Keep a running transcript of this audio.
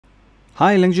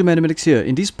Hi, Liang Mathematics here.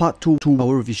 In this part 2 to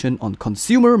our revision on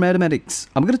consumer mathematics,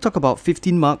 I'm going to talk about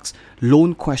 15 marks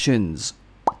loan questions.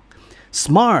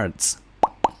 Smarts.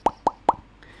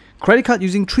 Credit card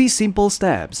using 3 simple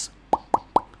steps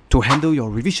to handle your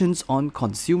revisions on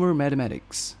consumer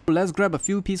mathematics. Let's grab a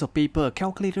few pieces of paper,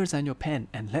 calculators and your pen,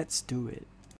 and let's do it.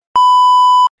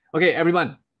 Okay,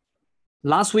 everyone.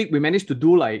 Last week we managed to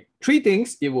do like 3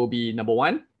 things. It will be number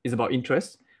 1 is about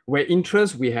interest. Where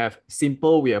interest, we have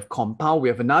simple, we have compound, we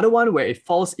have another one where it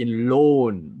falls in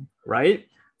loan, right?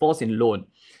 Falls in loan.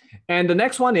 And the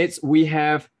next one is we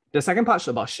have the second part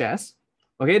about shares.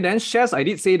 Okay, then shares, I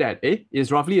did say that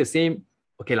is roughly the same.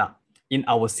 Okay, in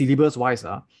our syllabus wise,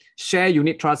 share,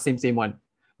 unit trust, same one.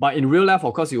 But in real life,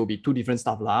 of course, it will be 2 different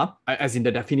stuff. As in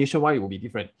the definition why it will be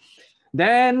different.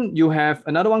 Then you have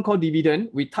another one called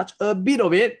dividend. We touch a bit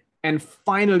of it. And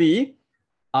finally,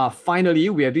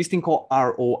 we have this thing called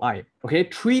ROI. Okay,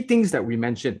 3 things that we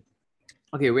mentioned.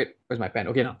 Okay, wait, where's my pen?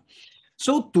 Okay, now.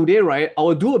 So today, right, I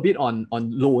will do a bit on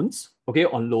loans. Okay,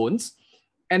 on loans.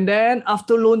 And then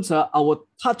after loans, I will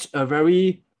touch a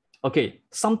very,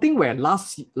 something where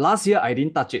last year I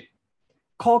didn't touch it.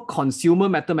 Called consumer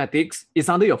mathematics. It's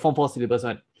under your Form 4 syllabus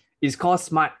one. It's called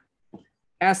SMART.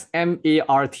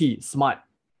 S-M-A-R-T, SMART.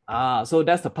 So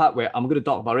that's the part where I'm going to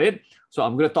talk about it. So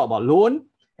I'm going to talk about loan,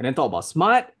 and then talk about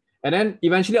SMART, and then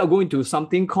eventually I'll go into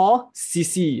something called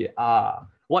CC.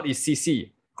 What is CC?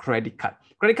 Credit card.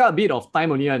 Credit card, a bit of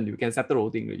time only, and you can settle the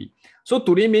whole thing really. So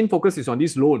today, main focus is on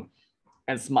this loan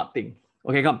and SMART thing.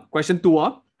 Okay, come. Question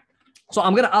 2. So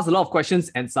I'm going to ask a lot of questions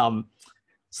and some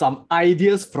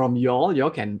ideas from y'all.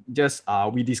 Y'all can just,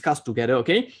 we discuss together,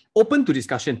 okay? Open to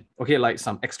discussion, okay? Like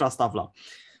some extra stuff.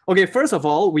 Okay, first of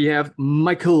all, we have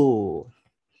Michael.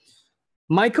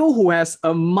 Michael, who has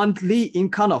a monthly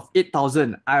income of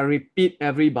 8,000. I repeat,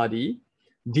 everybody,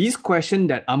 this question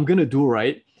that I'm going to do,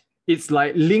 right? It's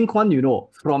like link one,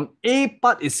 from A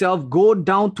part itself, go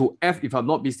down to F, if I'm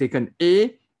not mistaken.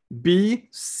 A, B,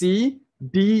 C,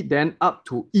 D, then up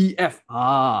to E, F.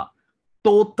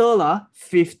 Total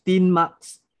 15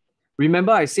 marks.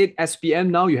 Remember, I said SPM,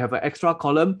 now you have an extra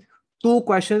column. 2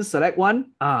 questions, select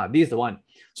one. This is the one.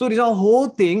 So this whole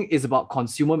thing is about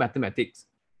consumer mathematics.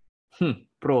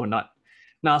 Pro or not.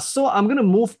 Now, so I'm going to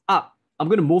move up.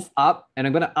 And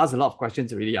I'm going to ask a lot of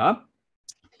questions already.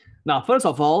 Now, first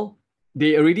of all,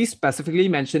 they already specifically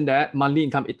mentioned that monthly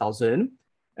income 8,000.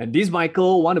 And this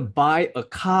Michael want to buy a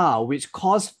car which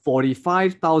costs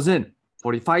 45,000.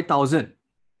 45,000.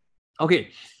 Okay,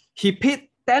 he paid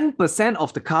 10%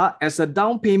 of the car as a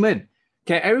down payment.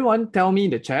 Can everyone tell me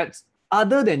in the chats,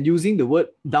 other than using the word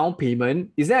down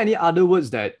payment, is there any other words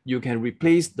that you can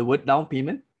replace the word down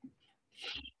payment?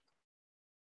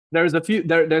 There's a few,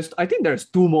 I think there's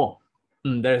 2 more.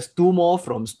 There's 2 more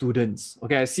from students.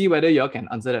 Okay, I see whether you all can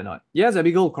answer that or not. Yes,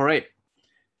 Abigail, correct.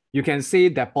 You can say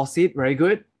deposit, very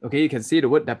good. Okay, you can say the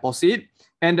word deposit.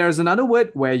 And there's another word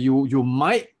where you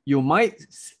might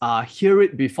hear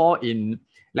it before in,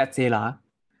 let's say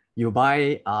you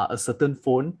buy a certain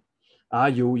phone.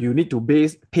 You need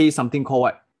to pay something called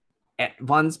what?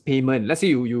 Advance payment. Let's say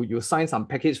you sign some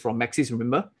package from Maxis,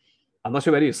 remember? I'm not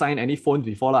sure whether you signed any phones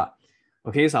before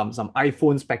Okay, some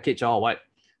iPhones package or what.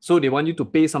 So they want you to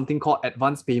pay something called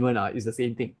advance payment. Is the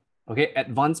same thing. Okay,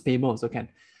 advance payment also can.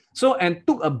 So, and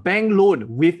took a bank loan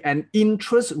with an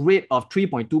interest rate of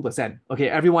 3.2%. Okay,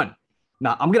 everyone.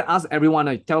 Now, I'm going to ask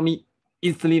everyone, tell me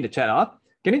instantly in the chat.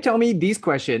 Can you tell me this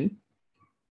question,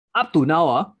 up to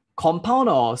now, compound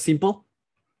or simple?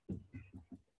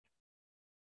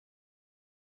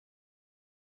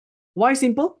 Why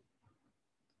simple?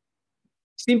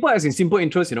 Simple as in simple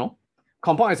interest,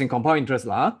 Compound as in compound interest.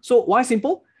 So why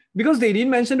simple? Because they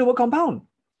didn't mention the word compound.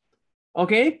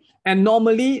 Okay, and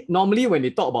normally when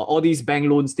they talk about all these bank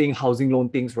loans things, housing loan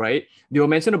things, right, they will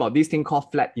mention about this thing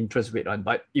called flat interest rate.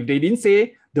 But if they didn't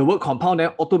say the word compound, then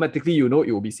automatically it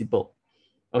will be simple.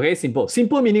 Okay,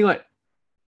 simple meaning what?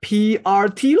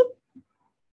 PRT,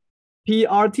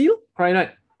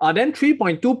 correct? Then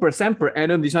 3.2% per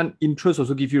annum. This one interest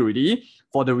also give you already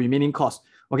for the remaining cost.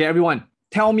 Okay, everyone,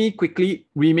 tell me quickly,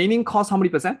 remaining cost how many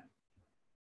percent?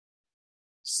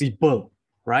 Simple,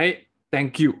 right?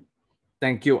 Thank you.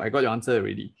 I got your answer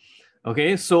already.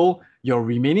 Okay, so your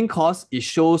remaining cost, it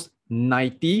shows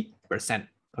 90%.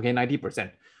 Okay,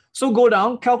 90%. So go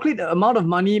down, calculate the amount of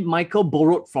money Michael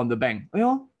borrowed from the bank.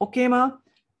 Okay,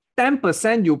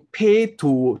 10% you pay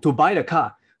to buy the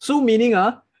car. So meaning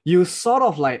you sort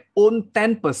of like own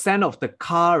 10% of the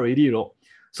car already,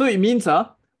 So it means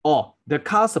the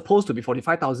car supposed to be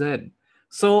 45,000.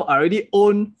 So I already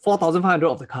own 4,500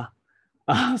 of the car.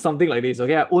 Something like this.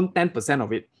 Okay, I own 10%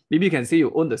 of it. Maybe you can say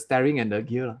you own the steering and the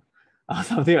gear.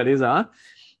 Something like this.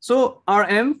 So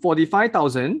RM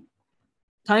 45,000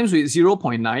 times with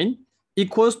 0.9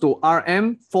 equals to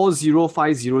RM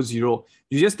 40500.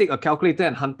 You just take a calculator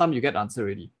and hantam, you get the answer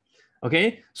already.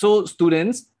 Okay, so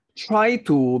students, try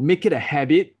to make it a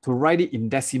habit to write it in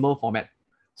decimal format,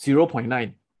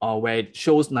 0.9, where it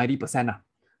shows 90%.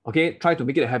 Okay, try to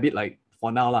make it a habit like for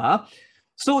now.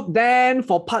 So then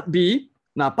for part B,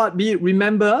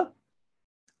 remember,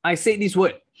 I said this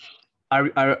word.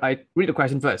 I read the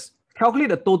question first. Calculate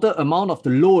the total amount of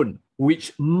the loan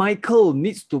which Michael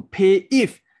needs to pay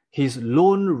if his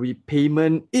loan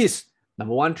repayment is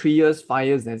number 1, 3 years, 5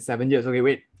 years, and 7 years. Okay,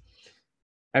 wait.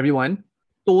 Everyone,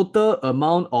 total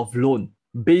amount of loan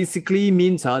basically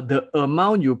means the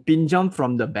amount you pinjam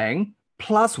from the bank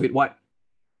plus with what?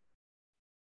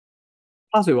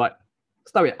 Plus with what?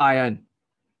 Start with iron.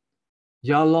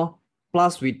 Yeah, lor.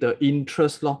 Plus with the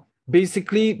interest law.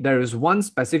 Basically, there is one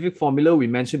specific formula we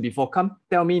mentioned before. Come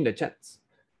tell me in the chats.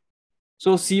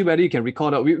 So see whether you can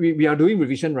recall that. We are doing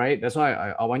revision, right? That's why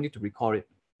I want you to recall it.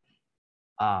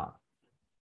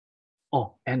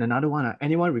 Oh, and another one.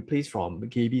 Anyone replaced from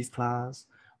Gaby's class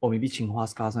or maybe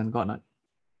Qinghua's class and got not?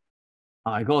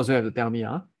 You also have to tell me.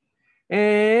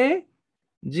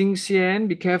 Jingxian,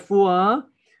 be careful.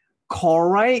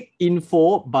 Correct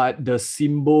info, but the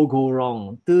symbol go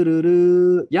wrong.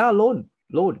 Yeah, loan.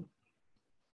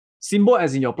 Symbol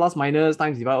as in your plus, minus,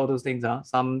 times, divide, all those things.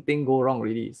 Something go wrong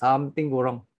really. Something go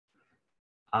wrong.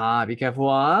 Be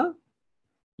careful.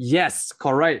 Yes,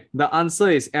 correct. The answer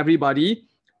is everybody.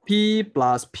 P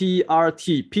plus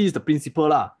PRT. P is the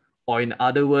principal or in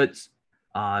other words,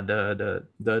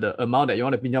 the amount that you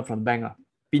want to pinjam from the bank.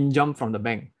 Pinjam from the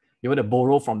bank. You want to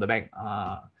borrow from the bank.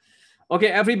 Okay,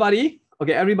 everybody.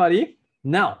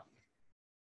 Now,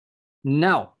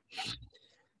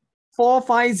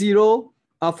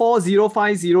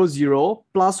 40500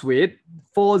 plus with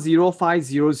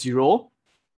 40500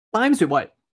 times with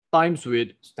what? Times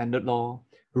with standard law.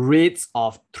 Rates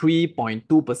of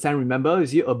 3.2%. Remember, you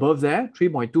see above there,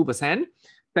 3.2%.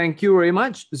 Thank you very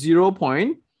much.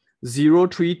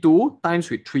 0.032 times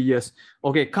with 3 years.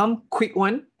 Okay, come quick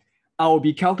one. I will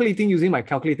be calculating using my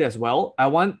calculator as well. I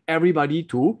want everybody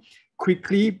to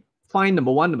quickly find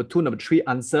number 1, number 2, number 3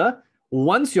 answer.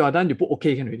 Once you are done, you put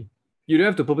OK already. You don't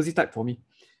have to purposely type for me.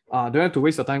 Don't have to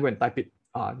waste your time, go and type it.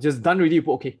 Just done already, you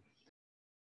put OK.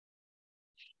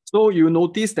 So you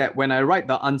notice that when I write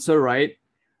the answer, right,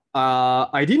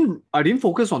 I didn't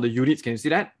focus on the units. Can you see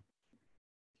that?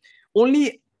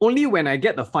 Only when I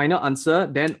get the final answer,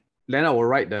 then I will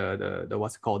write the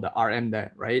what's it called, the RM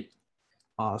there, right?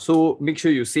 So make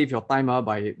sure you save your time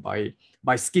by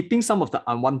skipping some of the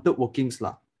unwanted workings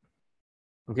lah.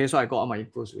 Okay, so I got all my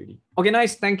infos already. Okay,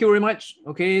 nice. Thank you very much.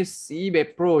 Okay,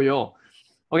 CB Pro yo.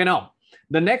 Okay, now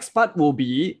the next part will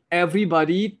be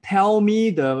everybody tell me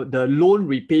the loan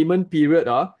repayment period.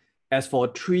 As for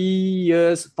 3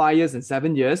 years, 5 years, and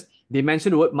 7 years, they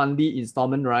mentioned the word monthly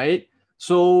installment, right?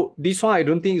 So this one I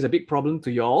don't think is a big problem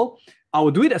to y'all. I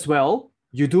will do it as well.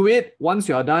 You do it. Once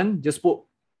you are done, just put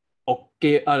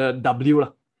okay, W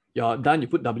lah. You're done, you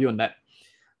put W on that.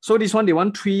 So this one, they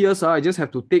want 3 years. I just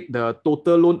have to take the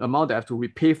total loan amount that I have to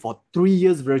repay for 3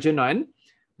 years version one.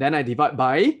 Then I divide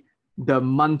by the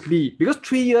monthly. Because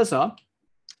 3 years,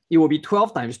 it will be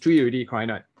 12 times 3 already,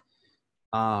 correct?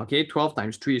 Okay, 12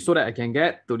 times 3, so that I can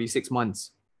get 36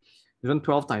 months. Then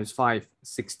 12 times 5,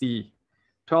 60.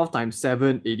 12 times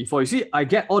 7, 84. You see, I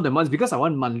get all the months because I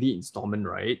want monthly installment,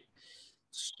 right?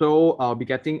 So I'll be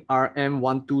getting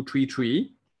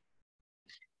RM1233.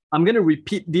 I'm going to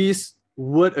repeat this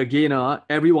word again,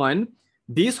 everyone.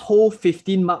 This whole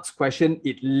 15 marks question,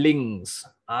 it links.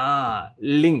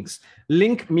 Links.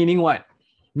 Link meaning what?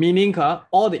 Meaning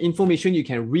all the information you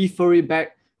can refer it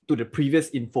back to the previous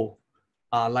info.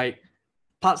 Like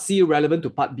part C relevant to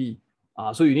part B.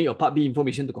 So you need your part B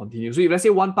information to continue. So if let's say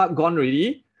one part gone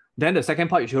already, then the second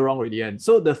part you show wrong already. And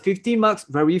so the 15 marks,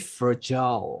 very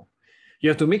fragile. You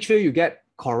have to make sure you get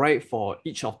correct for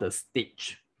each of the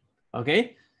stage.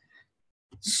 Okay.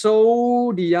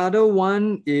 So the other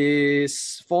one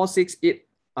is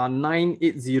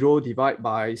 468,980 divided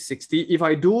by 60. If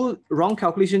I do wrong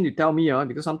calculation, you tell me,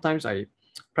 because sometimes I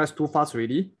press too fast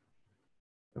already.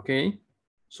 Okay.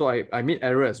 So I made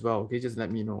error as well. Okay, just let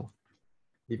me know.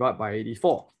 Divide by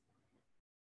 84.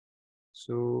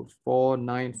 So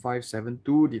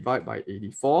 49572 divided by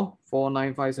 84.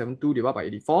 49572 divided by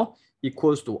 84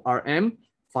 equals to RM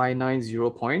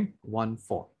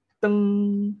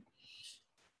 590.14.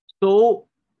 So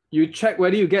you check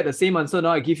whether you get the same answer.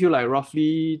 Now I give you like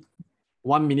roughly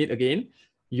 1 minute again.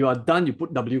 You are done, you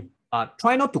put W.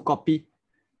 Try not to copy.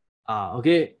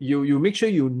 Okay, you make sure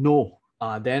you know.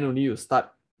 Then only you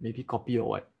start maybe copy or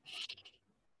what.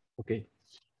 Okay,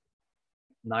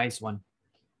 nice one.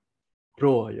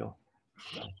 Pro, yo.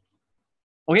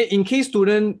 Okay, in case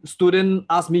student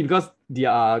ask me, because they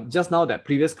are just now that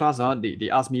previous class, they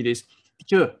asked me this,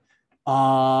 teacher,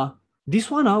 this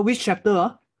one, which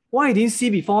chapter, why I didn't see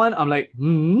before one? I'm like,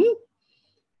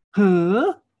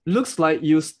 huh? Looks like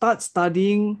you start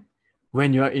studying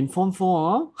when you're in Form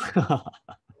 4.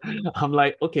 I'm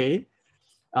like, okay,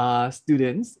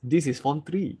 students, this is Form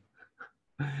 3.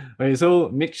 Okay, so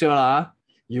make sure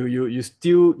you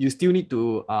still need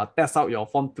to test out your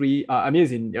Form 3. I mean,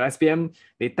 it's in your SPM,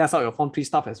 they test out your Form 3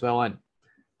 stuff as well.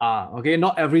 Okay,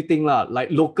 not everything lah.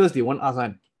 Like locals, they won't ask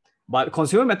one. But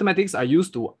consumer mathematics, I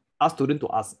used to ask students to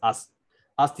ask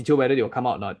teacher whether they will come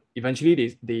out or not.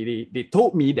 Eventually, they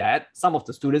told me that some of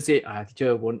the students say,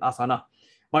 teacher won't ask Anna.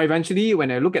 But eventually,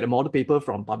 when I look at the model paper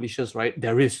from publishers, right,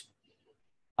 there is.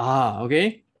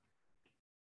 Okay.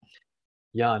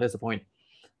 Yeah, that's the point.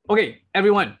 Okay,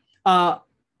 everyone.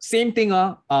 Same thing.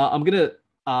 I'm gonna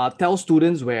tell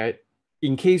students where,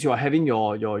 in case you're having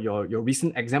your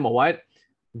recent exam or what,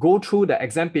 go through the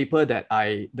exam paper that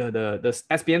the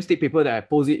SPM state paper that I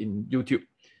posted in YouTube.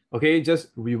 Okay,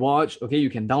 just rewatch. Okay, you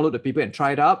can download the paper and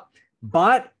try it out.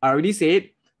 But I already said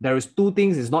there is two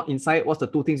things is not inside. What's the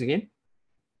two things again?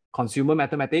 Consumer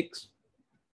mathematics.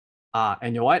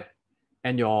 And your what?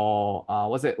 And your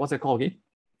what's it called again?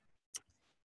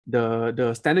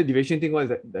 The standard deviation thing. What is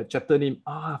that? The chapter name?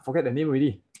 I forget the name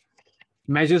already.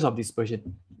 Measures of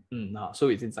dispersion. So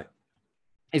it's inside.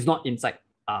 It's not inside.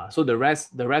 So the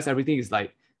rest, everything is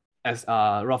like as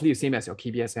roughly the same as your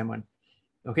KBSM one.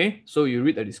 Okay, so you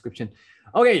read the description.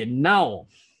 Okay, now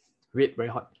read very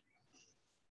hot.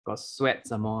 Got sweat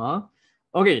some more.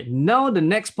 Okay, now the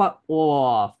next part.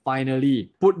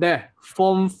 Finally put there.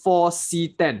 Form 4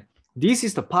 C10. This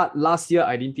is the part last year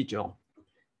I didn't teach you all,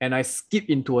 and I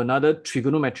skipped into another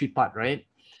trigonometry part, right?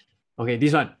 Okay,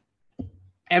 this one.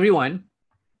 Everyone,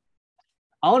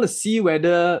 I want to see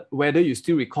whether you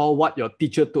still recall what your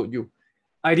teacher told you.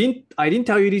 I didn't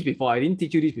tell you this before. I didn't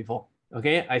teach you this before.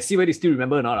 Okay, I see whether you still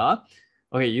remember or not.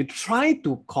 Okay, you try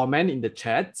to comment in the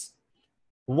chats.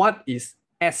 What is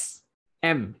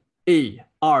SMART?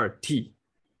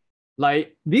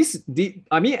 Like this,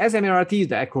 I mean SMART is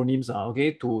the acronyms.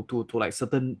 Okay, to like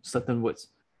certain words.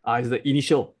 Is the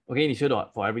initial. Okay,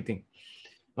 initial for everything.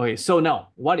 Okay, so now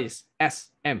what is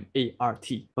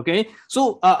SMART? Okay,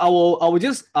 so I will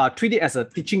just treat it as a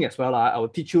teaching as well. I will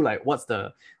teach you like what's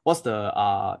the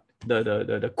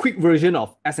quick version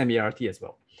of SMART as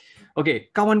well. Okay,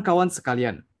 kawan-kawan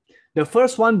sekalian. The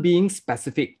first one being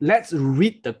specific. Let's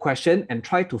read the question and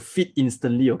try to fit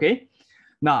instantly, okay?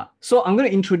 Now, so I'm going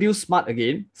to introduce SMART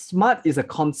again. SMART is a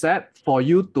concept for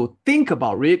you to think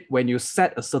about it when you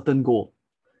set a certain goal.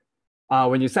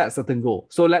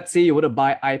 So let's say you want to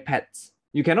buy iPads.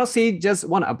 You cannot say just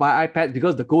want to buy iPads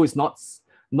because the goal is not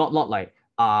like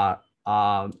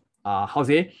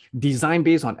design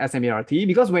based on SMART.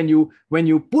 Because when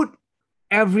you put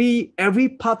every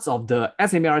parts of the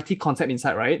SMART concept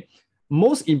inside, right?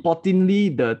 Most importantly,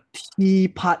 the T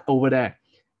part over there,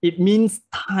 it means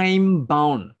time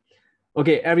bound.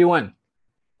 Okay, everyone,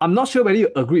 I'm not sure whether you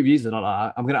agree with this or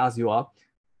not. I'm gonna ask you,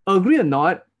 agree or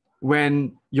not,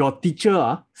 when your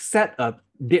teacher set a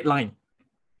deadline.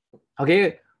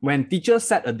 Okay, when teacher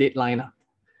set a deadline,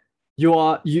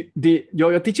 your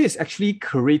teacher is actually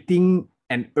creating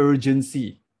an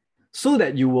urgency so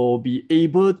that you will be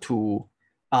able to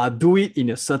do it in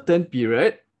a certain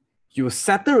period. You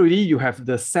settle already, you have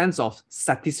the sense of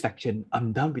satisfaction.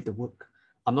 I'm done with the work.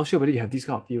 I'm not sure whether you have this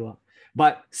kind of feel.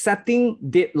 But setting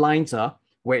deadlines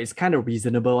where it's kind of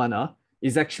reasonable one,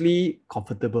 is actually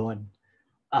comfortable one.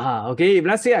 Okay, if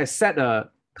let's say I set a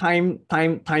time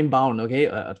bound, okay,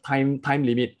 a time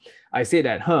limit. I say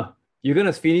that, you're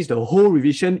gonna finish the whole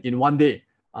revision in one day.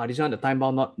 This one, the time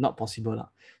bound not possible.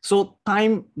 So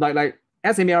time, like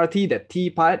SMART, that T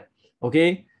part,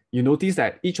 okay, you notice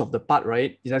that each of the part,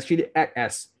 right, is actually act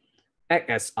as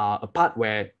a part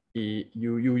where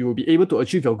you will be able to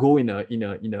achieve your goal in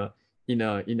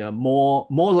a more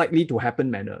likely to happen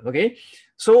manner. Okay,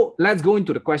 so let's go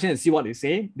into the question and see what they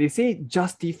say. They say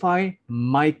justify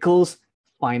Michael's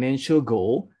financial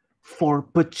goal for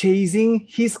purchasing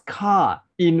his car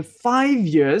in 5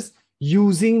 years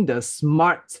using the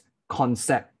SMART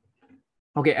concept.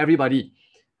 Okay, everybody,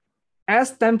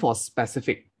 S stands for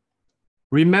specific.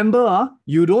 Remember,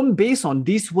 you don't base on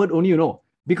this word only,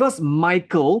 because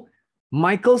Michael's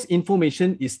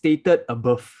information is stated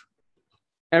above.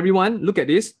 Everyone, look at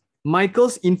this.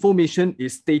 Michael's information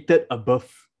is stated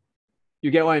above. You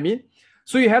get what I mean?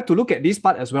 So you have to look at this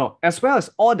part as well as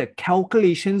all the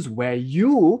calculations where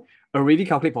you already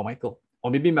calculate for Michael,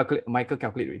 or maybe Michael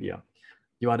calculate already.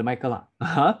 You are the Michael.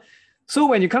 So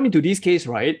when you come into this case,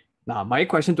 right? Now, my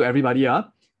question to everybody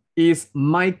is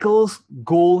Michael's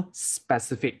goal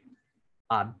specific?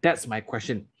 That's my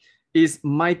question. Is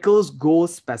Michael's goal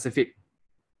specific?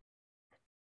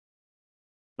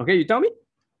 Okay, you tell me.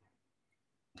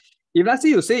 If let's say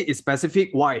you say it's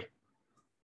specific, why?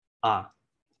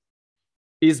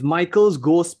 Is Michael's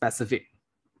goal specific?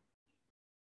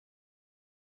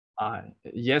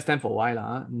 Yes stand for why,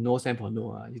 no stand for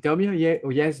no. You tell me, yeah, oh,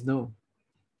 yes, no.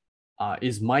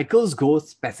 Is Michael's goal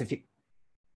specific?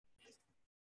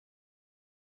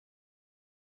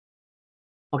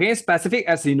 Okay, specific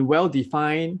as in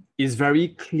well-defined, is very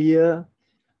clear.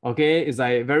 Okay, it's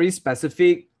like very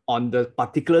specific on the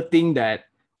particular thing that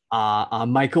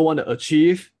Michael want to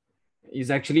achieve. Is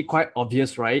actually quite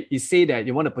obvious, right? You say that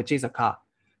you want to purchase a car.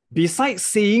 Besides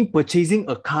saying purchasing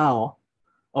a car,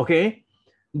 okay,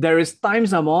 there is time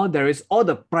some more, there is all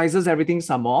the prices, everything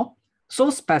some more. So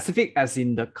specific as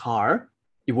in the car,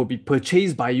 it will be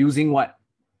purchased by using what?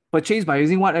 Purchased by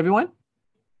using what, everyone?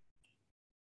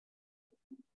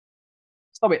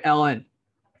 Start with LN.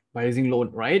 By using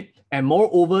loan, right? And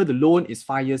moreover, the loan is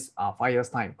 5 years, 5 years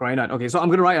time. Correct? Okay, so I'm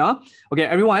gonna write, okay,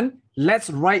 everyone, let's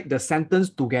write the sentence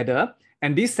together.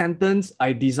 And this sentence,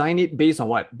 I design it based on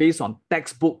what? Based on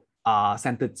textbook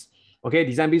sentence. Okay,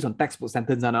 design based on textbook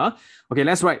sentence. Okay,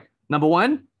 let's write. Number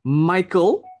one,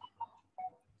 Michael's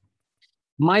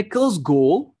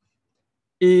goal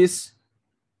is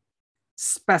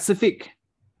specific.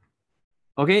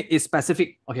 Okay, is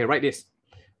specific. Okay, write this.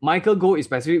 Michael's goal is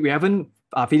specific. We haven't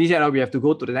finished yet. We have to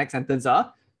go to the next sentence.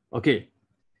 Okay.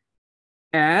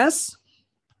 As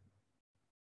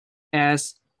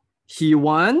he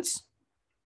wants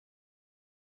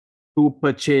to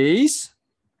purchase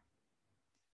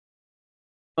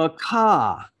a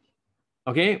car.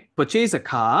 Okay, purchase a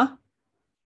car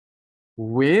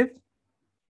with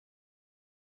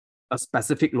a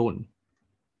specific loan.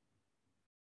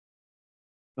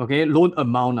 Okay, loan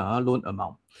amount. Loan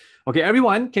amount. Okay,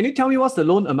 everyone, can you tell me what's the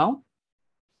loan amount?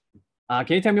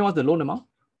 Can you tell me what's the loan amount?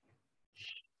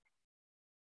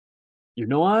 You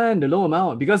know the loan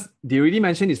amount, because they already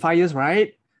mentioned it's 5 years,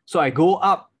 right? So I go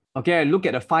up, okay, I look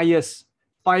at the 5 years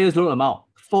loan amount,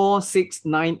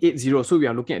 46980. So we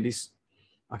are looking at this.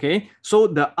 Okay, so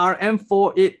the RM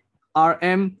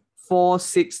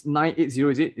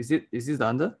 46980, is this the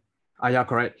answer? Yeah,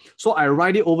 correct. So I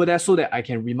write it over there so that I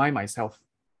can remind myself.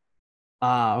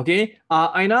 Okay.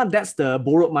 Aina, that's the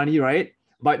borrowed money, right?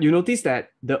 But you notice that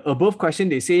the above question,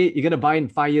 they say you're gonna buy in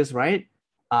 5 years, right?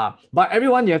 But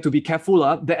everyone, you have to be careful.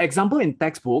 The example in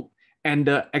textbook and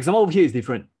the example over here is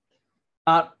different.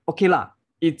 Okay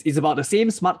it's about the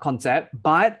same smart concept,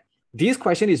 but this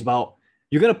question is about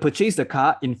you're gonna purchase the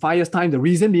car in 5 years' time. The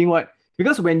reason being what?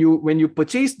 Because when you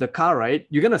purchase the car, right,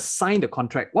 you're gonna sign the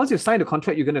contract. Once you sign the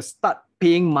contract, you're gonna start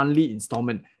paying monthly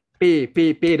installment. Pay,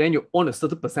 then you own a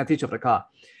certain percentage of the car.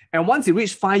 And once you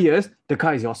reach 5 years, the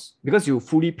car is yours because you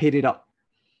fully paid it up.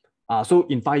 So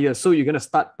in 5 years, so you're gonna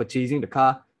start purchasing the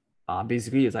car.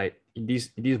 Basically, it's like in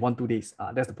these 1-2 days.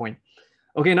 That's the point.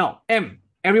 Okay, now M.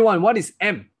 Everyone, what is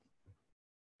M?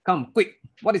 Come quick.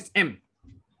 What is M?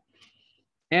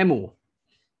 M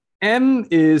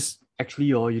is actually,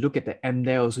 you look at the M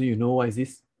there also, you know what is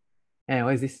this?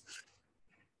 What is this?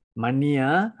 Money.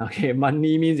 Okay,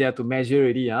 money means you have to measure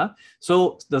already.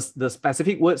 So the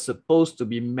specific word is supposed to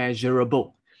be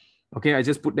measurable. Okay, I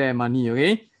just put there money.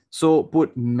 Okay, so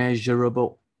put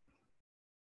measurable.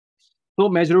 So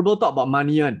measurable, talk about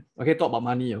money. Okay, talk about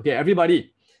money. Okay,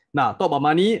 everybody. Now talk about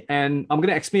money, and I'm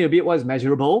gonna explain a bit what is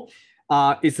measurable.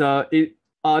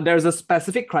 There's a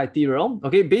specific criteria.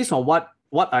 Okay, based on what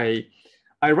I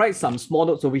write some small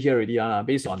notes over here already,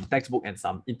 based on textbook and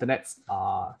some internet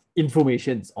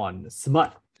informations on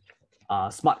smart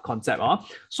concept.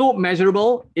 So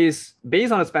measurable is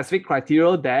based on a specific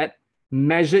criteria that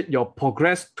measured your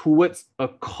progress towards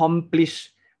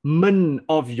accomplishment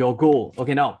of your goal.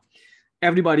 Okay, now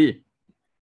everybody.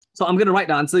 So I'm gonna write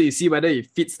the answer. You see whether it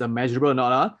fits the measurable or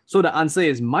not. So the answer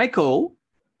is Michael's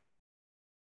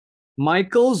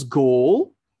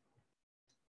goal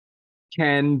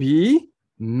can be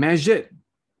measured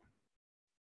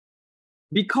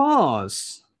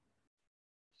because,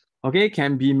 okay,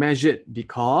 can be measured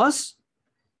because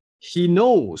he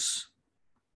knows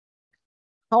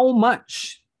how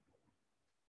much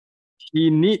he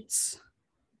needs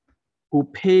to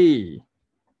pay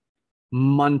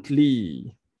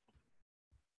monthly.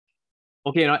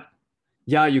 Okay, right?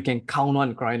 Yeah, you can count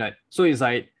on, right? So it's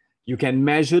like you can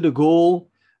measure the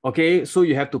goal. Okay, so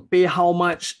you have to pay how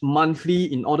much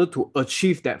monthly in order to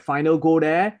achieve that final goal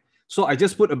there. So I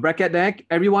just put a bracket there.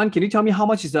 Everyone, can you tell me how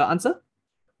much is the answer?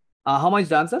 How much is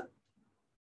the answer?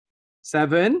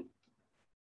 7,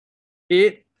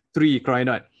 8, 3, correct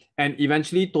not? And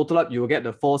eventually total up, you will get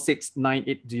the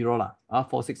 46980 lah.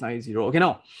 46980. Okay,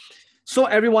 now. So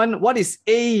everyone, what is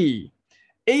A?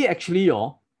 A actually,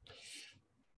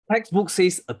 textbook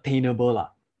says attainable lah.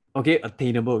 Okay,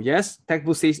 attainable. Yes,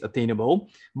 textbook says attainable.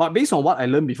 But based on what I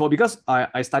learned before, because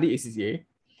I studied ACCA,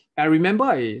 I remember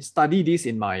I studied this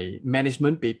in my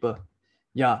management paper.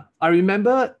 Yeah, I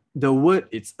remember the word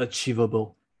it's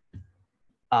achievable.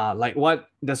 Like what?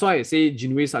 That's why I say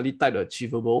Jinwei suddenly typed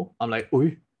achievable. I'm like,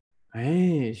 oh,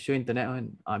 hey, sure internet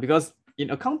one. Because in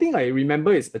accounting, I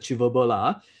remember it's achievable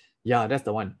lah. Yeah, that's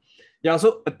the one. Yeah,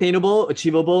 so attainable,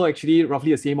 achievable, actually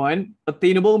roughly the same one.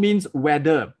 Attainable means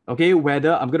whether. Okay,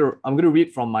 whether I'm gonna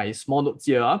read from my small notes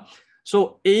here.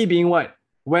 So A being what?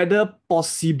 Whether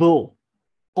possible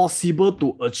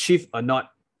to achieve or not.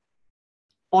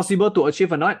 Possible to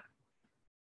achieve or not?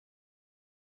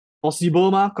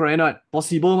 Possible ma? Correct or not?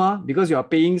 Possible ma? Because you are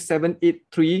paying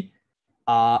 783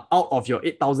 out of your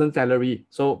 8,000 salary.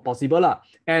 So possible lah.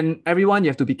 And everyone,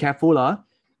 you have to be careful lah.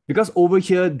 Because over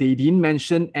here, they didn't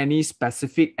mention any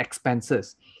specific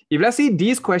expenses. If let's say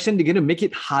this question, they're going to make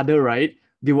it harder, right?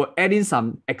 They will add in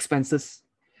some expenses.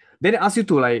 Then they ask you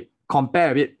to like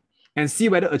compare a bit and see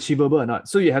whether achievable or not.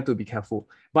 So you have to be careful.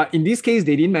 But in this case,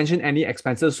 they didn't mention any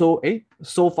expenses. So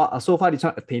so far this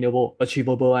one attainable,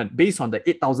 achievable one based on the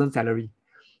 8,000 salary.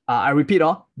 I repeat,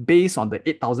 based on the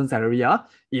 8,000 salary.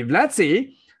 If let's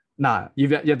say, you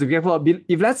have to be careful.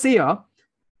 If let's say,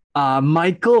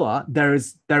 Michael, there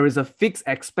is a fixed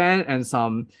expense and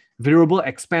some variable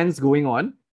expense going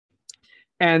on,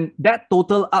 and that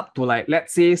total up to like,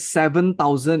 let's say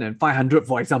 7,500,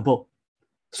 for example.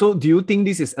 So do you think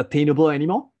this is attainable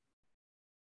anymore?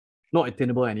 Not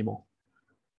attainable anymore.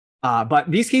 But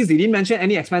in this case, they didn't mention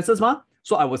any expenses,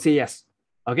 so I would say yes.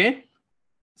 Okay?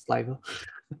 Sliver.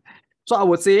 So I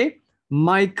would say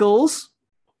Michael's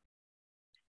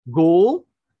goal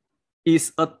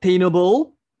is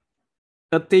attainable.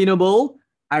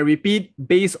 I repeat,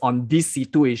 based on this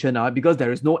situation, because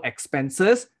there is no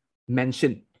expenses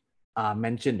mentioned.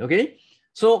 Okay?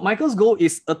 So Michael's goal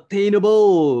is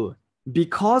attainable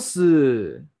because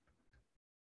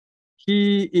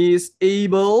he is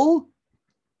able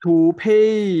to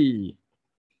pay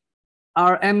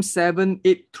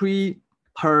RM783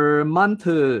 per month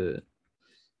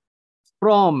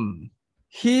from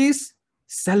his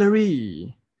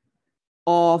salary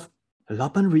of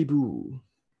 8,000.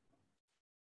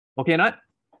 Okay, not?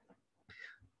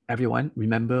 Everyone,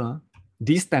 remember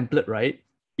this template, right?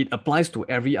 It applies to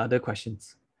every other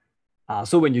questions.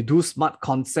 So when you do smart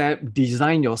concept,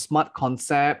 design your smart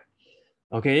concept,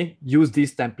 okay, use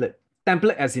this template.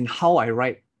 Template as in how I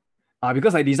write.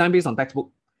 Because I design based on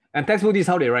textbook. And textbook is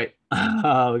how they write.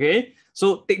 Okay,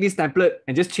 so take this template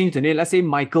and just change the name. Let's say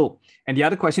Michael. And the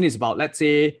other question is about, let's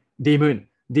say, Damon.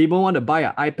 Damon want to buy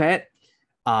an iPad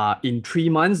in 3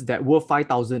 months that worth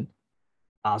 5,000.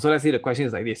 So let's say the question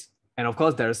is like this. And of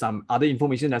course, there is some other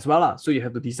information as well. So you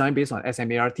have to design based on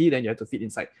SMART, then you have to fit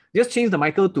inside. Just change the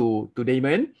Michael to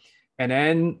Damon. And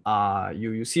then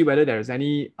you see whether there is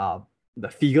any the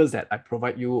figures that I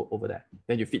provide you over there.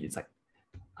 Then you fit inside.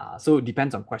 So it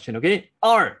depends on question, okay?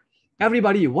 R.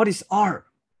 Everybody, what is R?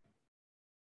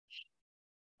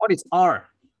 What is R?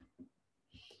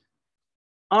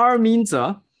 R means,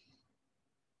 I'm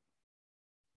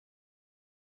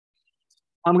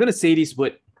going to say this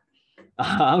word.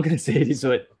 I'm going to say this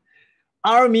word.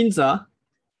 R means,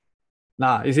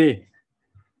 you see,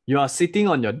 you are sitting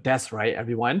on your desk, right,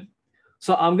 everyone?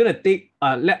 So I'm going to take,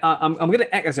 I'm going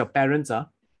to act as your parents,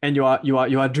 and you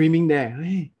are dreaming there.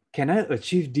 Hey, can I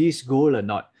achieve this goal or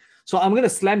not? So I'm going to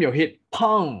slam your head,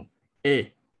 pong.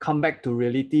 Hey, come back to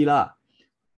reality lah.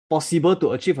 Possible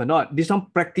to achieve or not? This one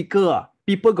practical.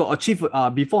 People got achieve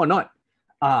before or not?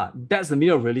 That's the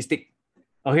meaning of realistic.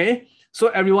 Okay? So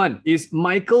everyone, is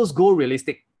Michael's goal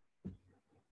realistic?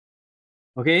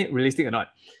 Okay, realistic or not?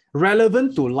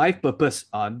 Relevant to life purpose.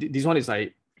 This one is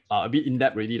like a bit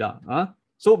in-depth already lah.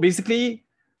 So basically,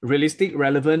 realistic,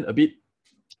 relevant, a bit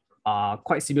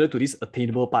quite similar to this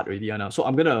attainable part already. So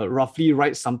I'm gonna roughly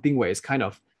write something where it's kind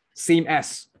of same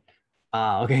as.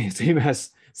 Okay, same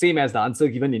as the answer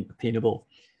given in attainable.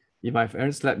 If my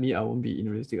parents slap me, I won't be in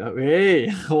realistic. Hey,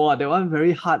 wow, that one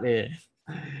very hard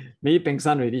Maybe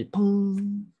pengsan already.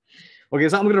 Okay,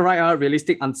 so I'm gonna write a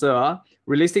realistic answer.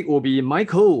 Realistic will be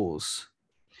Michael's.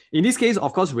 In this case,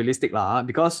 of course, realistic lah,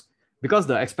 because because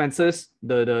the expenses,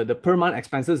 the per month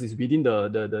expenses is within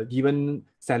the given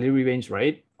salary range,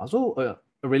 right? So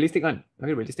a realistic one,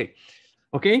 very realistic.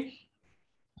 Okay,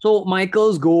 so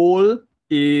Michael's goal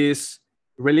is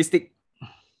realistic,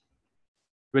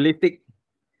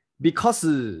 because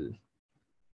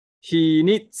he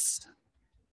needs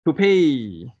to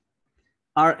pay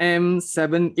RM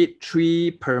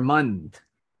 783 per month.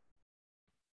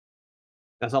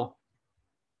 That's all.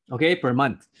 Okay, per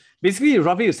month. Basically,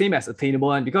 roughly the same as attainable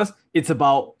one, because it's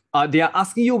about they are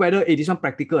asking you whether this one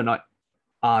practical or not.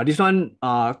 This one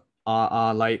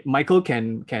like Michael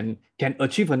can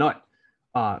achieve or not,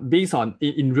 based on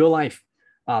in real life,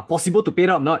 possible to pay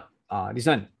up or not. This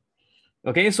one.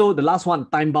 Okay, so the last one,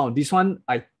 time bound. This one,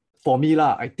 for me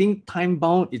lah, I think time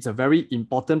bound is a very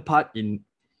important part in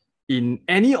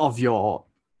any of your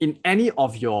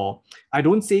I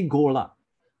don't say goal lah.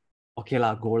 Okay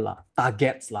lah, goal lah,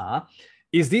 targets lah.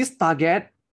 Is this target?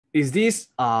 Is this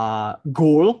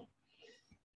goal?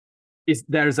 Is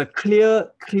there's a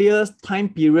clear time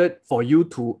period for you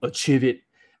to achieve it?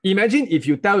 Imagine if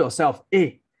you tell yourself,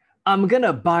 "Hey, I'm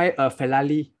gonna buy a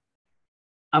Ferrari.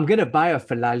 I'm gonna buy a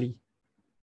Ferrari."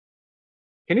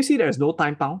 Can you see there's no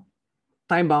time bound?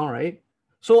 Time bound, right?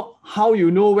 So how you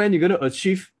know when you're gonna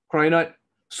achieve? Correct not?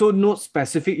 So not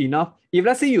specific enough. If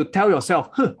let's say you tell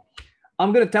yourself,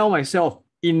 I'm gonna tell myself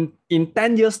in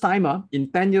 10 years time,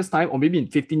 in 10 years time, or maybe in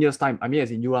 15 years time. I mean,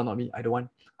 as in you are not me. I don't want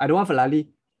Ferrari.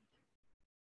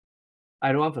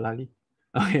 I don't want Ferrari.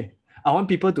 Okay. I want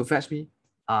people to fetch me.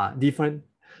 Different.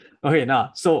 Okay,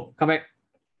 now so come back.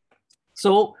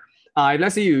 So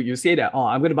let's say you say that, oh,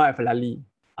 I'm gonna buy a Ferrari.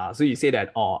 So you say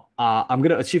that, oh, I'm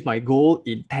gonna achieve my goal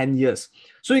in 10 years.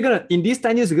 So you're gonna, in these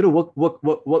 10 years, you're gonna work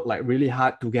like really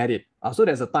hard to get it. So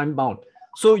there's a time bound.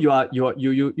 So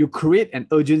you create an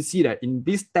urgency that in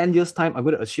this 10 years time, I'm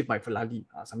gonna achieve my Ferrari,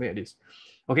 something like this.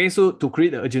 Okay, so to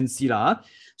create the urgency lah.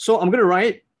 So I'm gonna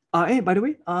write. Hey, by the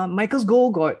way, Michael's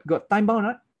goal got time bound,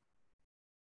 right?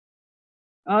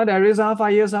 There is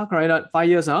 5 years, correct? 5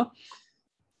 years,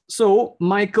 So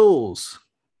Michael's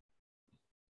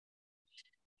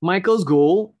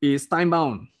goal is time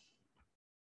bound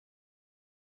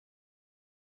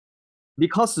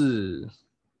because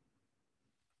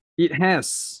it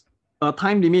has a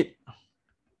time limit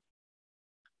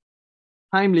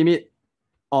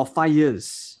of 5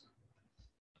 years.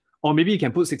 Or maybe you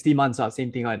can put 60 months,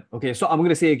 same thing. Okay, so I'm going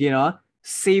to say again,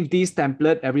 save this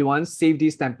template, everyone, save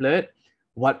this template.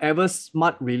 Whatever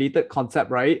smart related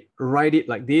concept, right? Write it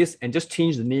like this and just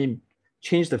change the name,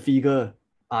 change the figure,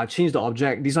 change the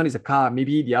object. This one is a car,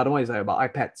 maybe the other one is about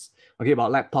iPads, okay,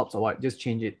 about laptops or what, just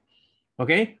change it.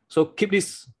 Okay, so keep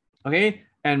this, okay?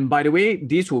 And by the way,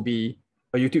 this will be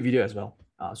a YouTube video as well.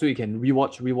 So you can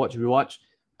rewatch,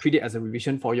 treat it as a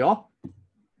revision for your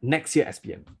next year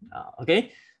SPM,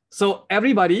 okay? So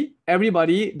everybody,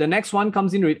 the next one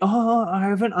comes in with, oh, I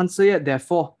haven't answered yet,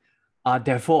 therefore,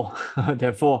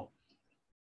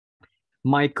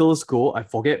 Michael's goal, I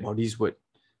forget about this word.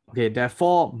 Okay,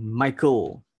 therefore,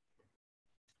 Michael's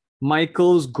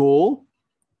goal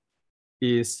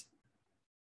is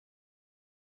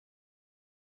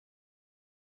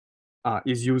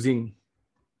using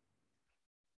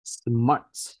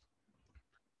SMART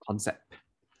concept.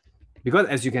 Because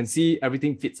as you can see,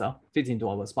 everything fits into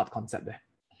our SMART concept there.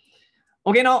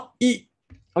 Okay, now E.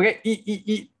 Okay,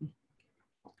 E.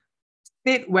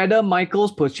 State whether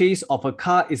Michael's purchase of a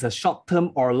car is a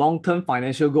short-term or long-term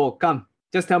financial goal. Come,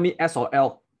 just tell me S or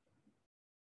L.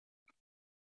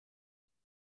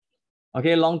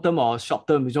 Okay, long-term or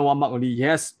short-term, which one mark only?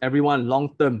 Yes, everyone,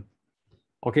 long-term.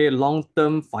 Okay,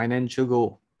 long-term financial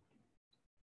goal.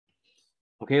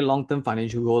 Okay, long-term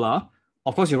financial goal.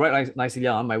 Of course, you write nicely.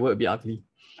 My word a bit ugly.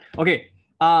 Okay,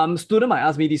 student might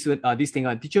ask me this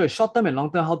thing. Teacher, short-term and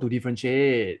long-term, how to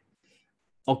differentiate?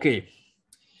 Okay,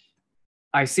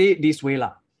 I say it this way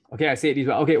lah. Okay, I say it this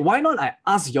way. Okay, why not I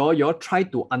ask y'all try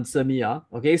to answer me.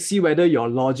 Okay, see whether your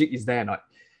logic is there or not.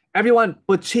 Everyone,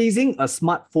 purchasing a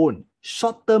smartphone,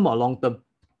 short-term or long-term?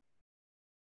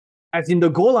 As in the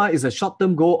goal is a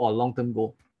short-term goal or long-term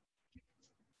goal?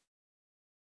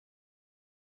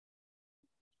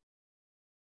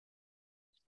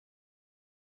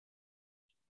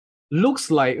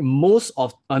 Looks like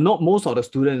not most of the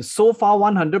students, so far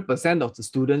 100% of the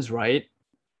students, right,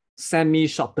 send me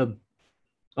short-term.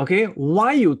 Okay,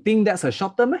 why you think that's a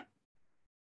short-term?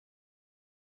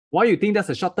 Why you think that's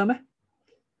a short-term?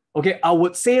 Okay, I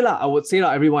would say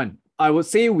everyone. I would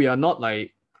say we are not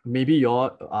like, maybe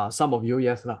some of you,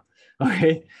 yes lah.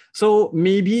 Okay, so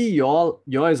maybe y'all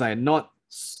is like not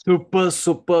super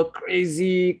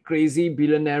crazy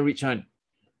billionaire rich one.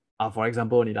 For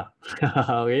example, only lah.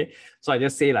 Okay. So I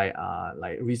just say like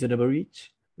reasonably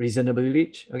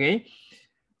rich. Okay.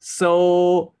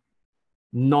 So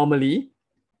normally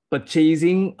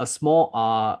purchasing a small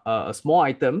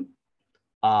item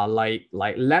like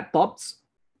laptops,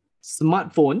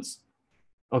 smartphones,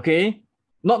 okay,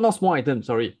 not small items,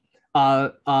 sorry.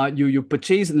 You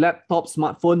purchase laptop,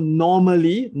 smartphone.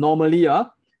 Normally,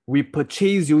 we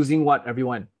purchase using what,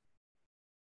 everyone?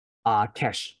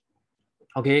 Cash.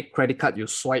 Okay, credit card, you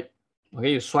swipe.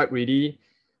 Okay, you swipe ready,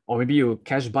 or maybe you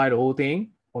cash buy the whole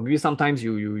thing, or maybe sometimes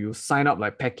you sign up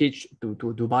like package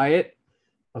to buy it.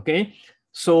 Okay,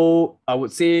 so I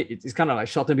would say it's kind of like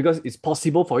short term because it's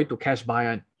possible for you to cash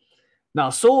buy it. Now,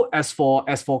 so as for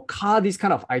car, this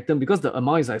kind of item, because the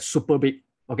amount is like super big,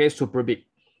 okay, super big.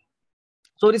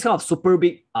 So this kind of super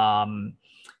big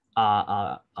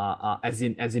as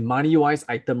in money wise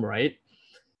item, right?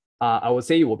 I would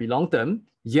say it will be long term.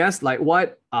 Yes, like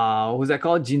what who's that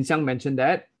called? Jin Xiang mentioned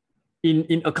that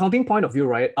in accounting point of view,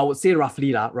 right? I would say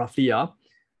roughly a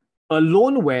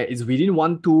loan where it's within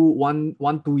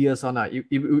 2 years on it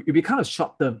be kind of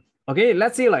short term. Okay,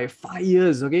 let's say like 5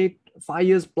 years. Okay, 5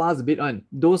 years plus a bit on.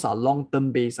 Those are long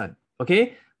term based on.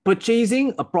 Okay,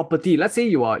 purchasing a property. Let's say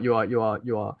you are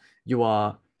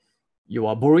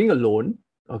borrowing a loan.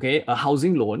 Okay, a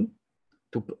housing loan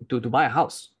to buy a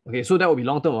house. Okay, so that will be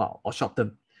long term or short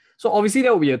term. So obviously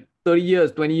that will be a 30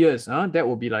 years, 20 years. That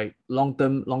will be like long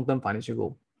term financial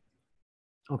goal.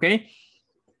 Okay.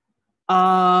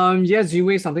 Yes,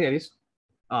 Jinwei, something like this.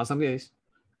 Something like this.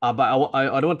 But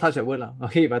I don't want to touch that word.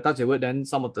 Okay, if I touch that word, then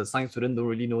some of the science students don't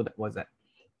really know that what's that.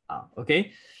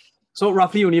 Okay. So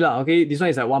roughly only lah. Okay, this one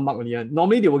is like 1 mark only.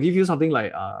 Normally they will give you something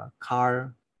like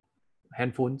car,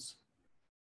 handphones,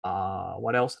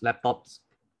 what else? Laptops.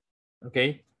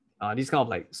 Okay. This kind of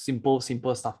like simple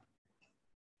stuff.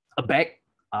 A bag,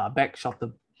 short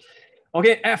term.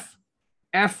 Okay, F.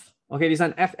 Okay, this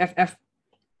one F.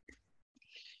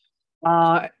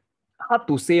 Hard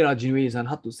to say lah, Jinwei is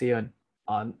hard to say.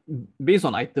 Based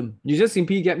on item, you just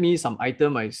simply get me some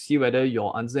item. I see whether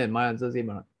your answer and my answer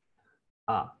same or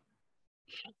not.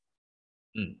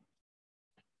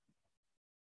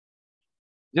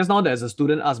 Just now there's a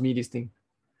student asked me this thing.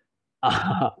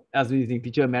 Asked me this thing,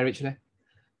 teacher, marriage leh?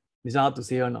 This is hard to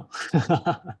say or not.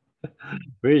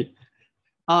 Great.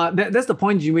 That's the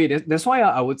point, Jinwei. That's why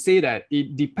I would say that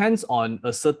it depends on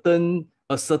a certain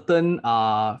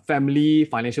family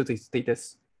financial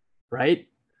status, right?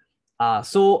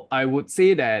 So I would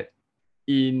say that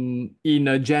in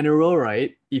a general,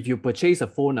 right, if you purchase a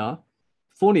phone,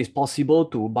 phone is possible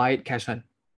to buy it cash on.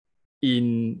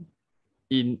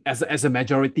 As a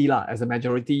majority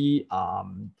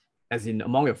as in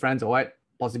among your friends or what,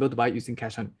 possible to buy it using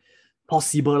cash on.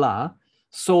 Possible lah.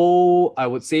 So I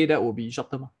would say that will be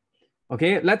short term.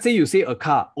 Okay, let's say you say a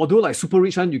car, although like super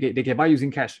rich one, they can buy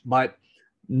using cash, but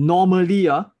normally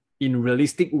in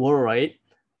realistic world, right,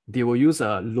 they will use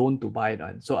a loan to buy it.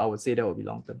 So I would say that will be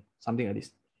long term, something like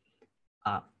this.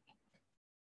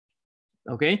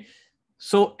 Okay,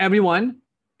 so everyone,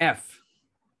 F.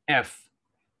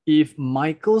 If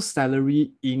Michael's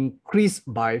salary increased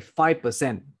by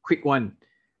 5%, quick one,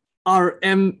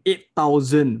 RM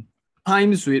 8,000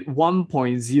 times with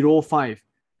 1.05,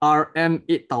 RM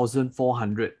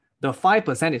 8,400. The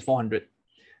 5% is 400.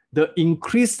 The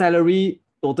increased salary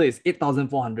total is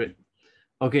 8,400.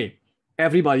 Okay,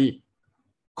 everybody,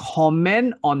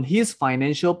 comment on his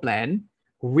financial plan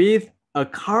with a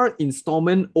car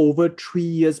installment over 3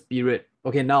 years period.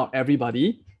 Okay, now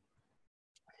everybody,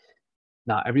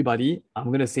 I'm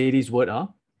going to say this word.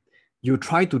 You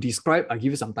try to describe, I'll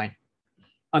give you some time.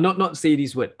 Not say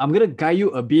this word. I'm going to guide you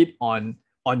a bit on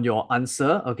your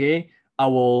answer. Okay, I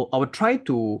will try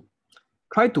to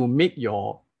make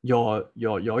your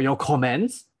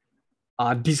comments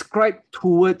describe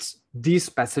towards this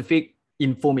specific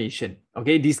information.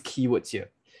 Okay, these keywords here.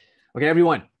 Okay,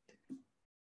 everyone.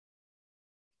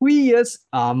 3 years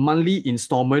monthly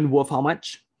installment worth how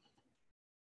much?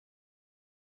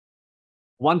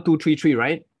 1, 2, 3, 3,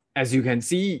 right? As you can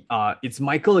see, it's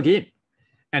Michael again.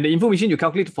 And the information you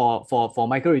calculate for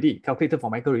Michael already, calculated for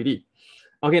Michael already.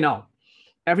 Okay, now,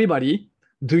 everybody,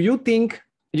 do you think,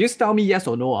 just tell me yes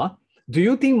or no. Do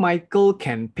you think Michael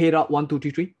can pay out 1, 2,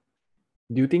 3, 3?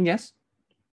 Do you think yes?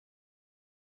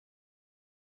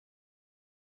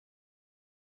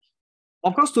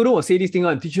 Of course, student will say this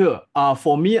thing, teacher,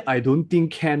 for me, I don't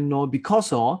think can, no,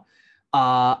 because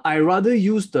I rather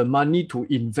use the money to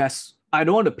invest. I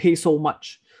don't want to pay so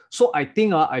much. So I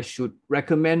think I should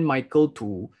recommend Michael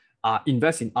to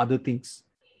invest in other things.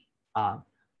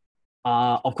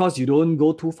 Of course, you don't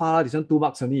go too far. This one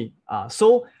 $2 only.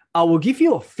 So I will give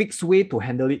you a fixed way to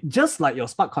handle it, just like your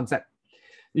SMART concept.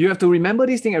 You have to remember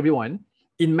this thing, everyone.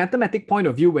 In mathematic point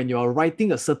of view, when you are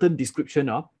writing a certain description,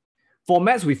 for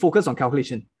maths, we focus on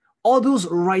calculation. All those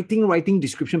writing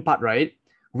description part, right?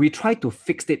 We try to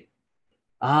fix it.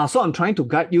 So I'm trying to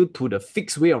guide you to the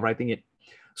fixed way of writing it.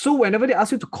 So whenever they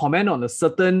ask you to comment on a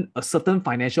certain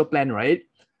financial plan, right?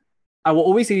 I will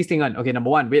always say this thing on. Okay, number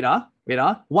one, wait.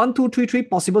 1, 2, 3, 3,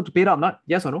 possible to pay it up, not?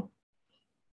 Yes or no?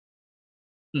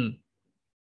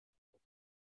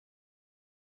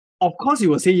 Of course, you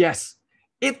will say yes.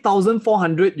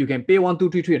 8,400, you can pay 1, 2,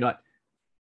 3, 3 or not?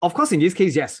 Of course, in this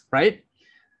case, yes, right?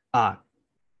 I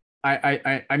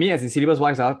mean, as in syllabus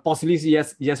wise, possibly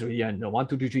yes, really. No, 1,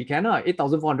 2, 3, 3 can,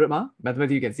 8,400,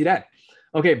 mathematics, you can see that.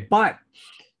 Okay, but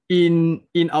in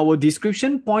our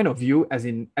description point of view, as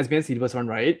in SPM syllabus one,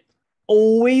 right?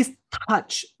 Always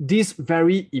touch this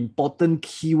very important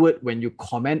keyword when you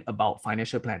comment about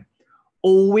financial plan.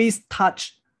 Always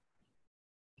touch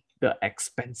the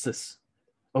expenses.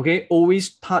 Okay,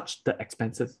 always touch the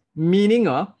expenses. Meaning,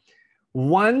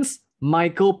 once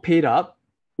Michael paid up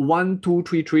 1, 2,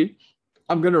 3, 3,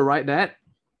 I'm gonna write that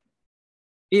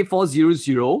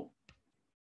 8400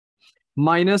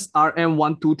 minus RM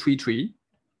 1, 2, 3, 3.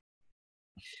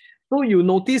 So you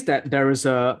notice that there is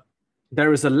a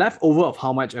leftover of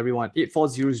how much, everyone?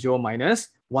 8400 minus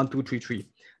 1, 2, 3, 3.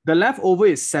 The leftover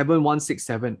is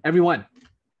 7167. Everyone.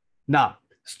 Now,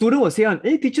 student will say,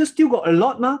 hey, teacher still got a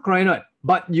lot, correct not?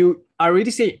 But I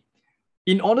already say,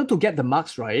 in order to get the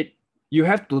marks right, you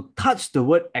have to touch the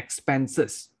word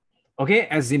expenses. Okay,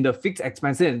 as in the fixed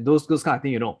expenses and those kind of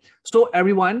thing, So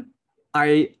everyone,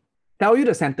 I tell you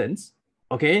the sentence,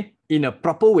 okay, in a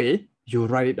proper way, you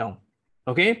write it down.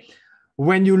 Okay.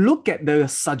 When you look at the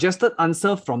suggested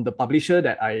answer from the publisher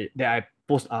that I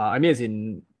post,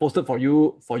 posted for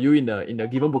you in the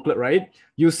given booklet, right?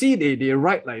 You see they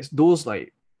write like those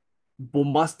like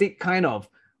bombastic kind of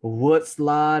words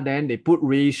then they put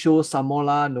ratio some more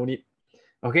no need.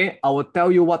 Okay, I will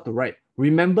tell you what to write.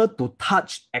 Remember to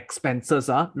touch expenses.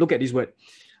 Look at this word.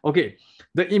 Okay,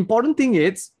 the important thing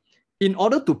is, in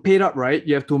order to pay it up, right,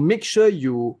 you have to make sure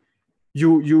you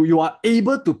are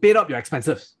able to pay up your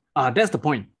expenses. That's the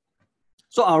point.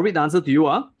 So I'll read the answer to you.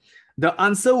 The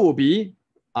answer will be,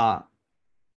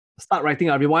 start writing,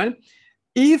 everyone.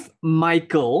 If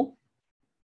Michael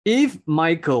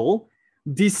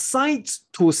decides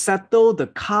to settle the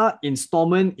car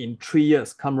installment in 3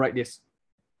 years, come write this.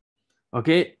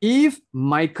 Okay, if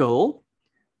Michael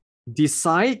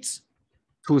decides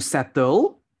to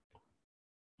settle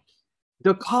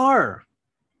the car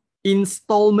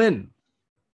installment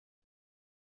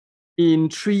in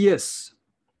 3 years,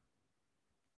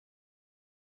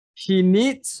 he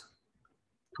needs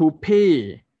to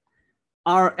pay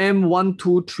RM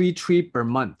 1233 per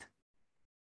month.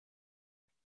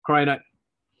 Correct.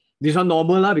 This one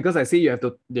normal because I say you have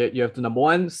to number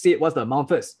one say what's the amount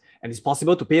first, and it's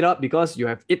possible to pay it up because you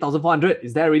have 8,400.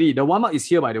 Is that already? The 1 mark is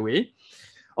here, by the way.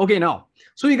 Okay, now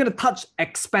so you're gonna touch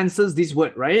expenses, this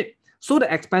word, right? So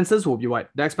the expenses will be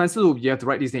what? The expenses will be, you have to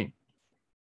write this thing.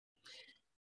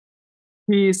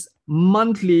 His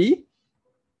monthly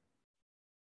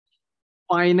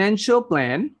financial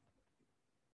plan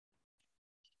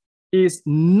is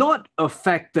not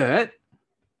affected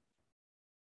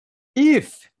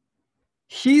if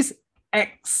his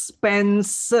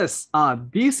expenses,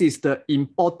 this is the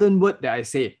important word that I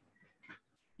say.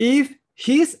 If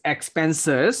his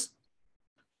expenses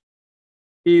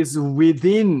is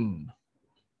within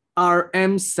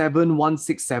RM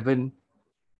 7167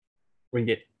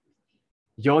 ringgit.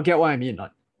 You all get what I mean,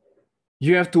 not?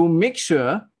 You have to make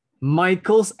sure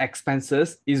Michael's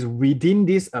expenses is within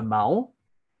this amount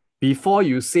before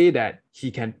you say that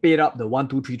he can pay up the 1,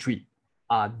 2, 3, 3.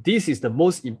 This is the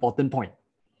most important point.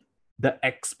 The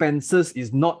expenses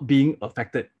is not being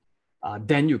affected.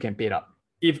 Then you can pay it up.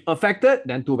 If affected,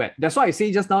 then too bad. That's why I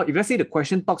say just now, if let's say the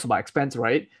question talks about expense,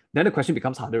 right? Then the question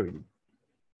becomes harder really.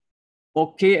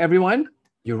 Okay, everyone,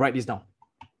 you write this down.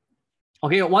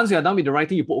 Okay, once you're done with the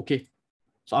writing, you put okay.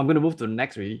 So I'm going to move to the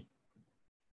next really.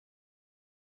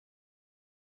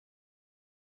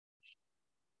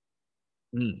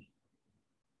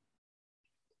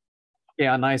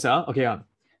 Okay, nice. Okay,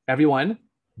 everyone,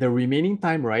 the remaining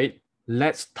time, right?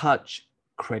 Let's touch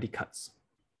credit cards.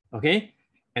 Okay,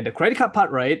 and the credit card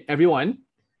part, right? Everyone,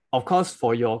 of course,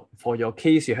 for your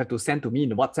case, you have to send to me in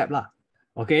the WhatsApp lah.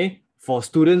 Okay, for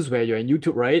students where you're in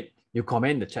YouTube, right? You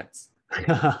comment in the chats.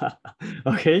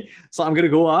 Okay, so I'm gonna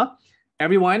go.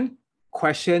 Everyone,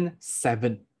 question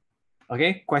 7.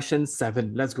 Okay, question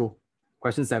 7. Let's go.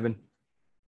 Question 7.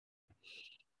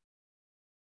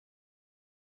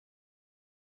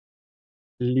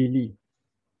 Lily.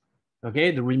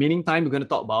 Okay, the remaining time we're going to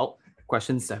talk about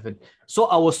question 7. So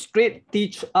I will straight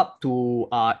teach up to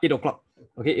 8 o'clock.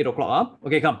 Okay, 8 o'clock.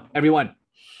 Okay, come, everyone.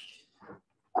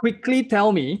 Quickly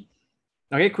tell me,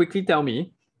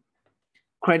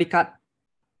 credit card,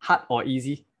 hard or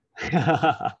easy?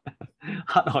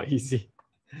 Hard or easy?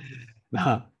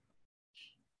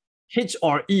 H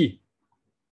or E?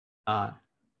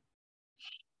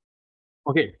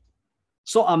 Okay,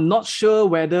 so I'm not sure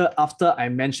whether after I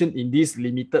mentioned in this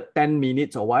limited 10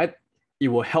 minutes or what, it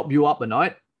will help you up or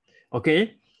not.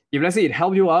 Okay, if let's say it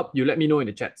helped you up, you let me know in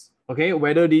the chats. Okay,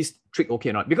 whether this trick okay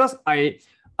or not. Because I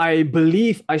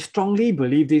strongly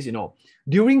believe this,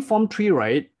 during Form 3,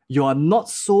 right, you are not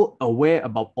so aware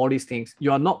about all these things.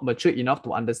 You are not mature enough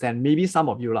to understand. Maybe some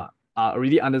of you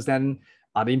already understand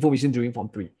the information during Form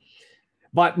 3.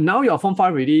 But now you're Form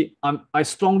 5 already. I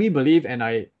strongly believe and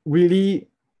I really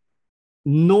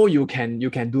know you can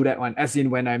do that one. As in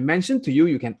when I mention to you,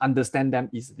 you can understand them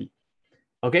easily.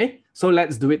 Okay, so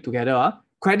let's do it together.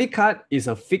 Credit card is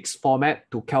a fixed format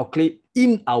to calculate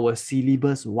in our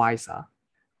syllabus wise.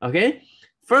 Okay,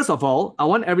 first of all, I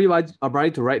want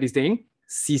everybody to write this thing.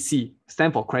 CC,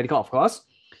 stand for credit card, of course.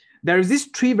 There is this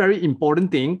 3 very important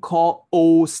thing called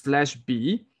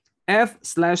O/B,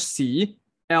 F/C,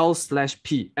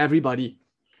 L/P. Everybody.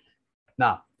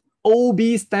 Now,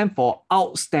 OB stand for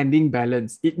outstanding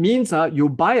balance. It means you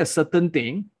buy a certain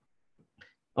thing.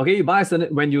 Okay, you buy a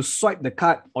certain, when you swipe the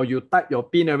card or you type your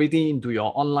PIN, everything into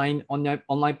your online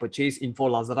purchase info,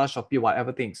 Lazada, Shopee,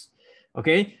 whatever things.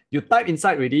 Okay, you type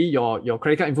inside already, your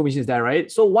credit card information is there,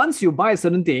 right? So once you buy a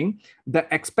certain thing, the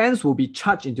expense will be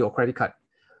charged into your credit card.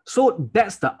 So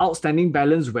that's the outstanding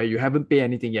balance where you haven't paid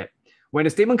anything yet. When the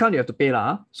statement comes, you have to pay.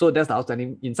 So that's the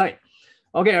outstanding inside.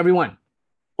 Okay, everyone.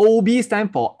 OB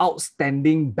stands for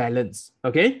outstanding balance.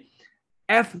 Okay.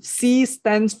 FC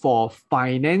stands for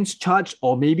finance charge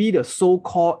or maybe the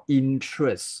so-called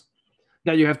interest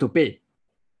that you have to pay.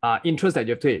 Interest that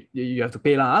you have to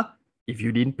pay if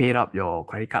you didn't pay up your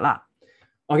credit card.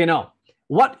 Okay, now,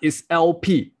 what is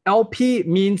LP? LP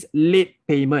means late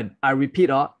payment. I repeat,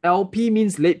 LP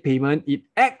means late payment. It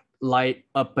acts like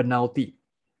a penalty.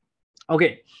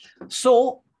 Okay,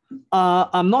 so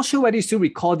I'm not sure whether you still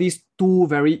recall these 2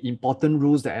 very important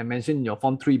rules that I mentioned in your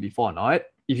Form 3 before or not.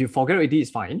 If you forget already,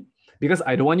 it's fine because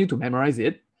I don't want you to memorize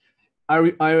it.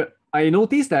 I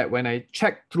noticed that when I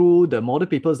check through the model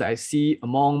papers that I see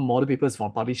among model papers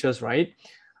from publishers, right,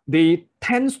 they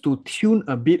tend to tune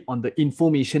a bit on the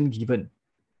information given,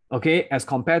 okay, as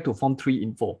compared to Form 3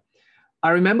 info. I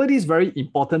remember this very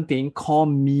important thing called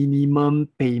minimum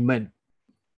payment.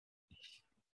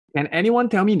 Can anyone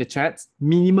tell me in the chat,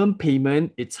 minimum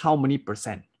payment, it's how many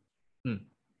percent?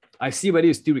 I see whether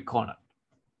you still recall or not.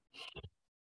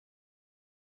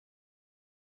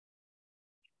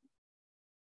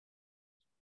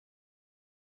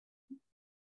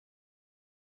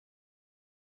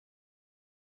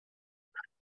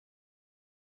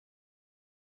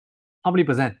 How many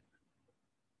percent?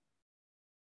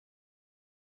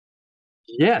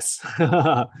 Yes,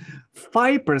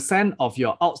 5% of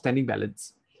your outstanding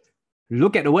balance.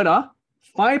 Look at the word,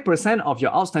 5% of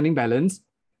your outstanding balance,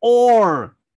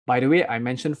 or, by the way, I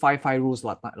mentioned 5 rules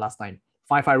last time.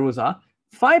 5 rules,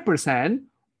 5%,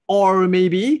 or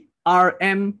maybe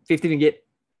RM 15 ringgit.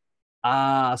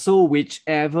 So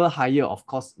whichever higher, of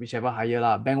course, whichever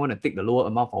higher, bank want to take the lower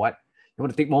amount for what? You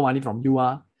want to take more money from you,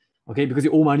 okay, because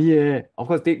you owe money, of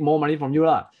course, take more money from you,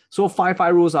 So 5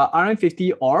 rules are RM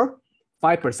 50 or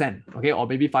 5%, okay, or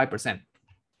maybe 5%.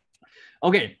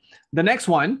 Okay, the next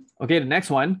one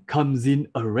comes in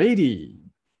already.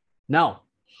 Now,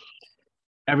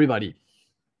 everybody,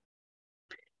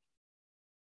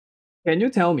 can you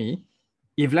tell me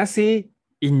if, let's say,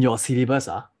 in your syllabus,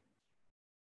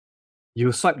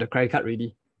 you swipe the credit card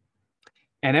already,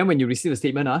 and then when you receive the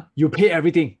statement, you pay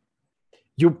everything.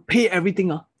 You pay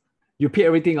everything.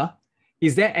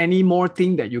 Is there any more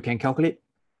thing that you can calculate?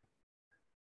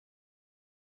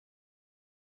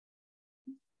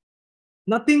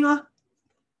 Nothing.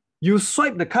 You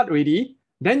swipe the card already,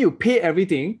 then you pay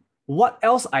everything. What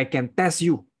else I can test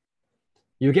you?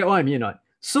 You get what I mean or not?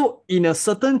 So in a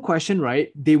certain question,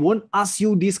 right, they won't ask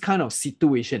you this kind of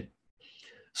situation.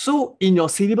 So in your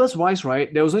syllabus wise,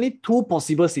 right, there was only 2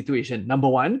 possible situations. Number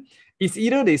 1, it's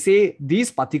either they say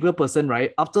this particular person,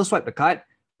 right, after swipe the card,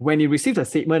 when he receives a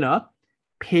statement,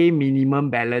 pay minimum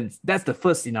balance. That's the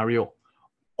first scenario.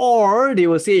 Or they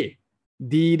will say,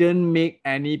 didn't make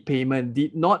any payment,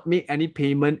 did not make any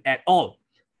payment at all.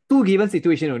 2 given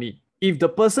situations only. If the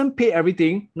person pay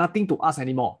everything, nothing to ask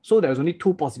anymore. So there's only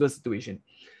 2 possible situations.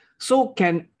 So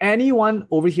can anyone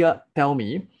over here tell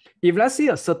me, if let's say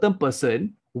a certain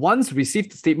person once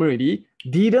received the statement already,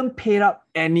 didn't pay up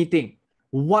anything,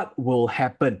 what will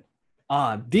happen?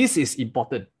 This is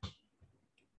important.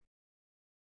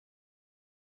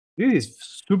 This is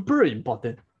super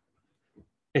important.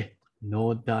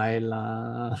 No die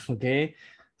lah. Okay.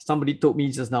 Somebody told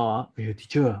me just now, hey,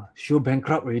 teacher, sure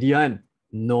bankrupt already.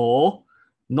 No,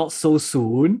 not so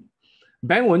soon.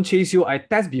 Bank won't chase you. I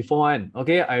test before.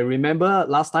 Okay. I remember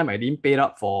last time I didn't pay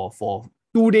up for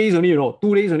 2 days only,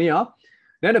 2 days only.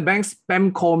 Then the bank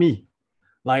spam call me.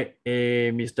 Like, hey,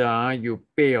 mister, you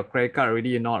pay your credit card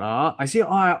already or not? I say,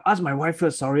 I asked my wife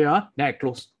first, sorry. Then I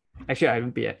close. Actually, I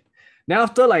haven't paid yet. Then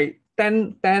after like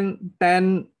 10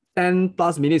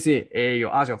 plus minutes, hey, you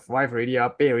ask your wife already,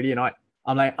 pay already or not?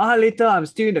 I'm like, later, I'm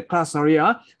still in the class, sorry.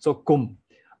 So, come.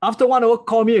 After 1 hour,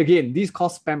 call me again. This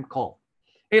called spam call.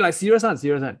 Hey, like serious.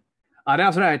 Then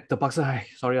after that, I terpaksa,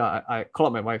 sorry, I call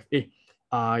up my wife. Hey,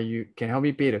 you can help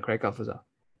me pay the credit card first.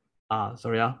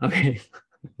 Sorry, okay.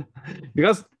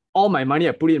 Because all my money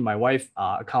I put it in my wife's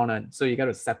account, so you got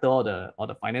to settle all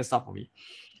the finance stuff for me.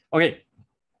 Okay,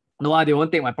 no, they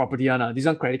won't take my property. This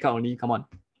one credit card only. Come on.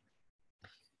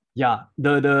 Yeah,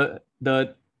 the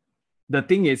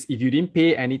thing is, if you didn't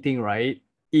pay anything, right,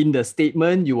 in the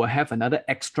statement you will have another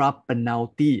extra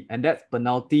penalty, and that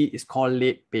penalty is called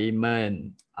late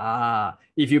payment.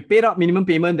 If you paid up minimum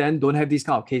payment, then don't have this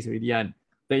kind of case already.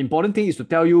 The important thing is to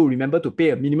tell you, remember to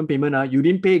pay a minimum payment. You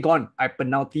didn't pay, gone. I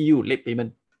penalty you, late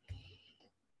payment.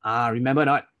 Remember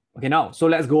not? Okay, now, so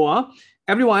let's go.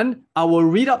 Everyone, I will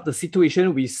read up the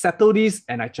situation. We settle this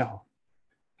and I ciao.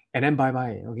 And then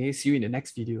bye-bye. Okay, see you in the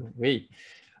next video. Wait.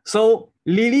 So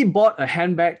Lily bought a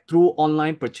handbag through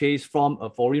online purchase from a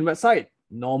foreign website.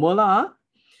 Normal.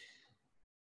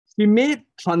 She made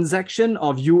transaction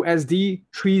of USD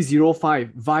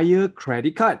 305 via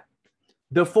credit card.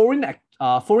 The foreign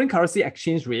currency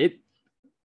exchange rate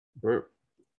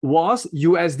was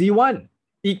USD1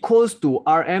 equals to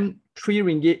RM 3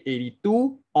 ringgit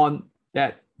 82 on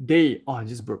that day. I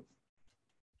just broke.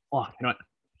 Cannot.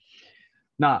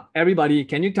 Now, everybody,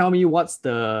 can you tell me what's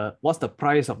the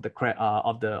price of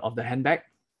the handbag?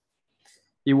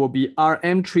 It will be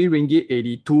RM 3 ringgit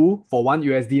 82 for 1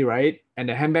 USD, right? And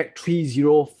the handbag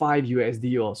 305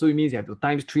 USD. So it means you have to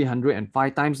times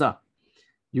 305 times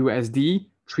USD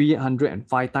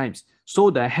 305 times.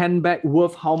 So the handbag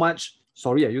worth how much?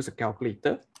 Sorry, I use a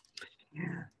calculator.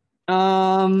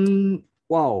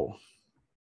 Wow.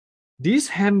 This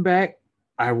handbag,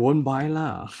 I won't buy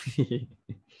lah.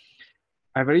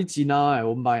 I very cheap, I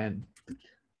won't buy.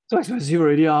 So expensive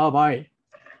already, I'll buy.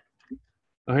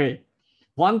 Okay.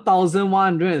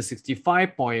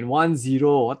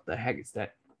 1,165.10. What the heck is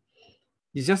that?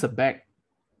 It's just a bag.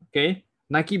 Okay.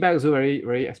 Nike bag is also very,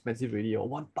 very expensive already.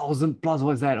 1,000 plus,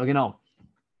 what is that? Okay, now.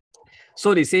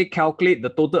 So they say calculate the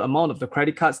total amount of the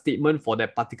credit card statement for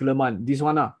that particular month. This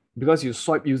one, because you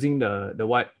swipe using the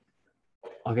what?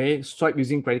 Okay, swipe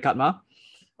using credit card.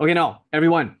 Okay, now,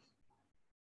 everyone.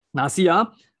 Now see,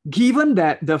 given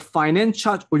that the finance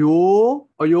charge, can you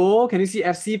see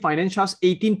FC finance charge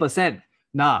 18%?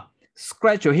 Now,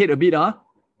 scratch your head a bit.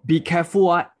 Be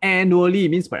careful. Annually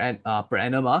means per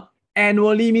annum.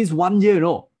 Annually means 1 year.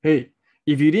 Hey,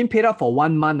 if you didn't pay up for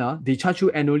 1 month, they charge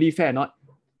you annually, fair or not?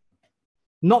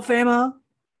 Not fair,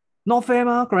 Not fair,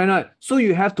 correct not? So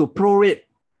you have to prorate.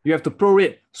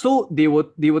 So they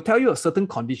will tell you a certain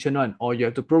condition or you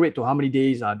have to prorate to how many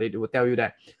days. They will tell you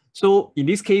that. So in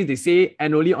this case, they say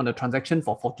annually on the transaction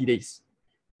for 40 days.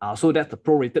 So that's the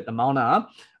prorated amount.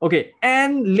 Okay,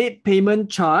 and late payment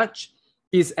charge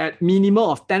is at minimum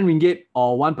of 10 ringgit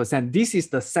or 1%. This is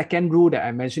the second rule that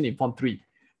I mentioned in Form 3.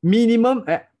 Minimum,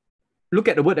 look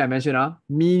at the word I mentioned.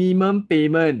 Minimum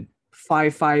payment,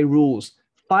 5 rules.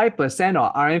 5%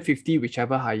 or RM50,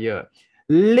 whichever higher.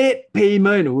 Late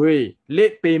payment,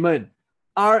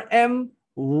 RM1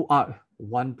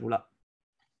 pula.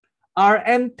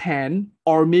 RM10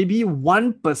 or maybe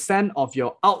 1% of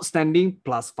your outstanding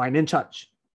plus finance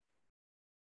charge.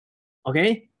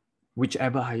 Okay,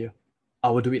 whichever higher. I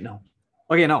will do it now.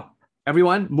 Okay, now,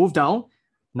 everyone move down.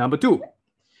 Number 2,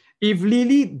 if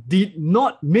Lily did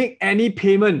not make any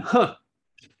payment,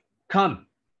 come,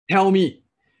 tell me.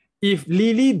 If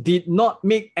Lily did not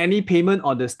make any payment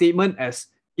on the statement as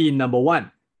in number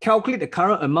 1, calculate the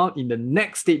current amount in the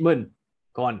next statement.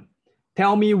 Go on.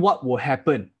 Tell me what will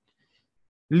happen.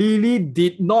 Lily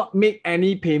did not make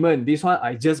any payment. This one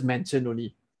I just mentioned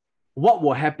only. What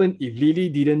will happen if Lily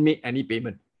didn't make any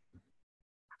payment?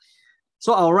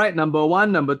 So I'll write number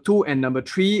 1, number 2, and number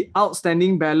 3,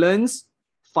 outstanding balance,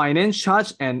 finance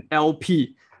charge, and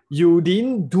LP. you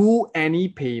didn't do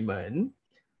any payment,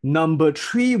 number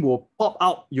 3 will pop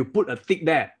out. You put a tick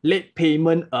there. Late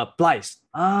payment applies.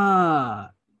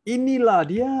 Inilah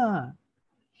dia.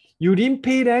 You didn't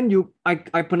pay then,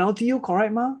 I penalty you,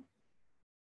 correct ma?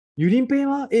 You didn't pay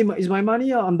ma? Hey, it's my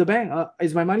money, I'm the bank.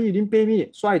 It's my money, you didn't pay me.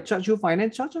 So I charge you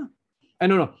finance charge.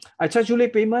 No. I charge you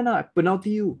late payment, I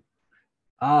penalty you.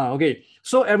 Okay.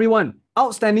 So everyone,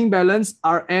 outstanding balance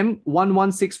RM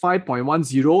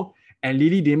 1165.10 and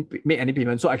Lily didn't make any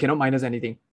payment, so I cannot minus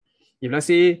anything. If let's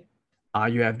say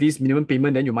you have this minimum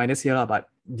payment, then you minus here, but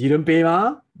didn't pay,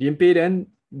 didn't pay, then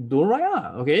don't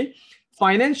write. Okay.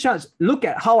 Finance charge, look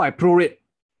at how I prorate.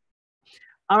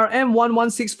 RM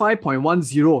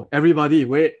 1165.10. Everybody,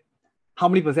 wait. How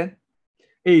many percent?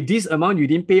 Hey, this amount you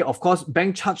didn't pay, of course,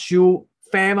 bank charge you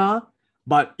fair,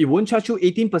 but it won't charge you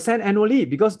 18% annually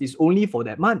because it's only for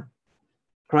that month.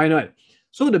 Correct?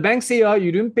 So the bank say,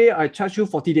 you didn't pay, I charge you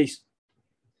 40 days.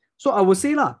 So I will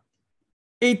say,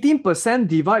 18%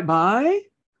 divide by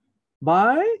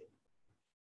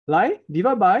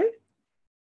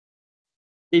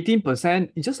 18%,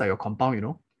 it's just like your compound, you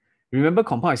know. Remember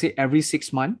compound, I say every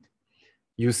 6 months,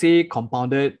 you say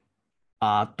compounded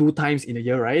 2 times in a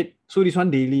year, right? So this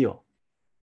one daily.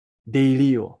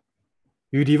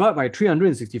 You divide by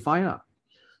 365,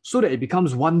 so that it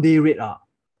becomes 1 day rate.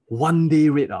 1 day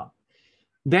rate.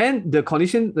 Then the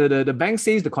condition, the bank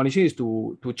says the condition is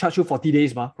to charge you 40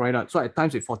 days, right? So I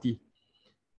times with 40.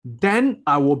 Then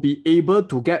I will be able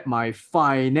to get my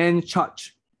finance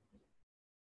charge.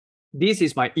 This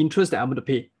is my interest that I'm going to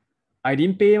pay. I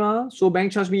didn't pay, so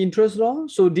bank charge me interest,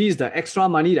 so this is the extra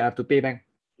money that I have to pay bank.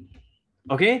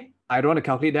 Okay, I don't want to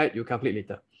calculate that, you calculate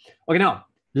later. Okay, now,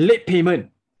 late payment.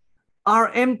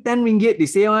 RM 10 ringgit, they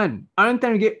say RM 10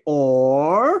 ringgit,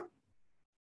 or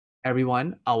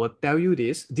everyone, I will tell you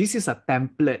this. This is a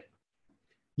template.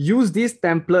 Use this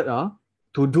template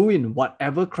to do in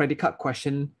whatever credit card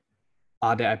question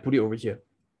that I put it over here.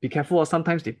 Be careful.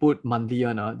 Sometimes they put monthly.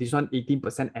 This one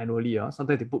 18% annually.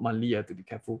 Sometimes they put monthly to be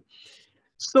careful.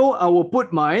 So I will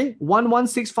put my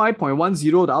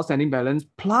 1165.10, the outstanding balance,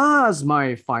 plus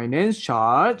my finance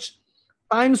charge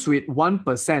times with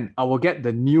 1%. I will get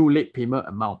the new late payment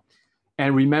amount.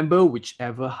 And remember,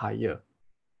 whichever higher.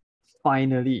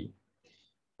 Finally,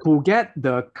 to get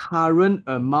the current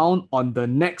amount on the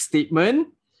next statement,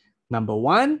 number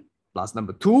 1 plus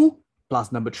number 2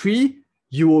 plus number 3,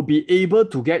 you will be able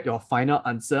to get your final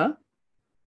answer.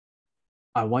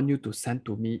 I want you to send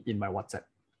to me in my WhatsApp.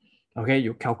 Okay,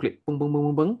 you calculate, boom, boom, boom,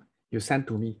 boom, boom, you send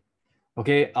to me.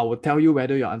 Okay, I will tell you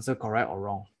whether your answer correct or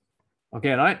wrong.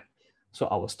 Okay, right? So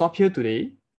I will stop here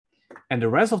today. And the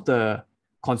rest of the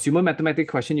consumer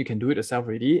mathematics question, you can do it yourself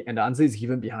already. And the answer is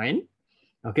given behind.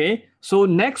 Okay, so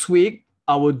next week,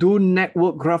 I will do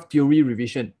network graph theory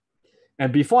revision.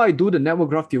 And before I do the network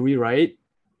graph theory, right,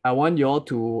 I want you all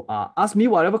to ask me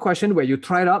whatever question where you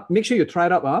tried up. Make sure you try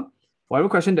it up. Whatever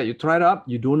question that you tried up,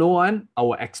 you don't know one, I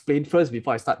will explain first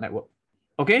before I start network.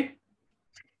 Okay?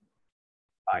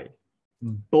 Bye.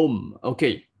 Boom.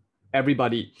 Okay,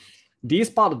 everybody.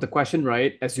 This part of the question,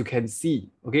 right, as you can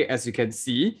see,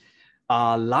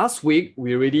 last week,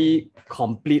 we already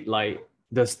complete like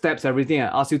the steps, everything.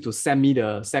 I asked you to send me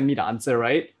the answer,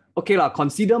 right? Okay,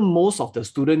 consider most of the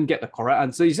students get the correct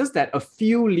answer. It's just that a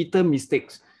few little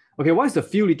mistakes. Okay, what is the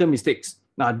few little mistakes?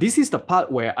 Now, this is the part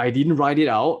where I didn't write it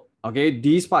out. Okay,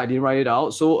 this part I didn't write it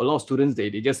out. So a lot of students, they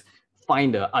just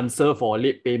find the answer for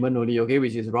late payment only, okay,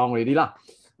 which is wrong already.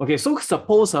 Okay, so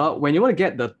suppose when you want to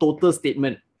get the total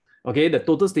statement, okay, the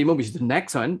total statement, which is the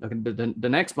next one, okay, the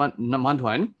next month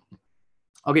one.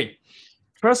 Okay,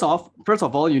 first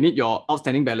of all, you need your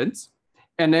outstanding balance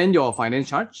and then your finance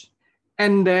charge.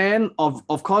 And then,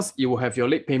 of course, you will have your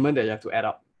late payment that you have to add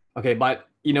up. Okay, but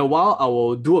in a while, I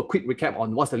will do a quick recap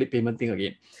on what's the late payment thing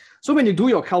again. So when you do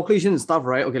your calculation and stuff,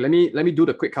 right? Okay, let me do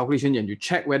the quick calculation and you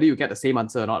check whether you get the same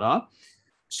answer or not.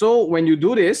 So when you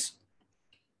do this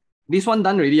one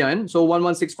done already. So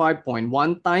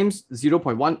 1165.1 times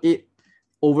 0.18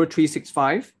 over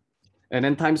 365. And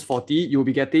then times 40, you'll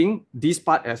be getting this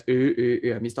part as,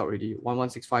 I missed out already.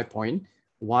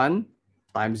 1165.1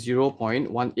 times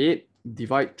 0.18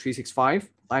 divide 365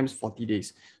 times 40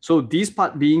 days. So this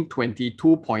part being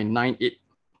 22.98.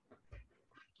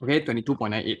 Okay,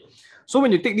 22.98. So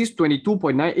when you take this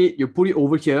 22.98, you put it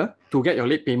over here to get your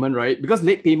late payment, right? Because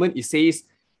late payment, it says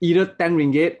either 10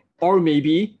 ringgit or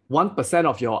maybe 1%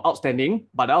 of your outstanding,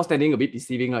 but the outstanding a bit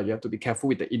deceiving. You have to be careful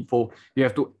with the info. You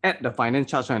have to add the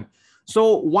finance charge.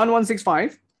 So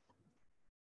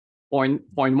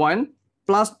 1165.1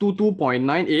 plus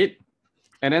 22.98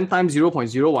 and then times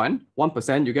 0.01,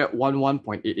 1%, you get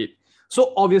 11.88.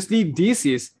 So obviously this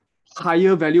is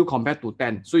higher value compared to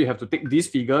 10. So you have to take this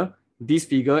figure, and this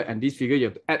figure. You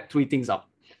have to add three things up.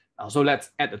 So let's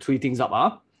add the three things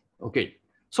up. Okay.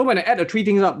 So when I add the three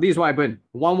things up, this is what happened.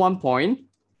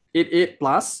 11.88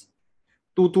 plus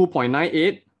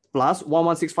 22.98 plus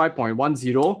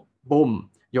 1165.10. Boom.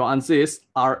 Your answer is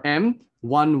RM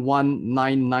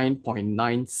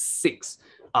 1199.96.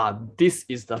 This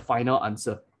is the final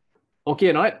answer.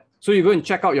 Okay, right? So you go and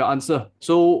check out your answer.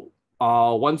 So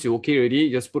once you're okay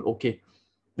already, just put okay.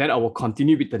 Then I will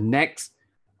continue with the next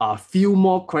few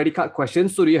more credit card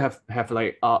questions so that you have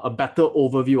like a better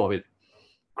overview of it.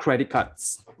 Credit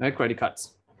cards, right? Credit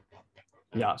cards.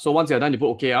 Yeah. So once you're done, you put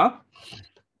okay.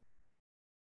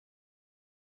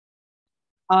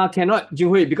 Cannot,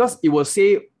 Jinghui, because it will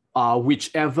say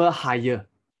whichever higher.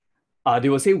 They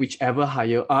will say whichever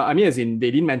higher. I mean, as in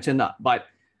they didn't mention that, but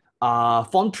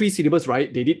Form 3 syllabus,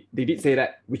 right? They did say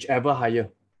that whichever higher.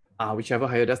 Whichever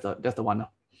higher, that's the one.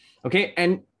 Okay,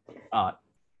 and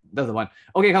that's the one.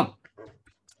 Okay, come.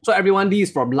 So everyone, this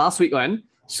is from last week one.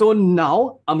 So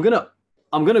now I'm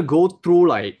gonna go through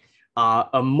like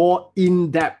a more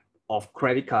in-depth of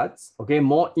credit cards. Okay,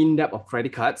 more in-depth of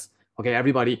credit cards. Okay,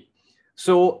 everybody.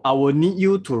 So I will need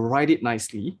you to write it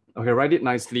nicely. Okay, write it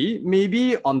nicely.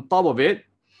 Maybe on top of it.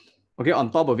 Okay, on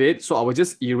top of it. So I will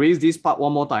just erase this part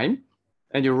one more time.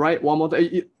 And you write one more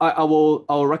time. I will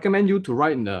recommend you to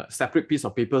write in a separate piece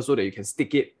of paper so that you can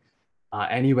stick it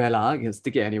anywhere. You can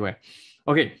stick it anywhere.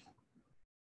 Okay.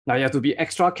 Now you have to be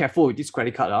extra careful with this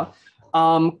credit card.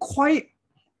 Quite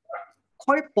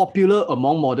popular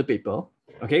among model paper.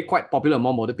 Okay, quite popular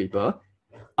among model paper.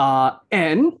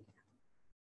 And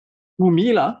to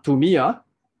me,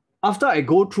 after I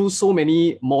go through so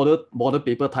many model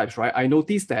paper types, right, I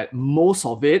noticed that most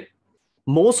of it,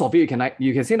 you can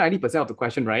say 90% of the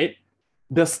question, right?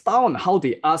 The style on how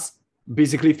they ask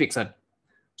basically fix it.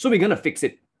 So we're gonna fix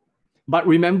it. But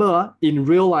remember, in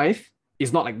real life,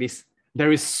 it's not like this.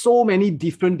 There is so many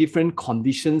different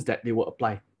conditions that they will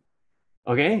apply.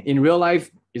 Okay, in real life,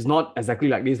 it's not exactly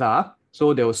like this.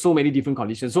 So there were so many different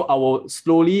conditions. So I will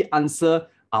slowly answer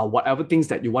whatever things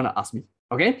that you want to ask me.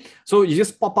 Okay, so you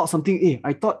just pop out something. Hey,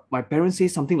 I thought my parents say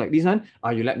something like this, one.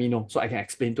 You let me know so I can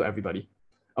explain to everybody.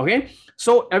 Okay,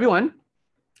 so everyone,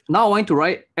 now I want to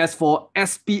write as for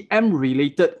SPM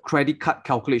related credit card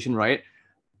calculation, right?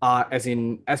 As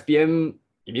in SPM,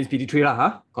 it means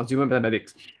PT3 consumer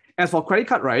mathematics. As for credit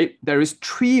card, right, there is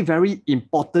three very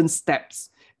important steps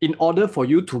in order for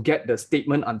you to get the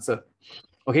statement answer.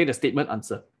 Okay, the statement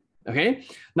answer. Okay,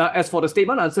 now as for the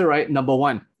statement answer, right, number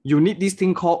one, you need this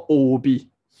thing called OB.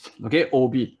 Okay,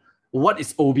 OB. What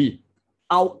is OB?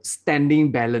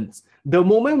 Outstanding balance. The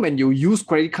moment when you use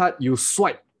credit card, you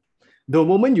swipe. The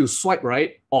moment you swipe,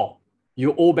 right,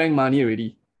 you owe bank money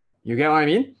already. You get what I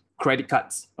mean? Credit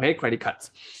cards. Okay, credit cards.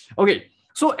 Okay,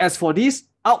 so as for this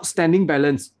outstanding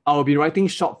balance, I'll be writing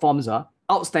short forms.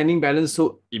 Outstanding balance,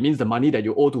 so it means the money that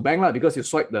you owe to bank because you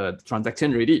swipe the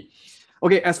transaction already.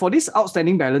 Okay, as for this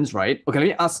outstanding balance, right? Okay, let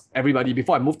me ask everybody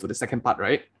before I move to the second part,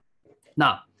 right?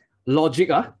 Now, logic,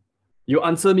 you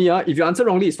answer me. If you answer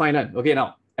wrongly, it's fine. Okay,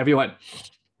 now, everyone.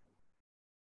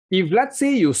 If let's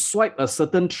say you swipe a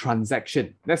certain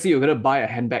transaction, let's say you're going to buy a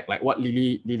handbag like what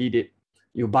Lily did.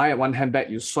 You buy one handbag,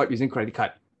 you swipe using credit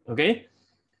card. Okay?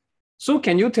 So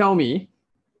can you tell me,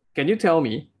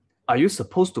 are you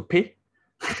supposed to pay?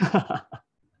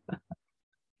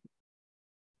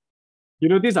 You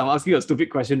notice I'm asking a stupid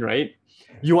question, right?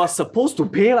 You are supposed to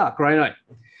pay, right?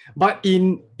 But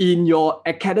in your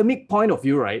academic point of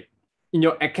view, right? In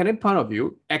your academic point of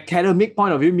view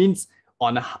means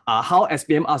on how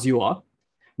SPM asks you.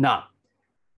 Now,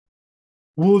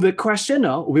 will the question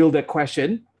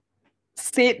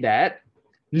state that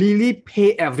Lily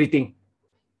pay everything?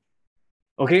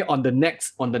 Okay, on the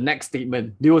next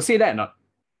statement, they will say that or not?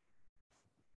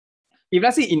 If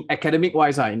let's say in academic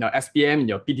wise, in your SPM, in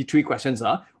your PT3 questions,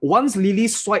 once Lily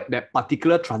swiped that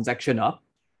particular transaction,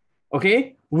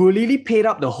 okay, will Lily pay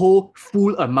up the whole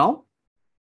full amount?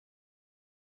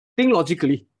 Think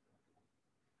logically.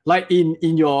 Like in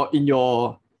your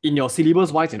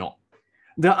syllabus wise,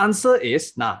 the answer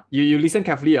is, you listen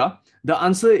carefully. The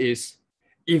answer is,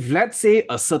 if let's say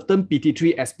a certain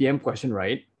PT3 SPM question,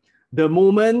 right, the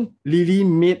moment Lily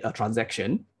made a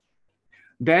transaction,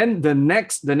 then the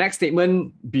next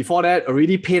statement before that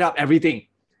already paid up everything.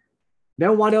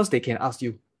 Then what else they can ask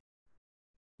you?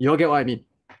 You all get what I mean?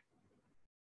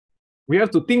 We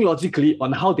have to think logically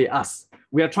on how they ask.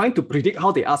 We are trying to predict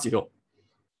how they ask,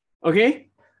 Okay?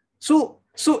 So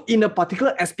in a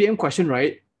particular SPM question,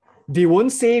 right, they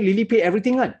won't say Lily pay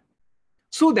everything.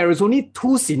 So there is only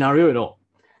two scenarios,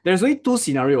 There's only two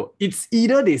scenarios. It's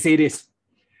either they say this.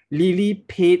 Lily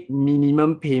paid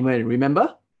minimum payment.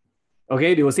 Remember?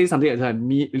 Okay, they will say something like that.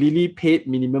 Lily paid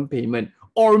minimum payment.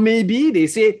 Or maybe they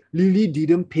say Lily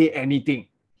didn't pay anything.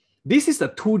 This is a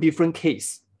two different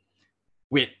case.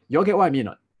 Wait, you all get what I mean?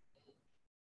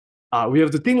 We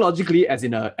have to think logically as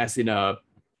in a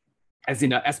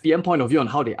SPM point of view on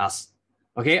how they ask.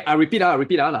 Okay, I repeat.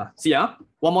 See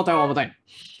one more time.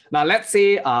 Now let's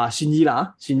say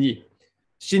Shinyi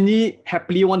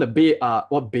happily want to buy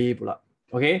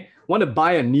okay, want to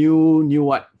buy a new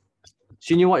what?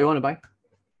 Shinyi, what you want to buy?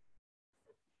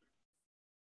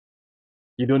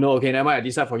 You don't know. Okay, never mind. I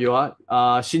decide for you.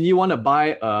 Shinji want to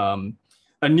buy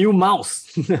a new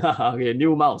mouse. Okay,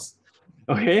 new mouse.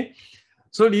 Okay.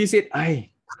 So Lee said, I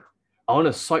want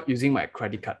to swipe using my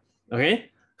credit card.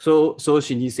 Okay. So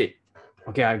Shinji said,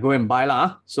 okay, I go and buy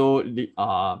lah. So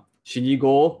Shinji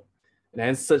go and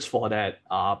then search for that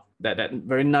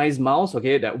very nice mouse.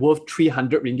 Okay, that worth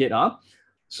 300 ringgit.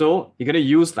 So you're gonna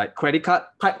use like credit card,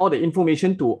 type all the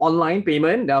information to online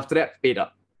payment. Then after that, paid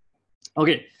up.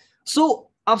 Okay. So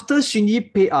after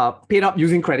Shinji paid up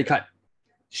using credit card,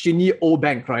 Shinji owe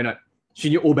bank, right?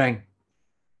 Shinji owe bank.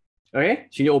 Okay,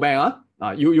 Shinji owe bank.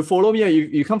 You follow me.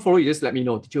 You can't follow. You just let me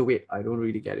know. Teacher, wait, I don't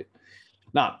really get it.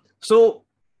 Now, so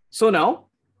now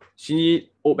Shinji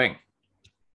owe bank.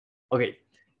 Okay,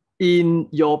 in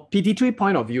your PT3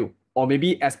 point of view, or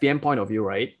maybe SPM point of view,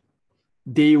 right?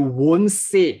 They won't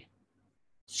say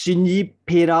Shinji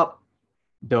paid up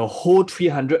the whole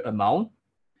 300 amount.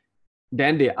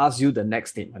 Then they ask you the next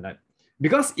statement.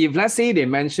 Because if let's say they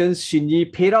mention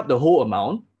Shinji paid up the whole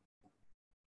amount,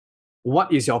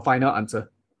 what is your final answer?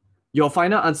 Your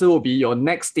final answer will be your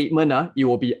next statement. It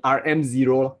will be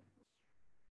RM0.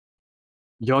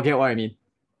 You all get what I mean?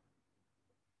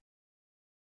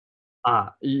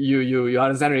 You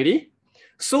understand already?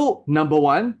 So number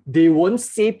one, they won't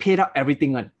say paid up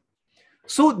everything.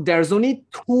 So there's only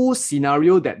two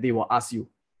scenarios that they will ask you.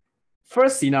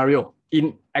 First scenario,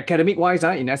 in academic wise,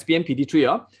 in SPM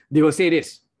PT3, they will say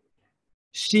this: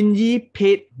 Shinji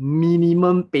paid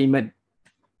minimum payment.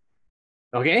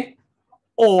 Okay?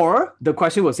 Or the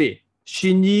question will say,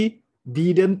 Shinji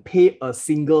didn't pay a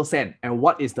single cent. And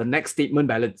what is the next statement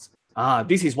balance?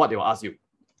 This is what they will ask you.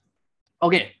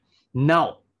 Okay,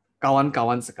 now,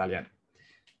 kawan-kawan sekalian,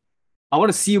 I want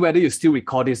to see whether you still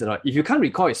recall this or not. If you can't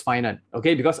recall, it's fine.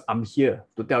 Okay, because I'm here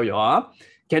to tell you.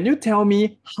 Can you tell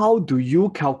me how do you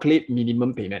calculate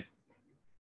minimum payment?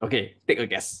 Okay, take a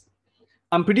guess.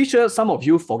 I'm pretty sure some of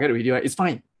you forget already, right? It's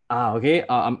fine. Okay,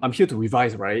 I'm here to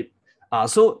revise, right?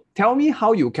 So tell me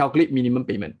how you calculate minimum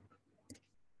payment.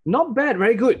 Not bad,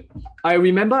 very good. I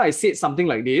remember I said something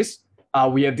like this.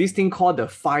 We have this thing called the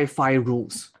 5-5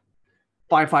 rules.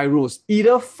 5-5 rules.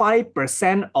 Either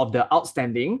 5% of the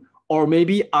outstanding or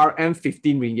maybe RM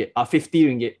 15 ringgit, 50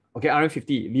 ringgit. Okay, RM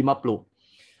 50, 50.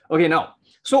 Okay, now,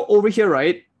 so over here,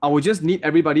 right, I will just need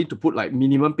everybody to put like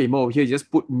minimum payment over here. You just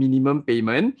put minimum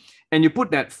payment and you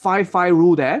put that 5-5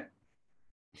 rule there.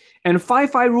 And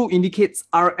 5-5 rule indicates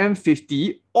RM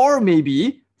 50 or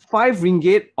maybe 5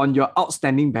 ringgit on your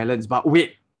outstanding balance. But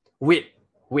wait.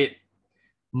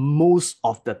 Most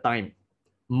of the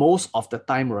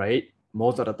time, right?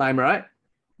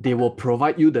 They will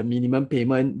provide you the minimum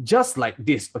payment just like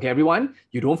this. Okay, everyone,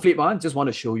 you don't flip, just want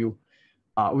to show you.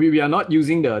 We are not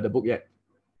using the book yet.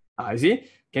 You see?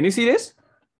 Can you see this?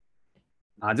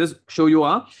 Just show you.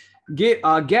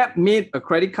 Gab made a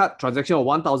credit card transaction of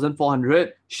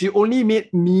 1,400. She only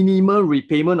made minimum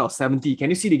repayment of 70. Can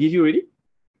you see they give you already?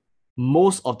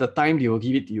 Most of the time, they will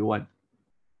give it to you one.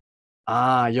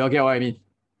 You all get what I mean?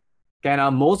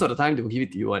 Most of the time, they will give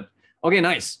it to you one. Okay,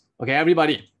 nice. Okay,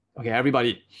 everybody.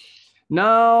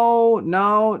 Now,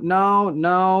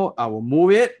 I will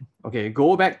move it. Okay,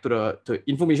 go back to the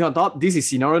information on top. This is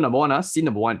scenario number one, scene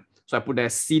number one. So I put there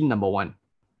scene number one.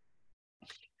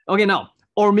 Okay, now,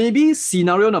 or maybe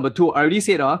scenario number two. I already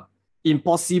said,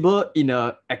 impossible in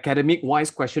a academic-wise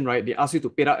question, right? They ask you to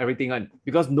pay out everything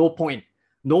because no point,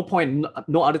 no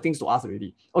other things to ask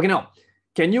already. Okay, now,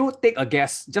 can you take a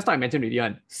guess? Just like I mentioned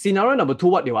already, scenario number two,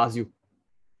 what they will ask you?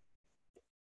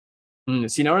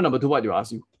 Scenario number two, what they will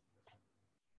ask you?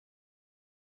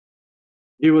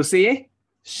 It will say,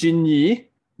 Shinyi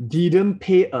didn't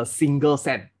pay a single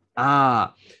cent.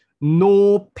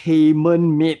 No payment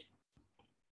made.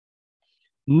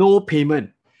 No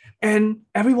payment. And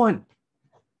everyone,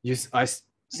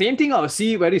 same thing, I'll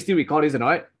see whether you still recall this or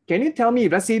not. Can you tell me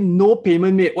if let's say no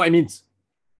payment made, what it means?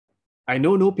 I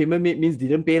know no payment made means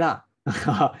didn't pay lah.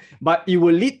 But it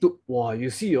will lead to, wow, you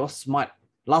see, you're smart.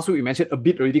 Last week we mentioned a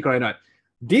bit already, correct?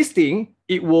 This thing,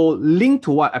 it will link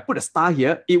to what? I put a star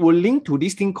here. It will link to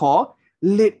this thing called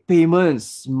Late payment,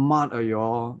 smart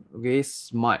y'all. Okay,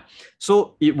 smart.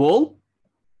 So it will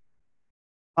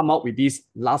come out with this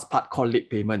last part called late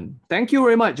payment. Thank you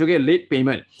very much. Okay, late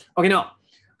payment. Okay, now,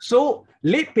 so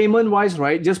late payment wise,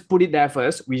 right? Just put it there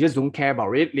first. We just don't care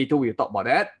about it. Later we'll talk about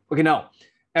that. Okay, now,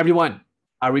 everyone,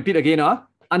 I repeat again.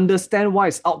 Understand why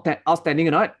it's outstanding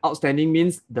or not. Outstanding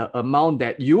means the amount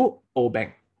that you owe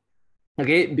bank.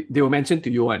 Okay, they will mention to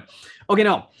you one. Okay,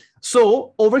 now,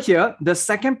 so over here, the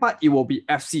second part, it will be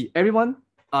FC. Everyone,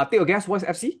 take a guess. What's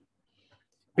FC?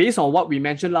 Based on what we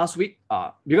mentioned last week,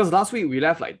 because last week we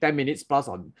left like 10 minutes plus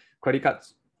on credit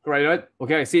cards, right?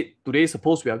 Okay, I said today,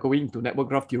 suppose we are going to network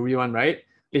graph theory one, right?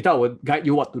 Later I will guide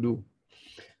you what to do.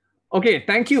 Okay,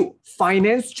 thank you.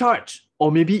 Finance charge, or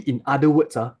maybe in other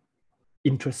words,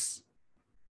 interest.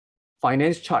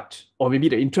 Finance charge, or maybe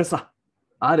the interest.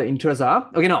 The interest.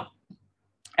 Okay, now,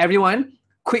 everyone,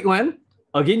 quick one.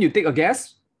 Again, you take a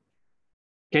guess.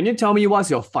 Can you tell me what's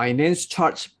your finance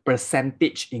charge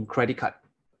percentage in credit card?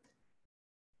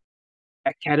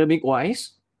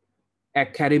 Academic-wise,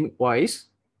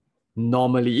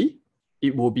 normally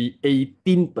it will be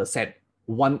 18%,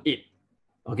 18.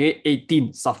 Okay,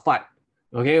 18, safat.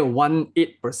 Okay,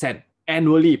 18%.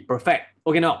 Annually, perfect.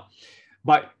 Okay, now,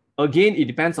 but again, it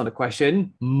depends on the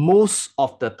question. Most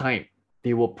of the time,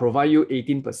 they will provide you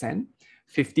 18%,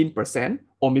 15%,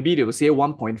 or maybe they will say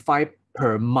 1.5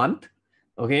 per month.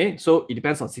 Okay, so it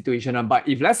depends on situation. But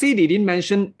if let's say they didn't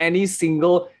mention any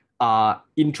single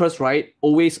interest, right,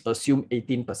 always assume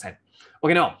 18%.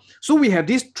 Okay, now, so we have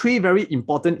these three very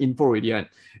important info already.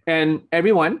 And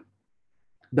everyone,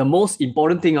 the most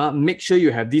important thing, make sure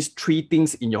you have these three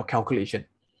things in your calculation.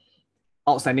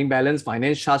 Outstanding balance,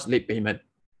 finance charge, late payment.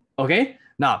 Okay,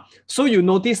 now, so you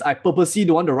notice I purposely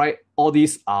don't want to write all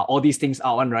these things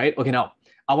out, right? Okay, now,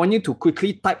 I want you to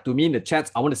quickly type to me in the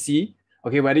chats. I want to see,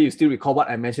 okay, whether you still recall what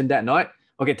I mentioned that or not.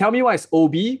 Okay, tell me what is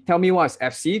OB, tell me what is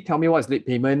FC, tell me what is late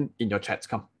payment in your chats.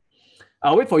 Come.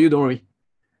 I'll wait for you, don't worry.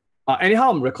 Anyhow,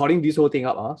 I'm recording this whole thing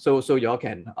up, so y'all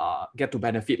can get to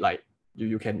benefit, like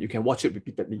you can watch it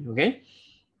repeatedly, okay?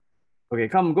 Okay,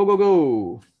 come,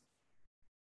 go.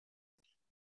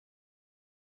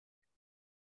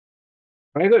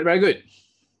 Very good.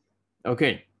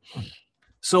 Okay.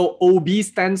 So OB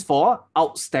stands for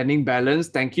outstanding balance,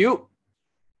 thank you.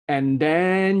 And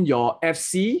then your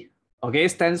FC, okay,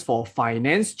 stands for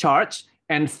finance charge.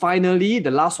 And finally,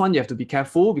 the last one, you have to be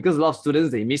careful because a lot of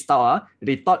students, they missed out.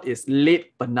 They thought it's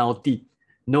late penalty.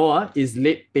 No, it's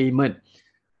late payment.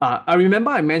 I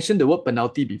remember I mentioned the word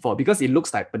penalty before because it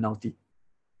looks like penalty.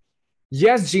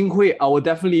 Yes, Jinghui, I will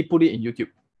definitely put it in YouTube.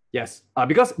 Yes,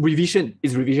 because revision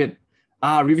is revision.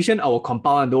 Revision, I will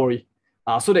compile, don't worry.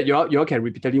 So that you all can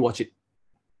repeatedly watch it.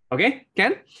 Okay,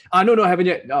 can? No, I haven't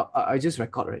yet. I just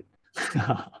record, right?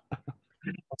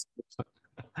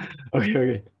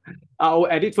 Okay. I'll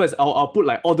edit first. I'll put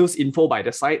like all those info by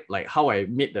the side, like how I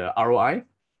made the ROI.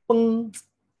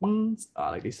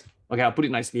 Like this. Okay, I'll put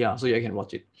it nicely so you can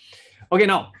watch it. Okay,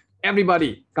 now,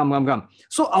 everybody, come.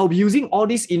 So I'll be using all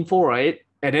this info, right?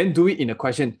 And then do it in a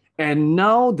question. And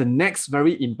now the next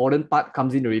very important part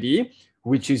comes in already,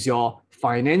 which is your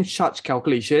finance charge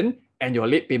calculation and your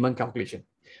late payment calculation.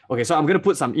 Okay, so I'm going to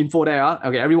put some info there.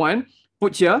 Okay, everyone,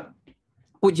 put here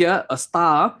a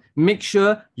star. Make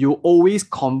sure you always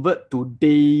convert to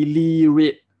daily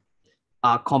rate.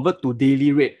 Convert to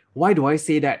daily rate. Why do I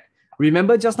say that?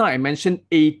 Remember just now I mentioned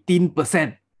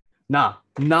 18%. Now,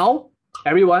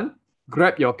 everyone,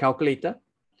 grab your calculator.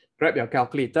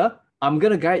 I'm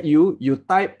going to guide you. You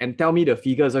type and tell me the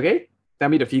figures, okay? Tell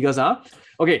me the figures.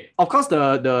 Okay, of course,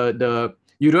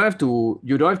 you don't have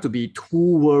to be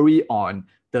too worried on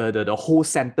the whole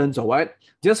sentence or what.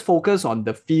 Just focus on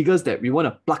the figures that we want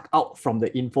to pluck out from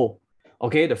the info.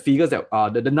 Okay, the figures that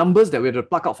the numbers that we have to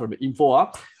pluck out from the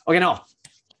info. Okay,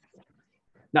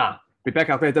 now prepare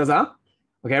calculators.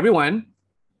 Okay, everyone,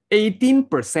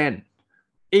 18%.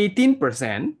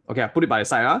 18%. Okay, I put it by the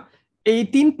side.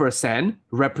 18%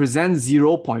 represents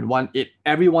 0.18.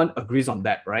 Everyone agrees on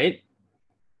that, right?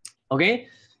 Okay.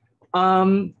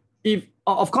 If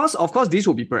of course this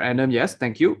will be per annum. Yes,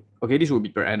 thank you. Okay, this will be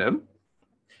per annum.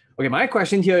 Okay, my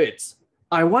question here is,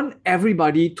 I want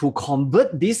everybody to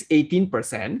convert this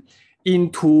 18%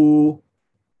 into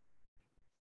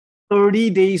 30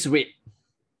 days rate.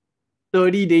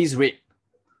 30 days rate.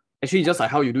 Actually, just like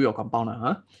how you do your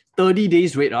compound. 30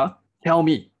 days rate. Tell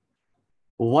me,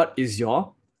 what is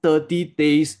your 30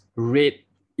 days rate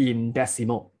in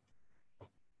decimal?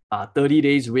 30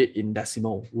 days rate in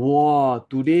decimal. Wow,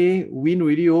 today win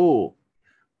already.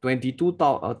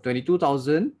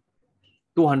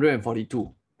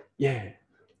 22,242. Yeah.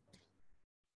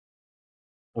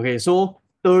 Okay, so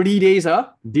 30 days,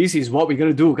 this is what we're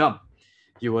going to do. Come.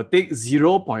 You will take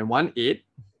 0.18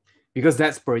 because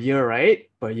that's per year, right?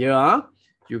 Per year,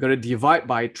 you're going to divide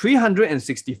by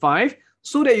 365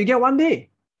 so that you get 1 day.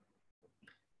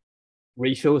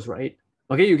 Ratios, right?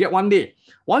 Okay, you get 1 day.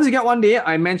 Once you get 1 day,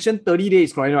 I mentioned 30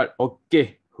 days, right?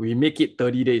 Okay, we make it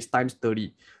 30 days times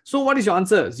 30. So what is your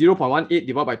answer? 0.18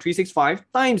 divided by 365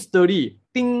 times 30.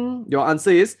 Ding! Your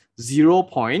answer is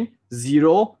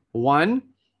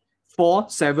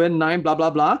 0.01479 blah, blah,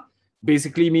 blah.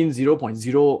 Basically means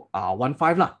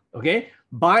 0.015 lah. Okay,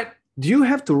 but do you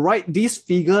have to write this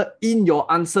figure in your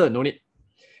answer? No need.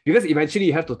 Because eventually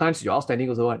you have to times your outstanding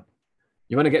also.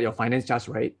 You want to get your finance charge,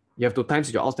 right? You have to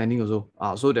times your outstanding also.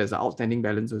 So there's an outstanding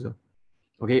balance also.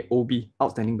 Okay, OB,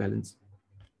 outstanding balance.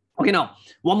 Okay, now,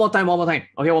 one more time.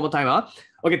 Okay, one more time.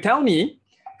 Okay, tell me,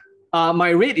 my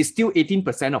rate is still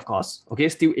 18%, of course. Okay,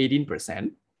 still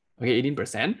 18%. Okay,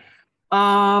 18%.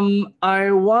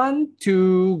 I want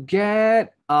to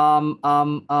get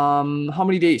how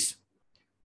many days?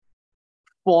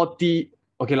 40.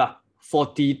 Okay lah,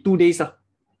 42 days.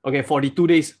 Okay, 42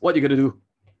 days. What you gonna do?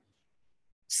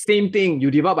 Same thing. You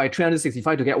divide by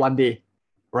 365 to get 1 day,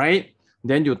 right?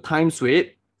 Then you times with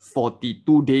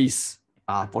 42 days.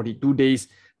 42 days.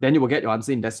 Then you will get your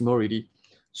answer in decimal already.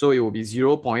 So it will be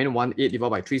 0.18 divided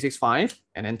by 365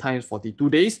 and then times 42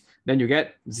 days. Then you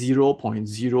get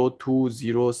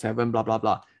 0.0207 blah, blah,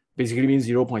 blah. Basically means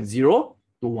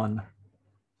 0.021.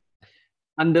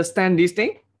 Understand this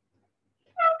thing?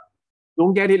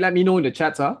 Don't get it, let me know in the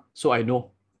chats, so I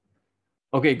know.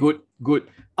 Okay, good.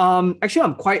 Actually,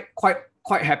 I'm quite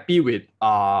happy with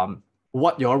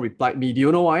what you all replied me. Do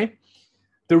you know why?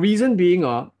 The reason being,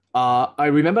 I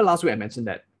remember last week I mentioned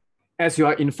that as you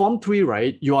are in Form 3,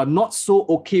 right, you are not so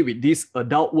okay with this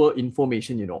adult world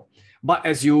information, you know. But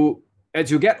as you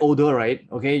get older, right,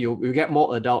 okay, you get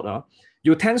more adult,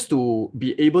 you tend to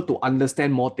be able to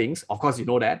understand more things. Of course, you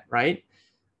know that, right?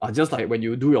 Just like when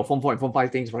you do your Form 4 and Form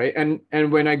 5 things, right? And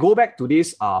when I go back to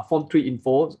this Form 3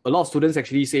 info, a lot of students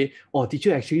actually say, oh,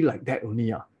 teacher actually like that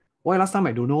only. Why last time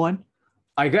I don't know one?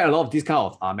 I get a lot of this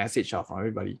kind of message from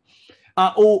everybody.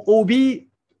 OB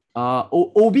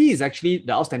is actually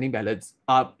the outstanding balance.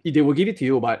 They will give it to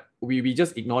you, but we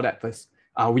just ignore that first.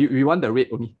 We want the rate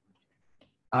only.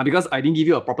 Because I didn't give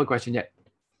you a proper question yet.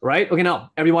 Right? Okay,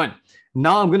 now, everyone.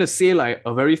 Now I'm going to say like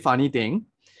a very funny thing.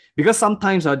 Because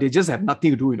sometimes they just have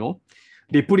nothing to do, you know.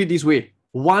 They put it this way,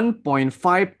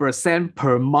 1.5%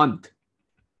 per month.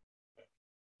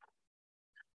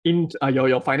 In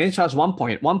your finance charge,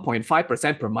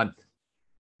 1.5% per month.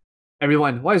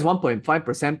 Everyone, what is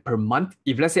 1.5% per month?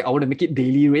 If let's say I want to make it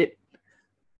daily rate,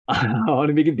 I want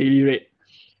to make it daily rate.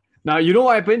 Now, you know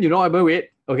what happened? Wait.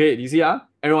 Okay, you see,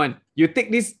 everyone, you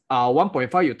take this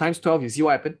 1.5, you times 12, you see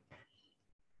what happened?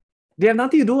 They have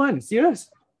nothing to do, one. Serious.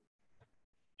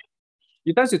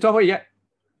 You times with 12, what you get?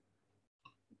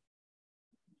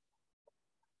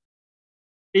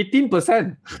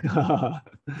 18%.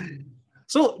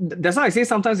 So that's why I say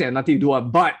sometimes they have nothing to do.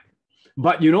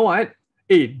 But you know what?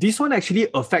 Hey, this one actually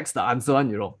affects the answer,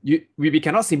 you know. We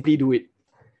cannot simply do it.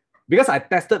 Because I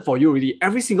tested for you already.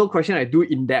 Every single question I do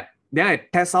in depth. Then I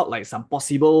test out like some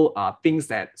possible things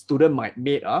that student might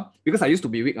make. Because I used to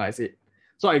be weak, I said.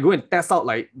 So I go and test out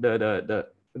like the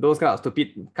those kind of stupid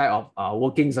kind of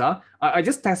workings. I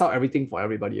just test out everything for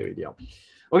everybody already.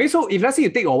 Okay, so if let's say you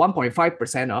take your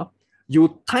 1.5%,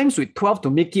 you times with 12 to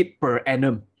make it per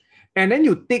annum. And then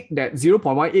you take that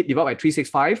 0.18 divided by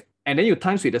 365, and then you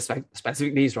times with the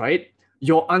specific days, right?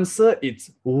 Your answer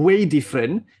is way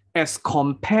different as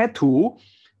compared to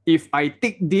if I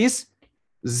take this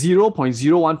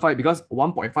 0.015, because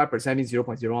 1.5% is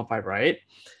 0.015, right?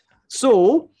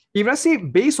 So if let's say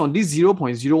based on this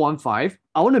 0.015,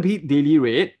 I want to be daily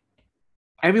rate.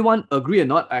 Everyone agree or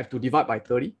not, I have to divide by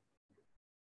 30.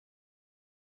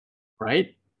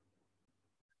 Right?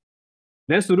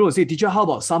 Then student will say, teacher, how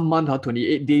about some month,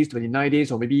 28 days, 29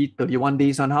 days, or maybe 31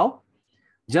 days somehow?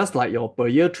 Just like your per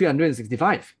year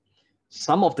 365.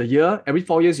 Some of the year, every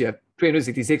 4 years, you have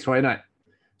 366, right?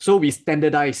 So we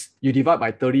standardize. You divide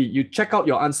by 30. You check out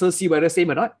your answer, see whether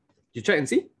same or not. You check and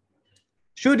see.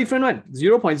 Sure, different one.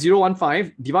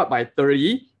 0.015 divided by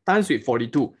 30 times with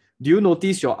 42. Do you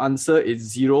notice your answer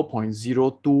is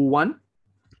 0.021?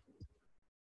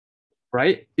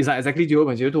 Right? Is that exactly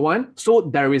 0.021? So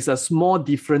there is a small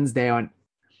difference there.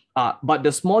 But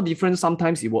the small difference,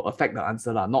 sometimes it will affect the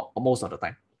answer, not most of the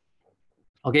time.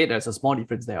 Okay, there's a small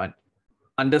difference there.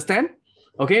 Understand?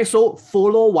 Okay, so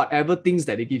follow whatever things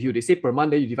that they give you. They say per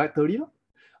month, then you divide 30.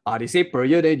 They say per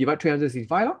year, then you divide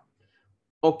 365.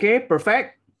 Okay,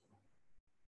 perfect.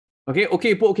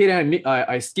 Okay, put okay, then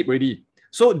I skip already.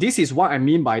 So this is what I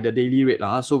mean by the daily rate.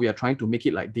 So we are trying to make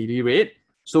it like daily rate.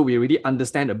 So we already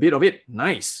understand a bit of it.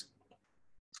 Nice.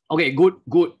 Okay, good.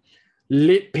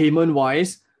 Late payment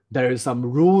wise, there is some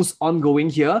rules ongoing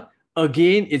here.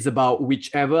 Again, it's about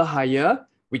whichever higher.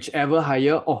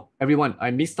 Oh, everyone,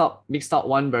 I mixed out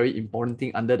one very important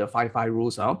thing under the 5-5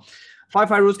 rules.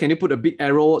 5-5 rules, can you put a big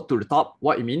arrow to the top?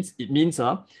 What it means? It means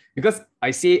because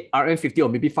I say RM50 or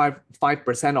maybe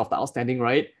 5% of the outstanding,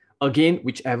 right? Again,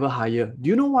 whichever higher. Do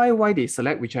you know why they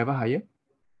select whichever higher?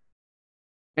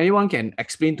 Anyone can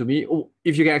explain to me? Oh,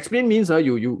 if you can explain means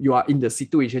you are in the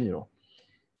situation, you know.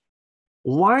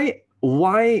 Why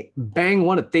bank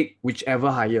want to take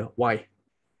whichever higher? Why?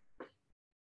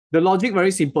 The logic very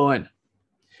simple one.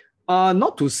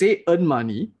 Not to say earn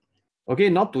money. Okay,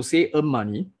 not to say earn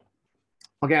money.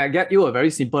 Okay, I get you a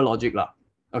very simple logic lah.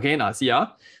 Okay, now see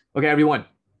Okay, everyone.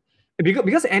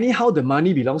 Because anyhow the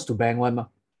money belongs to bank one.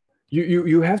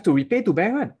 You have to repay to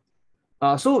bank one.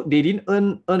 So they didn't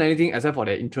earn anything except for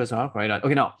their interest. Right?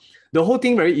 Okay, now the whole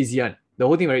thing very easy. Now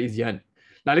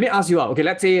let me ask you. Okay,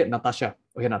 let's say Natasha.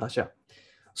 Okay, Natasha.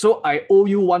 So I owe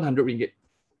you 100 ringgit.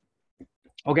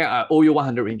 Okay, I owe you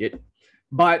 100 ringgit.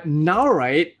 But now,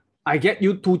 right, I get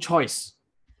you two choice.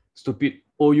 Stupid,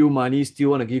 owe you money,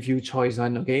 still want to give you choice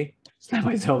one. Okay, slap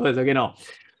myself first. Okay, now.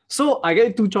 So I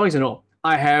get two choice. You know,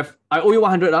 I owe you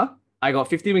 100. I got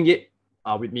 50 ringgit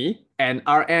with me and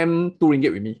RM 2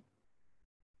 ringgit with me.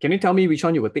 Can you tell me which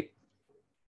one you will take?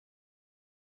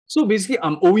 So basically,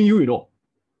 I'm owing you, you know.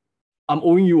 I'm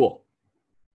owing you.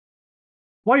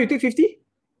 Why you take 50?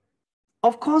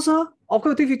 Of course, you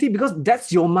take 50 because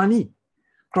that's your money.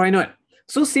 Correct not?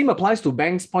 So same applies to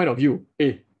bank's point of view.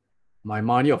 Hey, my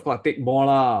money, of course, I take more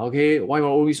lah. Okay, why you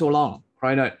owe me so long?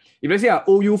 Correct not? If let's say I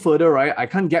owe you further, right? I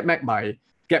can't get back my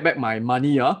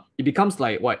money. It becomes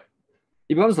like what?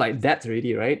 It becomes like debt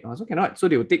already, right? So cannot. So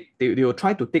they will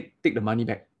try to take the money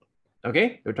back.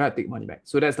 Okay, they'll try to take money back.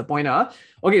 So that's the point.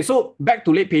 Okay, so back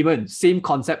to late payment, same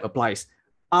concept applies.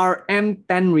 RM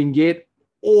 10 ringgit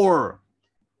or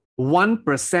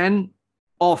 1%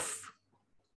 of,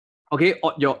 okay,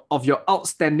 of your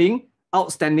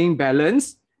outstanding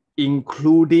balance,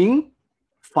 including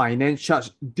finance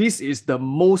charge. This is the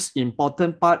most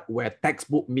important part where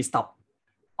textbook missed out.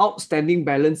 Outstanding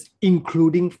balance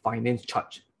including finance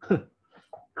charge.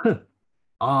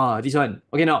 This one.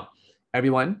 Okay, now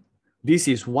everyone, this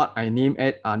is what I name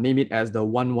it as the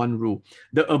 1-1 rule.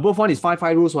 The above one is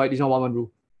 5-5 rules, right? This one 1-1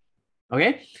 rule.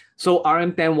 Okay, so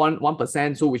RM10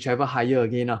 1%, so whichever higher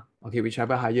again. Okay,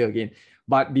 whichever higher again.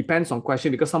 But depends on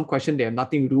question, because some question they have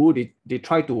nothing to do. They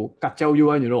try to kacau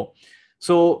you, you know.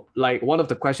 So like one of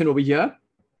the question over here,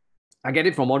 I get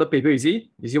it from other paper, you see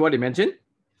what they mentioned?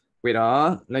 Wait,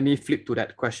 let me flip to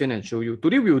that question and show you.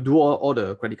 Today we will do all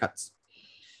the credit cards.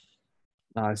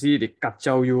 See, they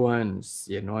kacau you one,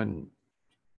 sian one.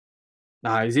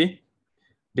 You see,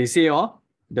 they say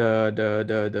the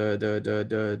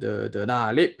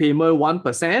late payment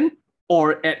 1%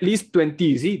 or at least 20.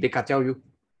 You see, they kacau you.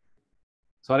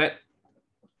 So that.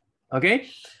 Okay,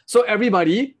 so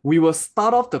everybody, we will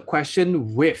start off the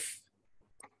question with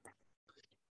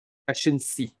question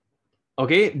C.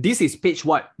 Okay, this is page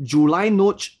what? July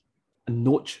notes,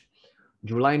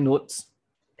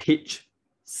 page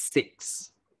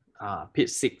 6. Page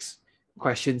 6,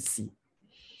 question C.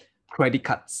 Credit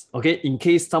cards. Okay, in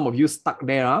case some of you stuck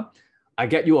there, I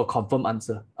get you a confirm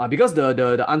answer. Because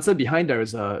the answer behind there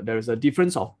is a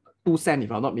difference of 2 cents,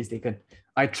 if I'm not mistaken.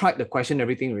 I tried the question,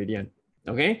 everything already.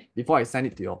 Okay, before I send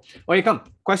it to you all. Okay, come.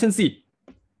 Question C.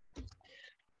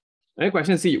 Okay,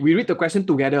 question C. We read the question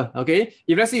together. Okay,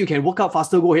 if let's say you can work out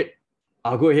faster, go ahead.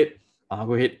 Go ahead.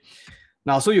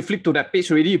 Now, so you flip to that page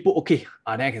already. You put okay.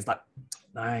 Then I can start.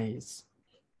 Nice.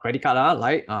 Credit card,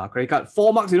 credit card.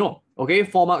 4 marks, you know. Okay,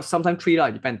 4 marks. Sometimes 3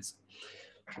 it depends.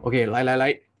 Okay,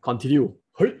 continue.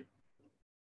 Hey.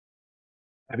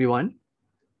 Everyone,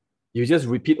 you just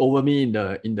repeat over me in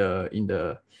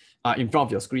front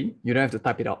of your screen. You don't have to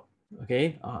type it out.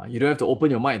 Okay, you don't have to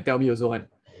open your mind and tell me also one.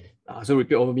 So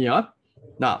repeat over me.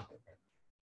 Now,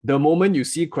 the moment you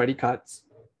see credit cards,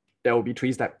 there will be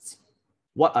 3 steps.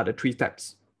 What are the 3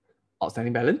 steps?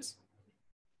 Outstanding balance,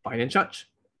 finance charge,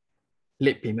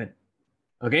 late payment.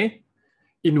 Okay.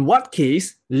 In what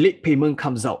case late payment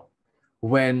comes out?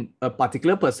 When a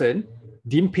particular person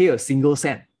didn't pay a single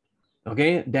cent.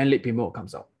 Okay, then late payment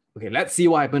comes out. Okay, let's see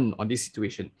what happened on this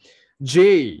situation.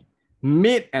 J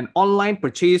made an online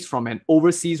purchase from an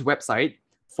overseas website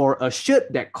for a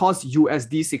shirt that cost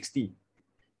USD 60.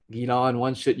 Gila, on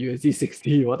one shirt USD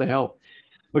 60. What the hell?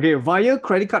 Okay, via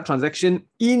credit card transaction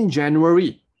in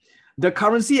January. The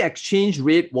currency exchange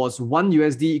rate was 1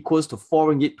 USD equals to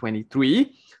 4 ringgit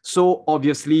 23. So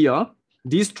obviously,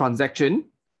 this transaction,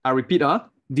 I repeat,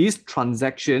 this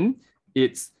transaction,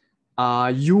 it's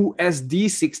USD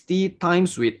 60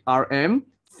 times with RM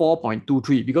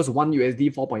 4.23, because 1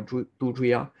 USD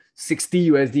 4.23, 60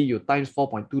 USD you times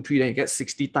 4.23, then you get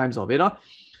 60 times of it.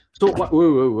 So what?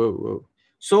 Whoa.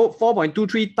 So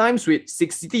 4.23 times with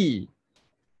 60,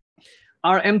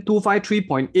 RM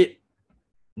 253.8.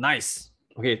 Nice.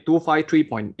 Okay,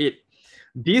 253.8.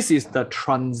 This is the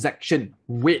transaction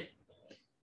weight.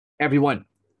 Everyone,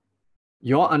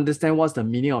 you all understand what's the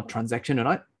meaning of transaction or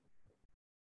not?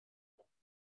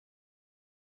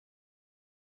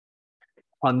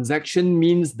 Transaction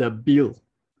means the bill.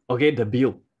 Okay, the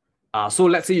bill. So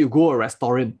let's say you go a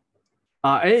restaurant.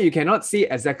 And you cannot say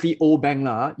exactly old bank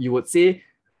lah. You would say,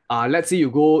 let's say you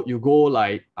go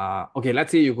like okay,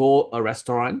 let's say you go a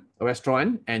restaurant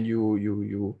and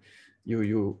you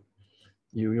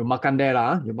makan there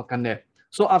lah. You makan there.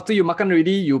 So after you makan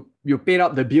already, you paid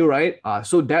up the bill, right?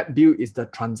 So that bill is the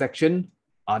transaction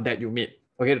that you made.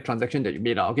 Okay, the transaction that you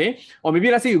made. Okay, or maybe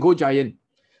let's say you go Giant,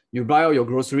 you buy all your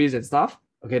groceries and stuff.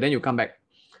 Okay, then you come back.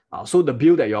 So the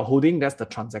bill that you're holding, that's the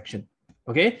transaction.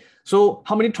 Okay, so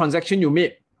how many transactions you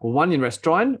made? One in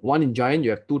restaurant, one in Giant,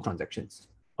 you have 2 transactions.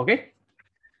 Okay.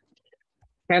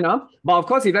 But of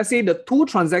course, if let's say the 2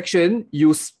 transactions,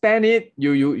 you spend it,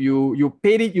 you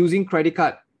paid it using credit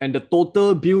card, and the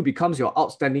total bill becomes your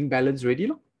outstanding balance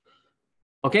already.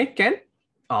 Okay, can?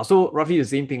 So roughly the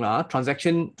same thing.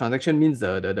 Transaction means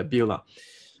the bill.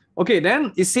 Okay,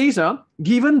 then it says,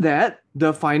 given that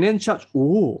the finance charge,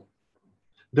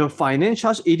 the finance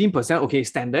charge 18%, okay,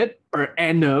 standard per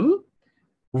annum.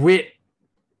 Wait,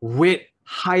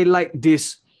 highlight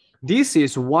this. This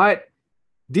is what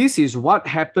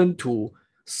happened to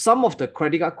some of the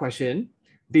credit card question.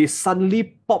 They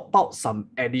suddenly pop out some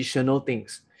additional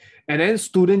things. And then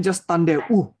students just stand there.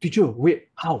 Oh, teacher, wait,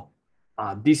 how?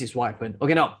 This is what happened.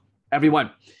 Okay, now,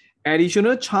 everyone,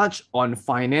 additional charge on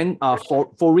finance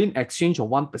for foreign exchange of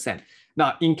 1%.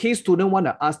 Now, in case student want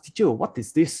to ask, teacher, what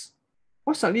is this?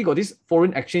 What suddenly got this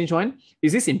foreign exchange one?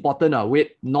 Is this important?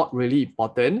 Wait, not really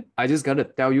important. I just got to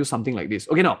tell you something like this.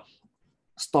 Okay, now,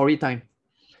 story time.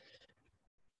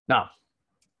 Now,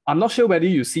 I'm not sure whether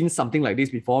you've seen something like this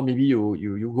before. Maybe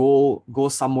you go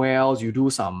somewhere else, you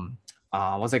do some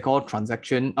what's it called,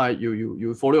 transaction.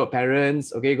 You follow your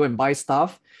parents, okay, go and buy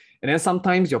stuff. And then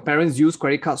sometimes your parents use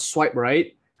credit card swipe,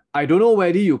 right? I don't know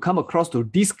whether you come across to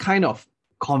this kind of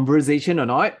conversation or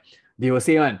not. They will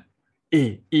say,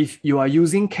 hey, if you are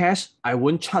using cash, I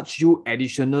won't charge you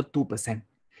additional 2%.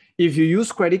 If you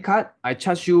use credit card, I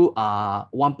charge you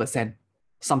 1%.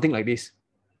 Something like this.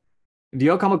 Do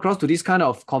you all come across to this kind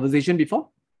of conversation before?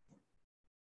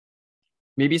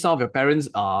 Maybe some of your parents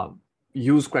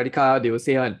use credit card. They will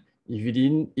say, if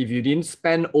you didn't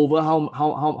spend over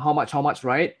how much,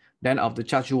 right? Then I have to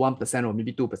charge you 1% or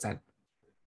maybe 2%.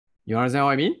 You understand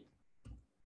what I mean?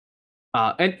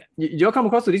 And you all come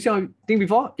across to this kind of thing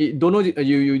before? Don't know,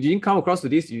 you didn't come across to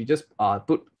this. You just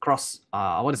put cross.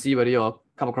 I want to see whether you all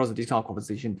come across to this kind of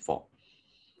conversation before.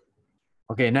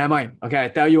 Okay, never mind. Okay, I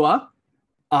tell you,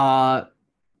 now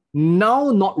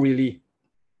not really.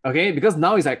 Okay, because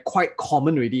now it's like quite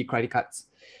common already, credit cards.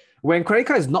 When credit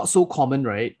card is not so common,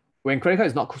 right?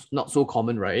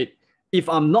 If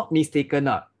I'm not mistaken,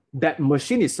 that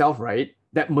machine itself,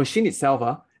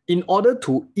 in order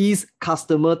to ease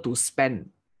customer to spend.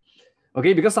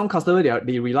 Okay, because some customers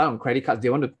they rely on credit cards, they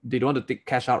don't want to take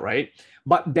cash out, right?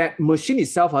 But that machine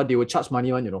itself, they will charge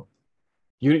money on,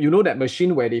 You know that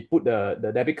machine where they put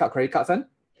the debit card, credit cards on?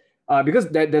 Because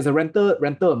there's a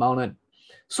rental amount.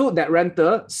 So that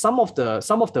renter, some of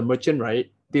the merchant,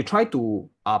 right? They try to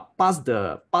pass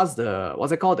the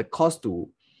what's it called, the cost to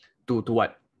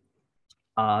what?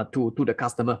 To the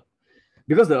customer,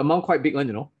 because the amount quite big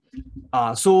one,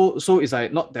 So it's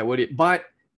like not that worth it. But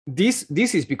this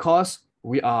is because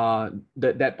we are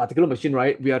that particular machine,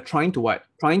 right? We are trying to what?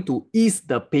 Trying to ease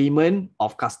the payment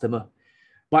of customer.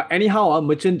 But anyhow,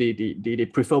 merchant they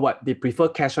prefer what? They prefer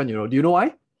cash on, Do you know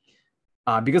why?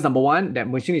 Because number one, that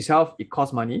machine itself, it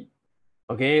costs money,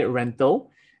 okay, rental,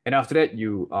 and after that,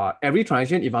 you every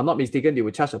transaction, if I'm not mistaken, they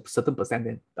will charge a certain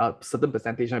percentage,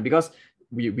 because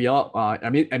we are I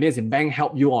mean as in bank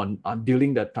help you on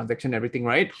dealing the transaction, everything,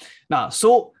 right? Now,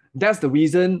 so that's the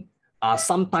reason.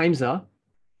 Sometimes on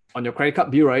your credit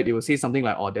card bill, right, they will say something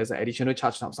like, there's an additional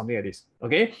charge, something like this,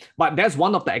 okay? But that's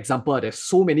one of the example. There's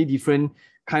so many different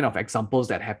kind of examples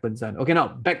that happens. Okay, now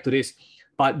back to this.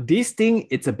 But this thing,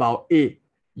 it's about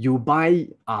you buy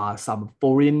some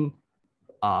foreign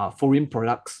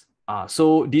products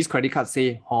So these credit cards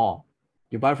say, oh,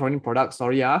 you buy foreign products,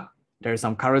 sorry, there is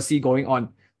some currency going on.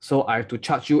 So I have to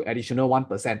charge you additional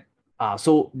 1%.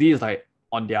 So this is like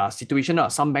on their situation.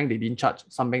 Some bank they didn't charge,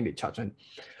 some bank they charge.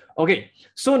 Okay,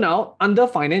 so now under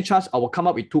finance charge, I will come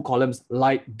up with two columns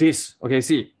like this. Okay,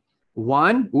 see,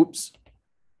 one, oops.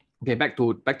 Okay, back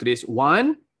to this.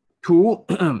 1, 2,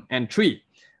 and 3.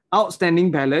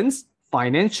 Outstanding balance,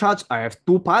 finance charge, I have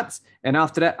two parts. And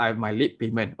after that, I have my late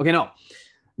payment. Okay, now,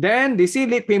 then they say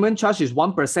late payment charge is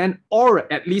 1%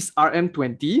 or at least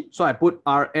RM20. So I put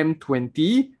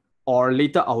RM20 or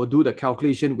later I will do the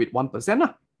calculation with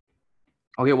 1%.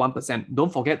 Okay, 1%.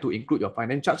 Don't forget to include your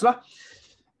finance charge.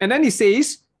 And then it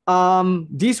says,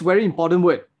 this very important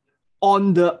word,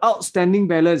 on the outstanding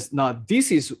balance. Now,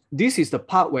 this is the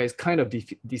part where it's kind of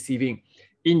deceiving.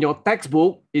 In your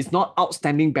textbook, it's not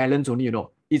outstanding balance only,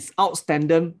 it's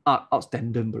outstanding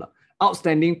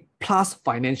plus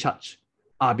finance charge.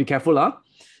 Be careful,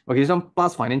 Okay, some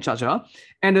plus finance charge,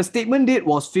 And the statement date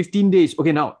was 15 days.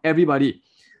 Okay, now everybody,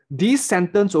 this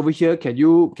sentence over here, can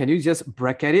you just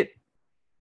bracket it?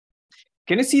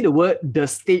 Can you see the word? The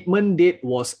statement date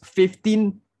was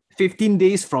 15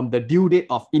 days from the due date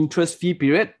of interest fee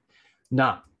period.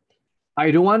 Now, I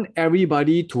don't want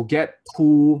everybody to get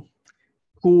too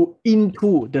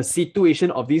into the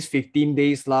situation of these 15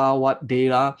 days what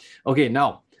day Okay,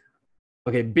 now,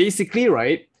 okay, basically,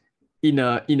 right, in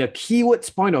a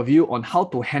keywords point of view on how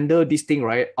to handle this thing,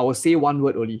 right, I will say one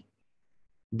word only.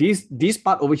 This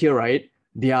part over here, right,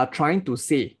 they are trying to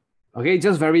say, okay,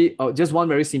 just one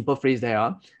very simple phrase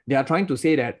there. They are trying to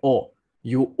say that, oh,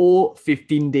 you owe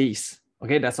 15 days.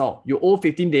 Okay, that's all. You owe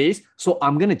 15 days, so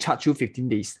I'm going to charge you 15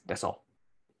 days. That's all.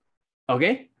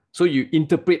 Okay, so you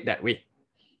interpret that way.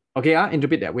 Okay,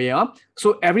 interpret that way.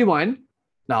 So everyone,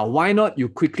 now why not you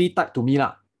quickly type to me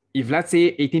if let's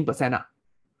say 18%,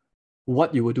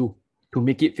 what you will do to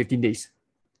make it 15 days?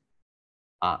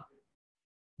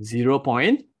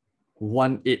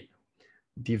 0.18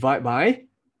 divide by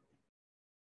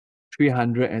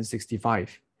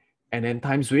 365 and then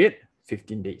times with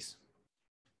 15 days.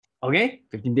 Okay,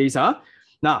 15 days.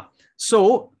 Now,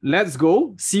 so let's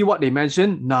go see what they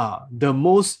mentioned. Now, the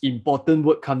most important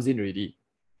word comes in already.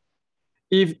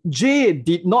 If J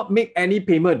did not make any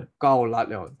payment,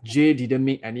 J didn't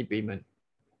make any payment.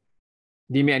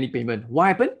 Didn't make any payment. What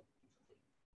happened?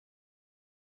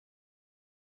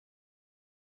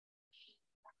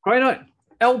 Right, not?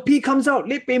 LP comes out,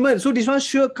 late payment. So this one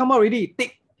sure come out already.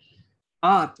 Tick.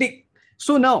 Tick.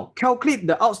 So now calculate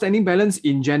the outstanding balance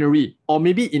in January, or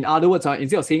maybe in other words,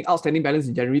 instead of saying outstanding balance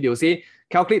in January, they will say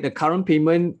calculate the current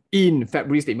payment in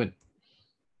February statement.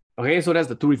 Okay, so that's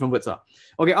the two different words.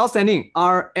 Okay, outstanding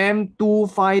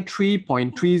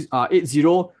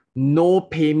RM253.380, no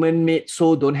payment made,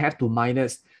 so don't have to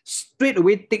minus. Straight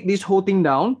away take this whole thing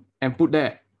down and put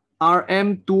there.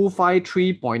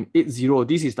 RM253.80.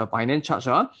 This is the finance charge.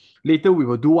 Later we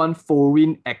will do one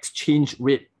foreign exchange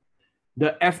rate.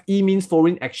 The FE means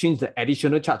foreign exchange, the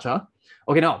additional charge.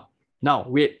 Okay, now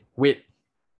wait.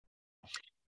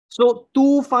 So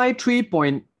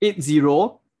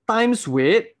 253.80 times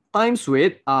with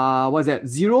what's that?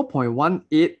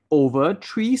 0.18 over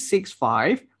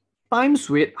 365 times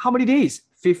with how many days?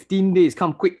 15 days.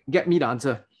 Come quick, get me the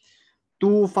answer.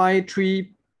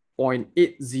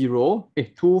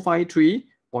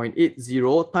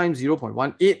 253.80 times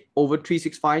 0.18 over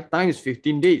 365 times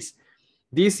 15 days.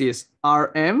 This is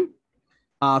RM,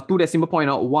 2 decimal point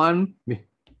out, RM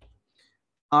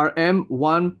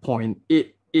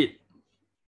 1.88.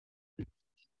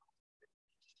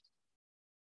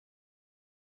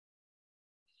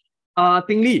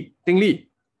 Ting Li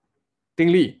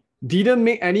didn't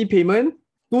make any payment.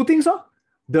 Two things,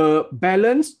 the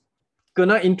balance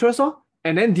kena interest,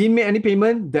 and then didn't make any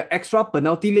payment, the extra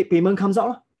penalty late payment comes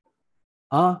out.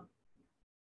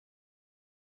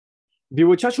 They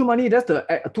will charge you money. That's the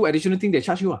two additional thing they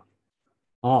charge you.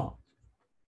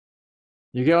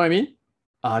 You get what I mean?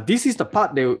 This is the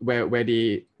part where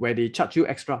they charge you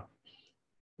extra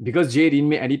because J didn't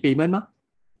make any payment,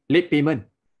 late payment.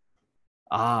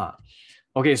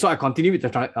 Okay, so I continue with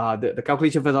the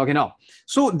calculation first. Okay, now,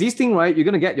 so this thing, right, you're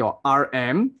gonna get your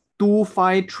RM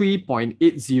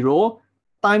 253.80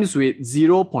 times with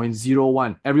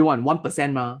 0.01. Everyone,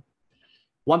 1%,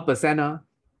 1%,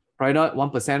 right?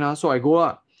 1%. So I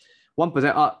go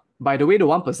 1%. By the way, the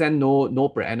 1% no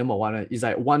per annum or one. It's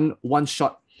like one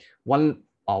shot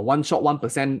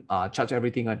 1% charge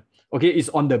everything. Okay, it's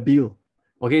on the bill.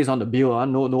 Okay, it's on the bill.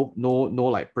 No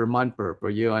like per month per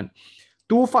year.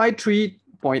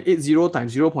 253.80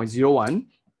 times 0.01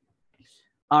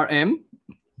 RM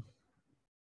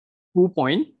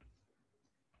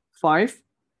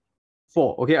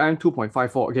Okay, I'm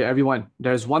 2.54. Okay, everyone,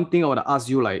 there's one thing I want to ask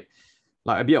you, like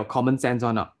a bit of common sense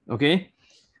on. Okay,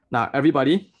 now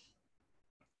everybody,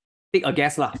 take a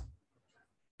guess lah.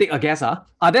 Take a guess.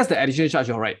 That's the additional charge,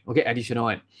 all right. Okay, additional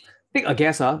one. Take a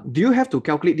guess. Do you have to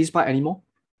calculate this part anymore?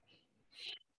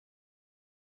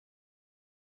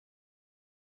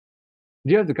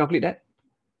 Do you have to calculate that?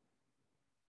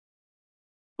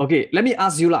 Okay, let me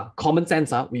ask you lah. Common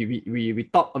sense.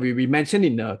 We mentioned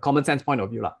in the common sense point of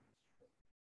view lah.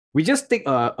 We just take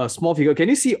a small figure. Can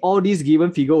you see all these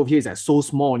given figure over here is like so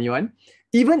small only one?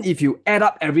 Even if you add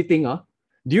up everything,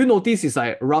 do you notice it's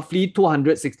like roughly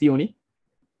 260 only?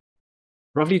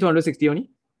 Roughly 260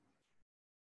 only?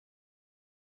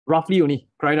 Roughly only,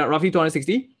 right? Roughly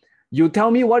 260. You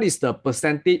tell me what is the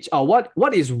percentage, or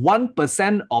what is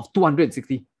 1% of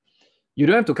 260? You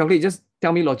don't have to calculate, just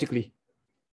tell me logically.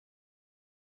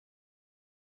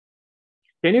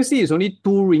 Can you see it's only 2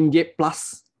 ringgit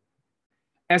plus?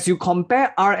 As you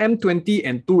compare RM20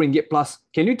 and 2 ringgit plus,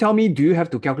 can you tell me, do you have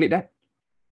to calculate that?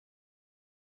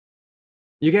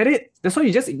 You get it? That's why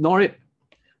you just ignore it.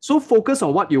 So focus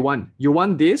on what you want. You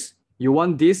want this,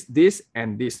 this,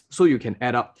 and this. So you can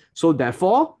add up. So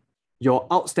therefore, your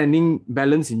outstanding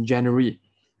balance in January,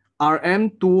 RM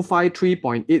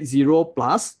 253.80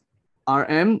 plus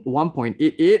RM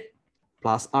 1.88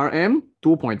 plus RM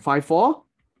 2.54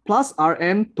 plus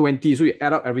RM 20. So you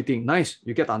add up everything. Nice.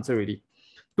 You get the answer already.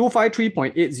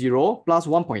 253.80 plus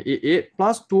 1.88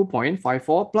 plus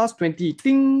 2.54 plus 20.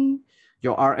 Ding!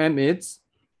 Your RM is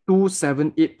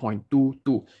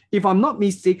 278.22. If I'm not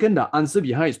mistaken, the answer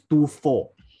behind is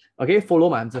 24. Okay, follow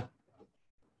my answer.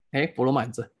 Okay, follow my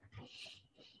answer.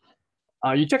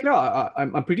 You check it out.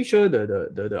 I'm pretty sure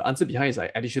the answer behind is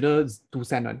like additional 2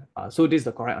 cents. So this is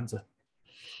the correct answer.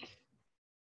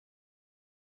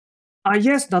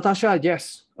 Yes, Natasha,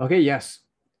 yes. Okay, yes.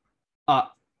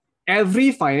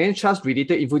 Every finance charge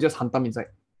related info just hantam inside.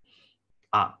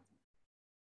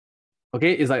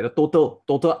 Okay, it's like the total,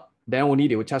 then only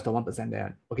they will charge the 1%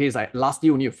 there. Okay, it's like lastly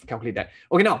only you calculate that.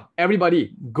 Okay, now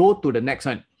everybody go to the next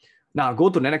one. Now go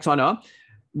to the next one.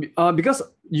 Because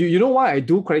you know why I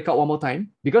do credit card one more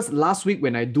time? Because last week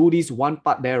when I do this one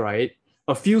part there, right,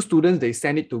 a few students, they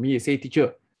send it to me, they say,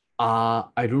 teacher, I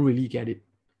don't really get it.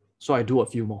 So I do a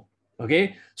few more.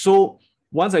 Okay, so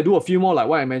once I do a few more, like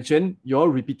what I mentioned, you all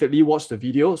repeatedly watch the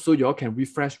video, so you all can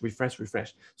refresh.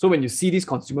 So when you see this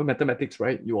consumer mathematics,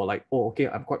 right, you are like, oh, okay,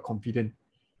 I'm quite confident.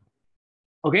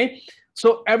 Okay,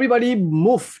 so everybody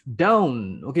move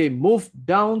down. Okay, move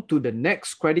down to the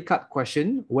next credit card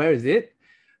question. Where is it?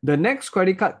 The next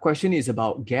credit card question is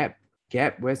about Gab.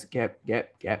 Gab, where's Gab?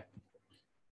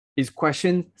 It's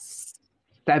question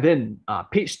 7.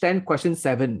 Page 10, question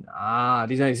 7.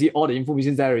 This one, you see all the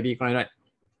information there already, right?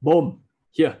 Boom.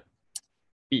 Here,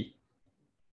 B.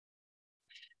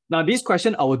 Now this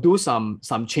question, I will do some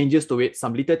changes to it,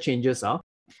 some little changes.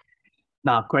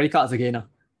 Now credit cards again,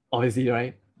 obviously,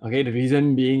 right? Okay, the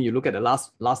reason being, you look at the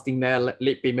last thing there,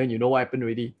 late payment, you know what happened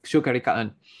already. Show credit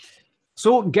card.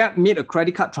 So Gab made a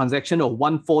credit card transaction of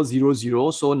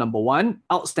 1400. So number 1,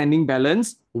 outstanding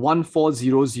balance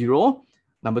 1400.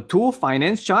 Number 2,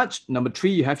 finance charge. Number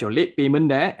 3, you have your late payment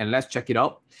there, and let's check it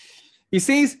out. It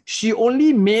says she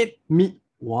only made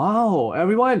wow,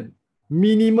 everyone,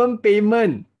 minimum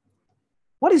payment.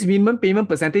 What is minimum payment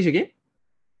percentage again?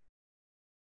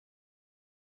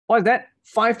 What is that?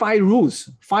 5-5 rules.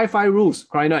 5-5 rules.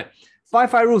 Correct.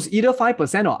 5-5 rules, either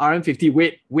 5% or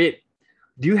RM50. Wait.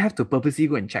 Do you have to purposely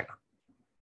go and check?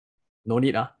 No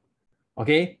need.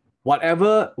 Okay.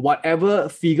 Whatever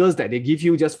figures that they give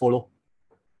you, just follow.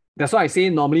 That's why I say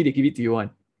normally they give it to you one.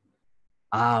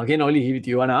 Okay, normally they give it to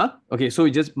you one. Okay, so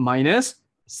you just minus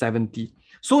 70.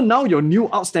 So now your new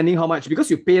outstanding, how much? Because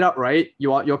you paid up, right?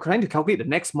 You're trying to calculate the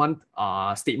next month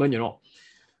statement, you know.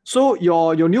 So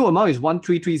your new amount is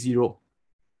 1330.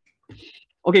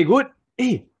 Okay, good.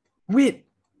 Hey, wait.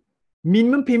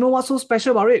 Minimum payment, what's so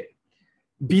special about it?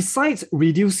 Besides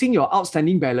reducing your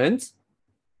outstanding balance,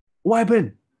 what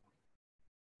happened?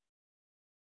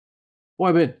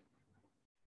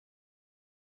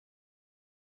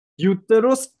 You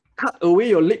terus cut away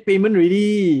your late payment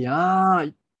already.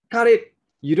 Cut it.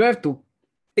 You don't have to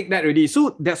take that already.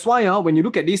 So that's why when you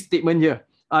look at this statement here,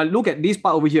 look at this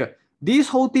part over here. This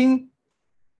whole thing,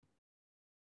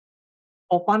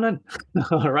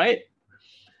 right?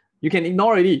 You can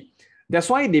ignore already. That's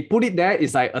why they put it there.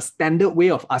 It's like a standard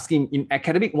way of asking. In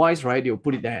academic wise, right? They'll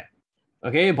put it there.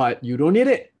 Okay, but you don't need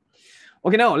it.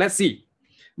 Okay, now let's see.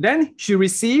 Then she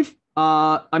received,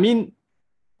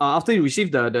 after you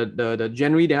receive the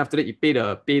January, then after that you pay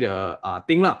the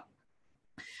thing lah.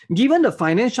 Given the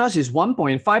finance charge is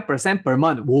 1.5% per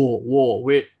month. Whoa,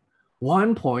 wait.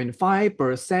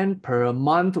 1.5% per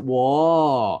month.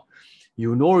 Whoa.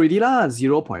 You know already lah.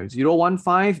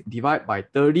 0.015 divided by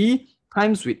 30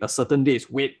 times with a certain days.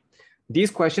 Wait. This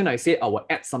question I said I will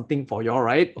add something for you all,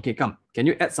 right? Okay, come. Can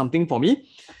you add something for me?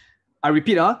 I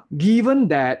repeat, given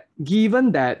that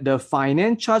the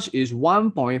finance charge is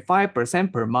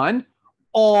 1.5% per month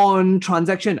on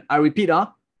transaction. I repeat,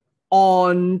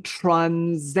 on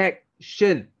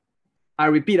transaction. I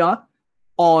repeat,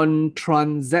 on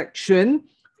transaction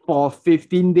for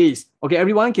 15 days. Okay,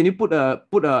 everyone, can you put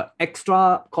a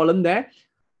extra column there?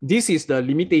 This is the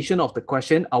limitation of the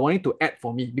question. I want you to add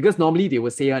for me because normally they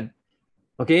will say,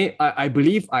 okay, I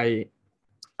believe I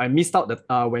missed out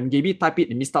that when Gaby typed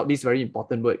it, missed out this very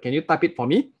important word. Can you type it for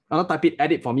me? Not type it,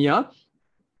 add it for me.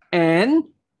 And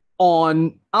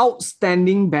on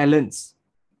outstanding balance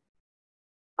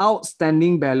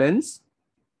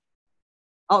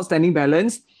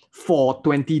for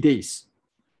 20 days.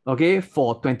 Okay,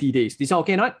 for 20 days. This one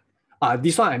okay not?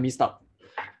 This one I missed out.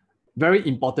 Very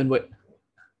important word.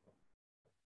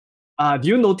 Do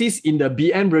you notice in the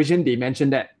BN version they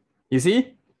mentioned that? You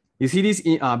see this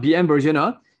in BN version,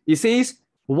 it says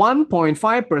 1.5%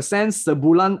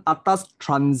 sebulan atas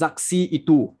transaksi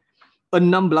itu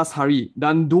 16 hari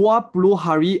dan 20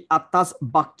 hari atas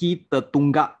baki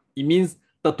tertunggak. It means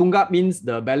tertunggak means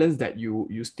the balance that you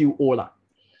still owe lah.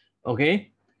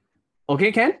 Okay,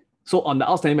 Ken? So on the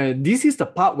outstanding balance, this is the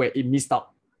part where it missed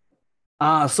out.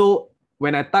 So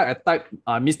when I type,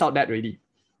 missed out that already.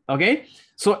 Okay,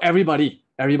 so everybody,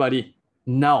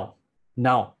 now,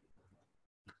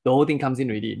 the whole thing comes in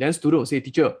already. Then student will say,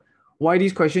 teacher, why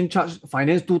this question charge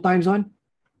finance 2 times on?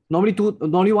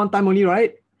 Normally 1 time only,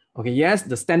 right? Okay, yes,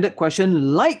 the standard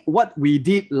question, like what we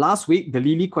did last week, the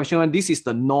Lily question one, this is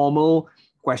the normal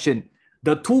question.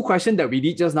 The 2 questions that we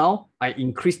did just now, I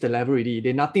increased the level already.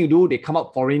 They nothing to do, they come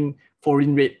up foreign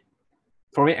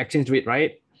exchange rate,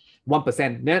 right?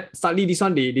 1%. Then suddenly this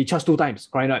one, they charge 2 times,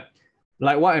 correct not?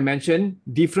 Like what I mentioned,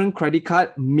 different credit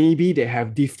card, maybe they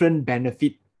have different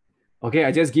benefit. Okay,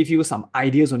 I just give you some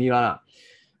ideas on it.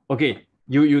 Okay,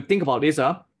 you think about this.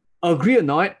 Agree or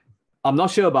not, I'm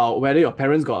not sure about whether your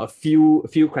parents got a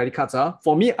few credit cards.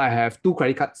 For me, I have 2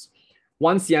 credit cards.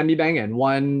 One CMB Bank and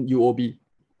one UOB.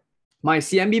 My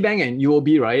CMB Bank and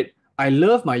UOB, right? I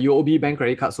love my UOB Bank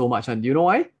credit card so much. And do you know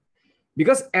why?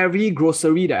 Because every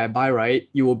grocery that I buy, right,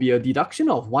 it will be a deduction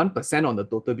of 1% on the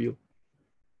total bill.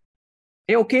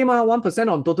 Okay,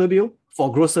 1% on total bill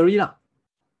for grocery lah.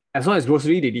 As long as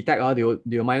grocery they detect,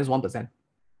 they'll minus 1%.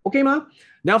 Okay,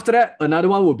 Then after that, another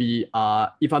one will be,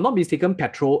 if I'm not mistaken,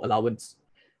 petrol allowance.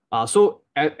 So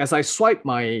as I swipe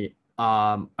my,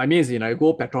 I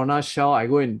go Petronas, Shell, I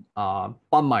go and pump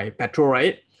my petrol,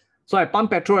 right? So I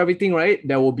pump petrol, everything, right?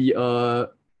 There will be how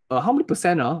many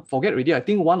percent? Forget already. I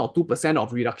think 1 or 2%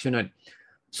 of reduction.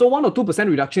 So 1 or 2%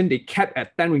 reduction, they cap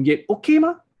at 10 ringgit. Okay,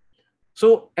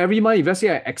 So every month, if let's say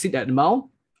I exceed that amount,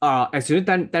 actually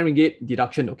 10 ringgit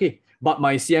deduction, okay. But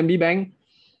my CMB Bank,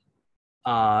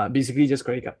 basically just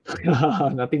credit card,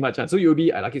 nothing much. So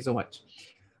UOB, I like it so much.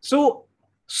 So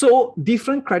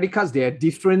different credit cards, they have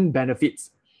different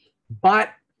benefits, but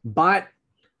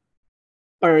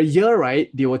per year, right,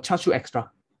 they will charge you extra.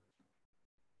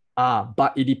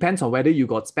 But it depends on whether you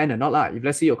got spend or not lah. If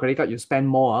let's say your credit card you spend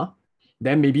more,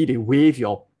 then maybe they waive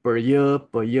your per year,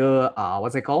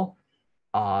 what's it called?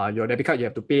 Your debit card, you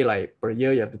have to pay like per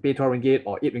year, you have to pay 12 ringgit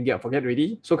or 8 ringgit, I forget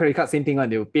already. So credit card, same thing,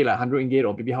 they will pay like 100 ringgit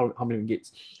or maybe how many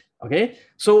ringgits. Okay,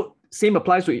 so same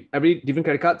applies to every different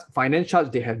credit cards. Finance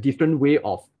charge, they have different way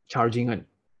of charging.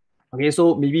 Okay,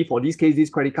 so maybe for this case, this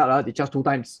credit card, they charge 2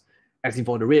 times as in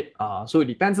for the rate. So it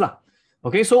depends lah.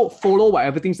 Okay, so follow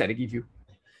whatever things that they give you.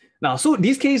 Now, so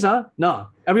this case,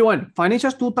 now everyone, finance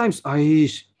charge 2 times.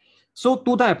 So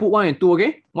 2 times I put 1 and 2,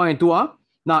 okay? 1 and 2,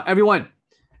 Now everyone,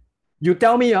 you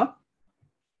tell me,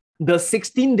 the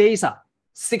 16 days,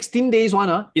 16 days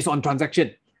one is on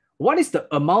transaction. What is the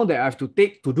amount that I have to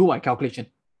take to do my calculation?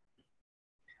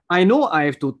 I know I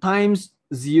have to times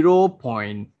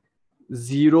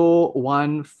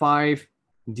 0.015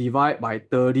 divide by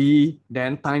 30,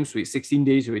 then times with 16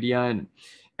 days already. And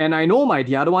I know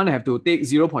the other one I have to take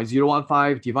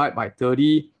 0.015 divide by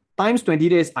 30 times 20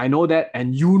 days. I know that,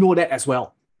 and you know that as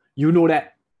well. You know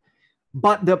that.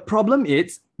 But the problem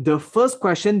is, the first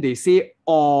question they say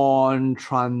on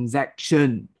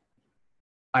transaction.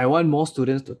 I want more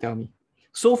students to tell me.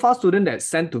 So far, student that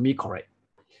sent to me correct.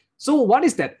 So what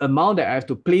is that amount that I have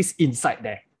to place inside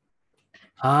there?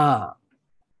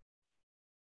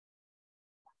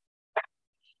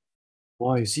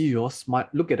 Boy, you see, you're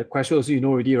smart. Look at the question, so you know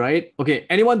already, right? Okay,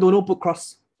 anyone don't know, put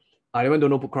cross. I even don't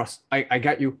know put cross. I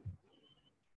get you.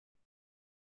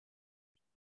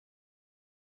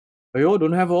 Ayo,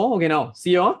 don't have all. Okay, now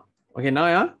see oh. Okay, now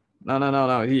yeah.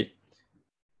 Now. See.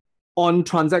 On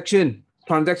transaction.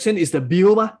 Transaction is the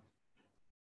bill ma.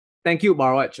 Thank you,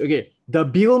 Barwatch. Okay, the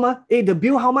bill ma. Hey, the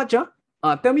bill how much?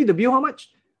 Tell me the bill how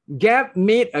much? Gab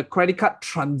made a credit card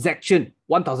transaction,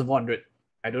 1,400.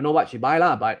 I don't know what she buy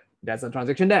lah, but there's a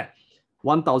transaction there.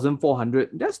 1,400.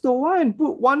 That's the one.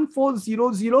 Put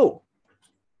 1,400. Zero.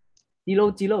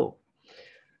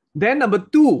 Then number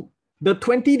 2, the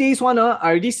 20 days one, I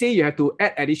already say you have to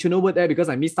add additional word there because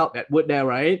I missed out that word there,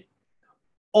 right?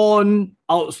 On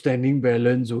outstanding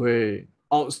balance, way.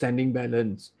 Outstanding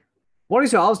balance. What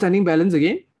is your outstanding balance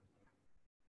again?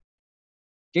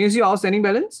 Can you see your outstanding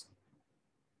balance?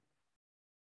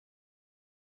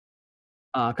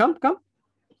 Come.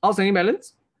 Outstanding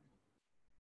balance.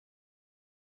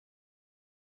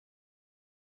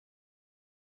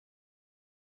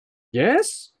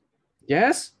 Yes.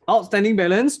 Outstanding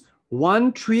balance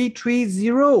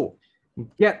 1,330.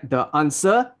 Get the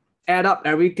answer. Add up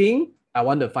everything. I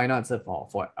want the final answer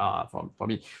for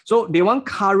me. So they want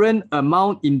current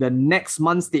amount in the next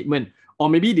month statement, or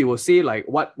maybe they will say like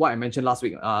what I mentioned last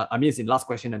week. I mean it's in last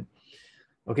question.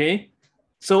 Okay.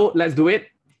 So let's do it.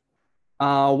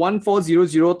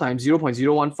 1,400 times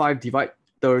 0.015 divide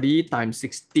 30 times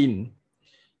 16.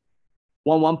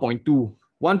 11.2.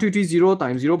 1,330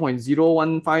 times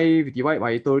 0.015 divided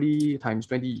by 30 times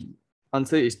 20.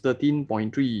 Answer is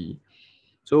 13.3.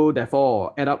 So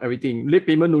therefore, add up everything. Late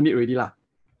payment no need already lah.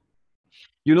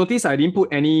 You notice I didn't put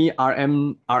any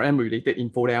RM related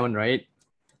info there one, right?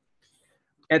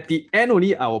 At the end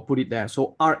only, I will put it there.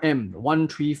 So RM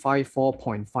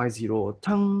 1354.50.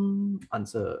 Tang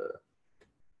answer.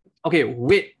 Okay,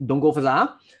 wait, don't go first.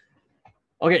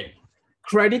 Okay,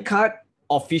 credit card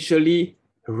officially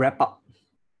wrap up.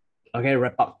 Okay,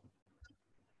 wrap up.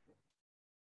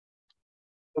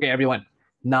 Okay, everyone.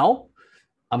 Now,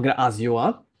 I'm gonna ask you.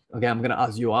 Okay, I'm gonna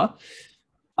ask you.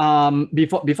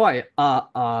 Before I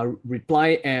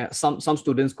reply some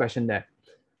students' question there.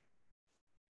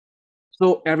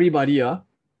 So everybody,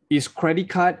 is credit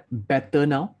card better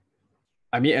now?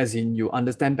 I mean, as in you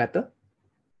understand better?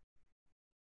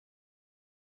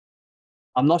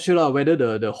 I'm not sure whether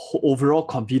the overall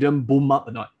confidence boom up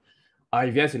or not.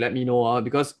 If yes, you let me know.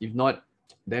 Because if not,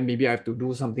 then maybe I have to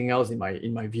do something else in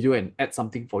my video and add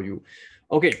something for you.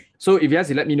 Okay, so if yes,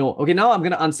 you let me know. Okay, now I'm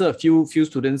gonna answer a few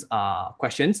students'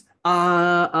 questions.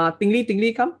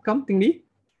 Tingli, come, Tingli.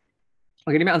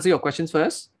 Okay, let me answer your questions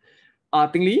first.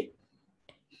 Tingli.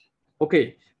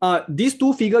 Okay. These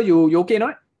two figure you okay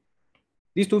not?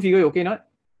 These two figure you okay not?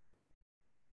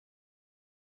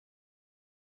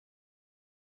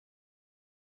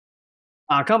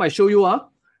 Come, I show you.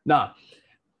 Now,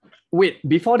 wait,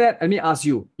 before that, let me ask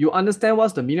you. You understand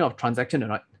what's the meaning of transaction or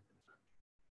not?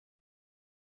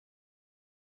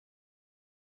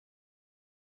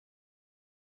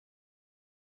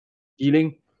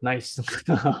 Dealing, nice.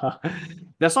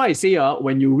 That's why I say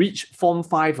when you reach Form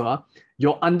 5,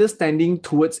 your understanding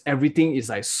towards everything is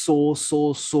like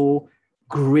so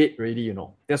great already, you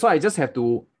know. That's why I just have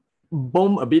to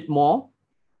bomb a bit more,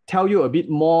 tell you a bit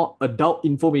more adult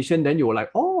information, then you're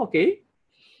like, oh, okay.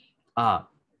 No,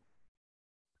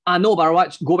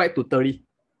 Barawatch, go back to 30.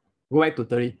 Go back to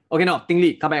 30. Okay, now,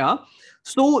 Tingli, come back.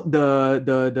 So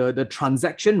the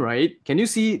transaction, right? Can you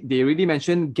see they already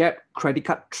mentioned Gab credit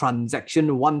card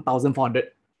transaction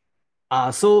 1,400.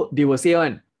 So they will say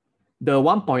the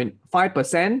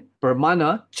 1.5% per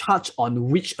month charge on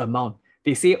which amount?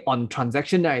 They say on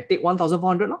transaction that I take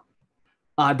 1,400.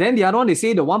 Then the other one, they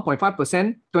say the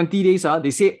 1.5%, 20 days,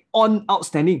 they say on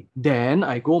outstanding. Then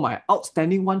I go my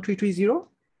outstanding 1,330.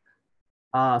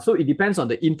 So it depends on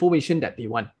the information that they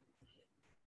want.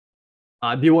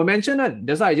 They will mention it.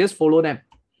 That's why I just follow them.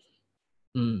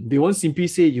 They won't simply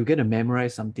say you get to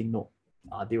memorize something. No.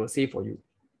 They will say for you.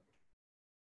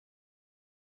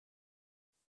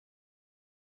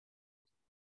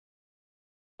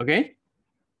 Okay.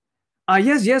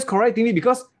 Yes, correct,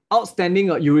 because outstanding,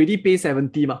 you already pay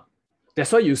 70.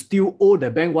 That's why you still owe the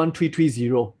bank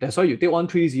 1,330. That's why you take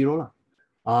 130.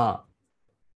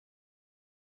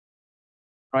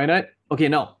 Right? Okay,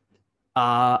 now.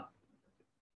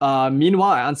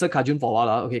 Meanwhile, I answer Kajun for a while.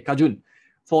 Okay, Kajun.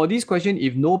 For this question,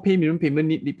 if no minimum payment,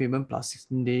 need payment plus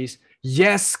 16 days.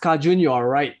 Yes, Kajun, you are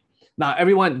right. Now,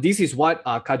 everyone, this is what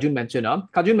Kajun mentioned.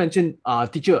 Kajun mentioned,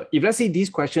 teacher, if let's say this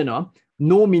question,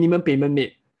 no minimum payment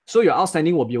made, so your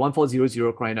outstanding will be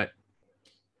 1,400, correct?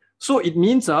 So it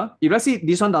means, if let's say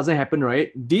this one doesn't happen,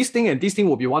 right, this thing and this thing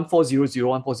will be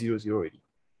 1,400 already.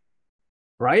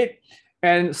 Right?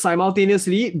 And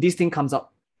simultaneously, this thing comes out.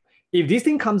 If this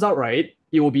thing comes out, right,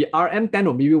 it will be RM10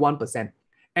 or maybe 1%.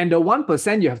 And the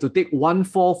 1%, you have to take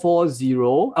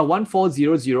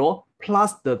 1400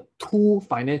 plus the 2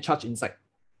 finance charge inside.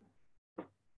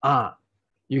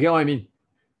 You get what I mean?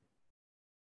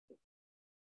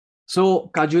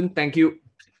 So, Kajun, thank you.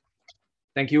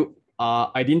 Thank you.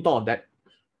 I didn't thought of that.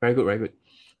 Very good, very good.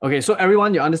 Okay, so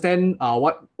everyone, you understand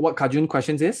what Kajun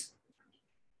questions is?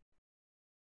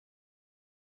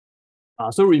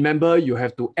 So remember, you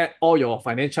have to add all your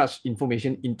finance charge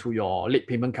information into your late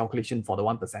payment calculation for the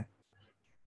 1%.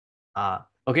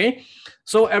 Okay,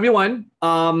 so everyone,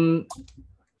 I'm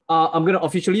gonna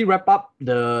officially wrap up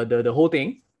the whole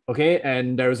thing. Okay,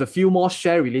 and there is a few more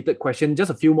share related questions, just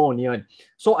a few more only.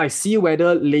 So I see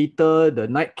whether later the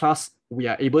night class we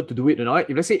are able to do it or not.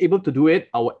 If let's say able to do it,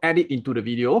 I will add it into the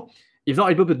video. If not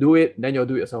able to do it, then you'll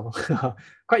do it yourself.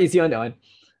 Quite easy on that one.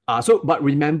 So but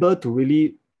remember to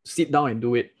really sit down and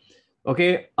do it.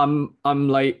 Okay, I'm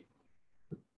like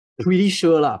pretty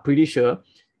sure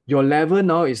your level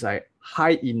now is like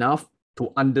high enough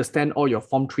to understand all your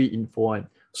Form 3 info.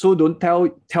 So don't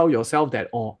tell yourself that,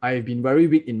 oh, I've been very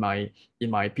weak in my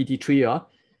PT3.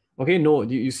 Okay, no,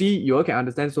 you see, you all can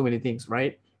understand so many things,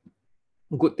 right?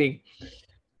 Good thing.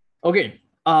 Okay,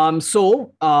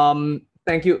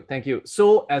 thank you.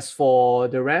 So as for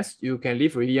the rest, you can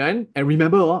leave already, and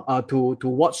remember to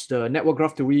watch the network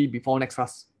graph theory before next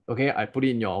class. Okay, I put it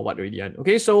in your what already.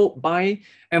 Okay, so bye.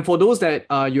 And for those that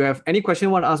you have any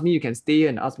question want to ask me, you can stay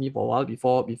and ask me for a while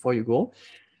before you go.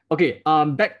 Okay,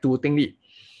 back to Ting Li.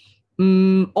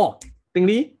 Ting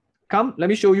Li, come, let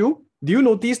me show you. Do you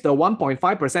notice the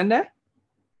 1.5% there?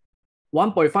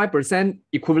 1.5%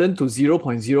 equivalent to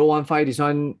 0.015. This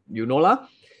one, you know lah.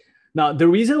 Now, the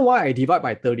reason why I divide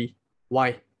by 30,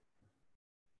 why?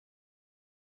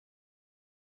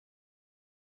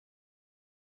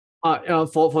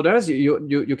 For the rest,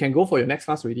 you can go for your next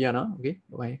class already, okay?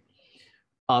 Why?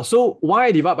 So why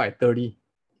I divide by 30?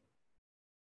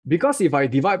 Because if I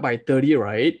divide by 30,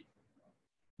 right,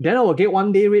 then I will get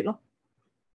 1 day rate.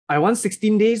 I want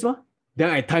 16 days, then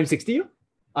I times 60,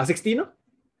 16.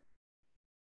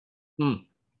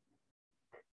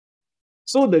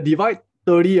 So the divide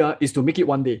 30 is to make it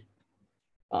 1 day.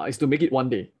 Is to make it 1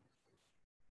 day.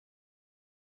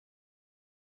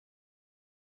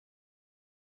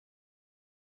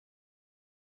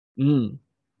 You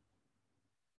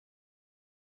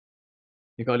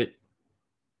got it.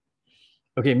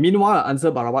 Okay, meanwhile, I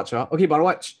answer Barawatch. Okay,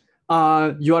 Barawatch,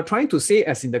 you are trying to say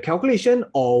as in the calculation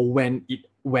or when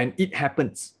it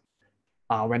happens?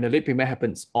 When the late payment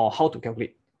happens, or how to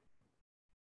calculate?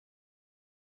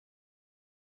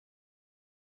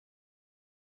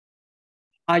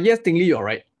 Yes, Tingli, you're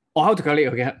right. Or how to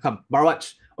calculate? Okay, come,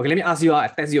 Barawatch. Okay, let me ask you. I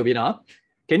test you a bit.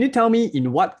 Can you tell me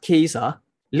in what case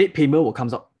late payment will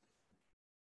comes out?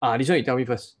 This one you tell me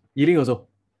first. Yiling also.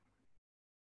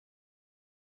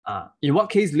 In what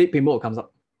case late payment will comes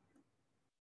out?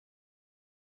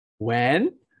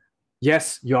 When?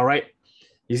 Yes, you're right.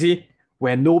 You see,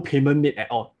 when no payment made at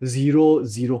all, zero,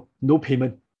 no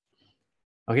payment.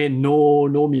 Okay, no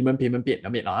minimum payment paid. No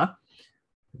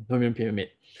minimum payment made.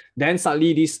 Then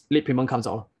suddenly this late payment comes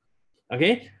out.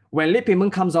 Okay, when late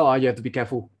payment comes out, you have to be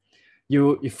careful.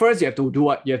 You have to do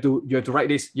what? You have to write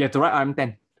this. You have to write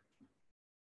RM10.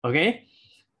 Okay,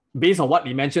 based on what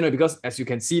they mentioned, because as you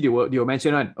can see, they will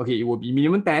mention okay, it will be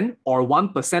minimum 10 or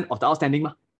 1% of the outstanding.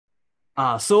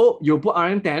 So you put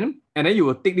RM10 and then you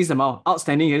will take this amount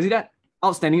outstanding. You see that?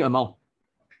 Outstanding amount.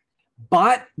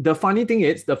 But the funny thing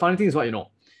is what you know.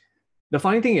 The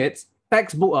funny thing is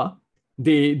textbook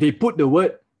they put the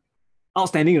word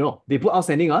outstanding, they put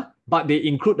outstanding but they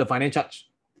include the finance charge.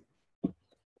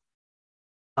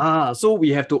 So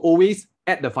we have to always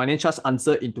add the finance charge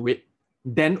answer into it.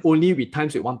 Then only we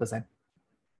times with 1%.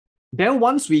 Then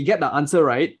once we get the answer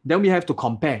right, then we have to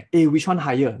compare. Which one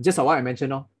higher? Just like what I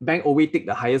mentioned, bank always take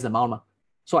the highest amount.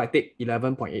 So I take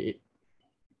 11.88.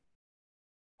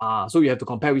 So you have to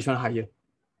compare which one higher.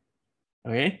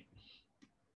 Okay.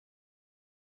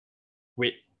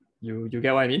 Wait, you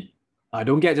get what I mean?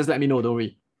 Don't get, just let me know, don't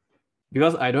worry.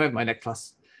 Because I don't have my next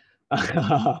class.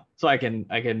 So I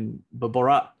can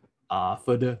borrow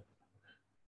further.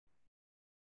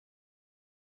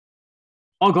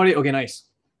 Oh, got it. Okay, nice.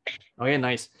 Okay,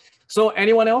 nice. So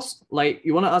anyone else? Like,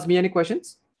 you want to ask me any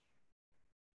questions?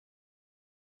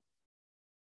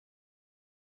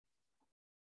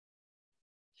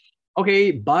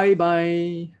 Okay,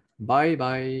 bye-bye.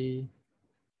 Bye-bye.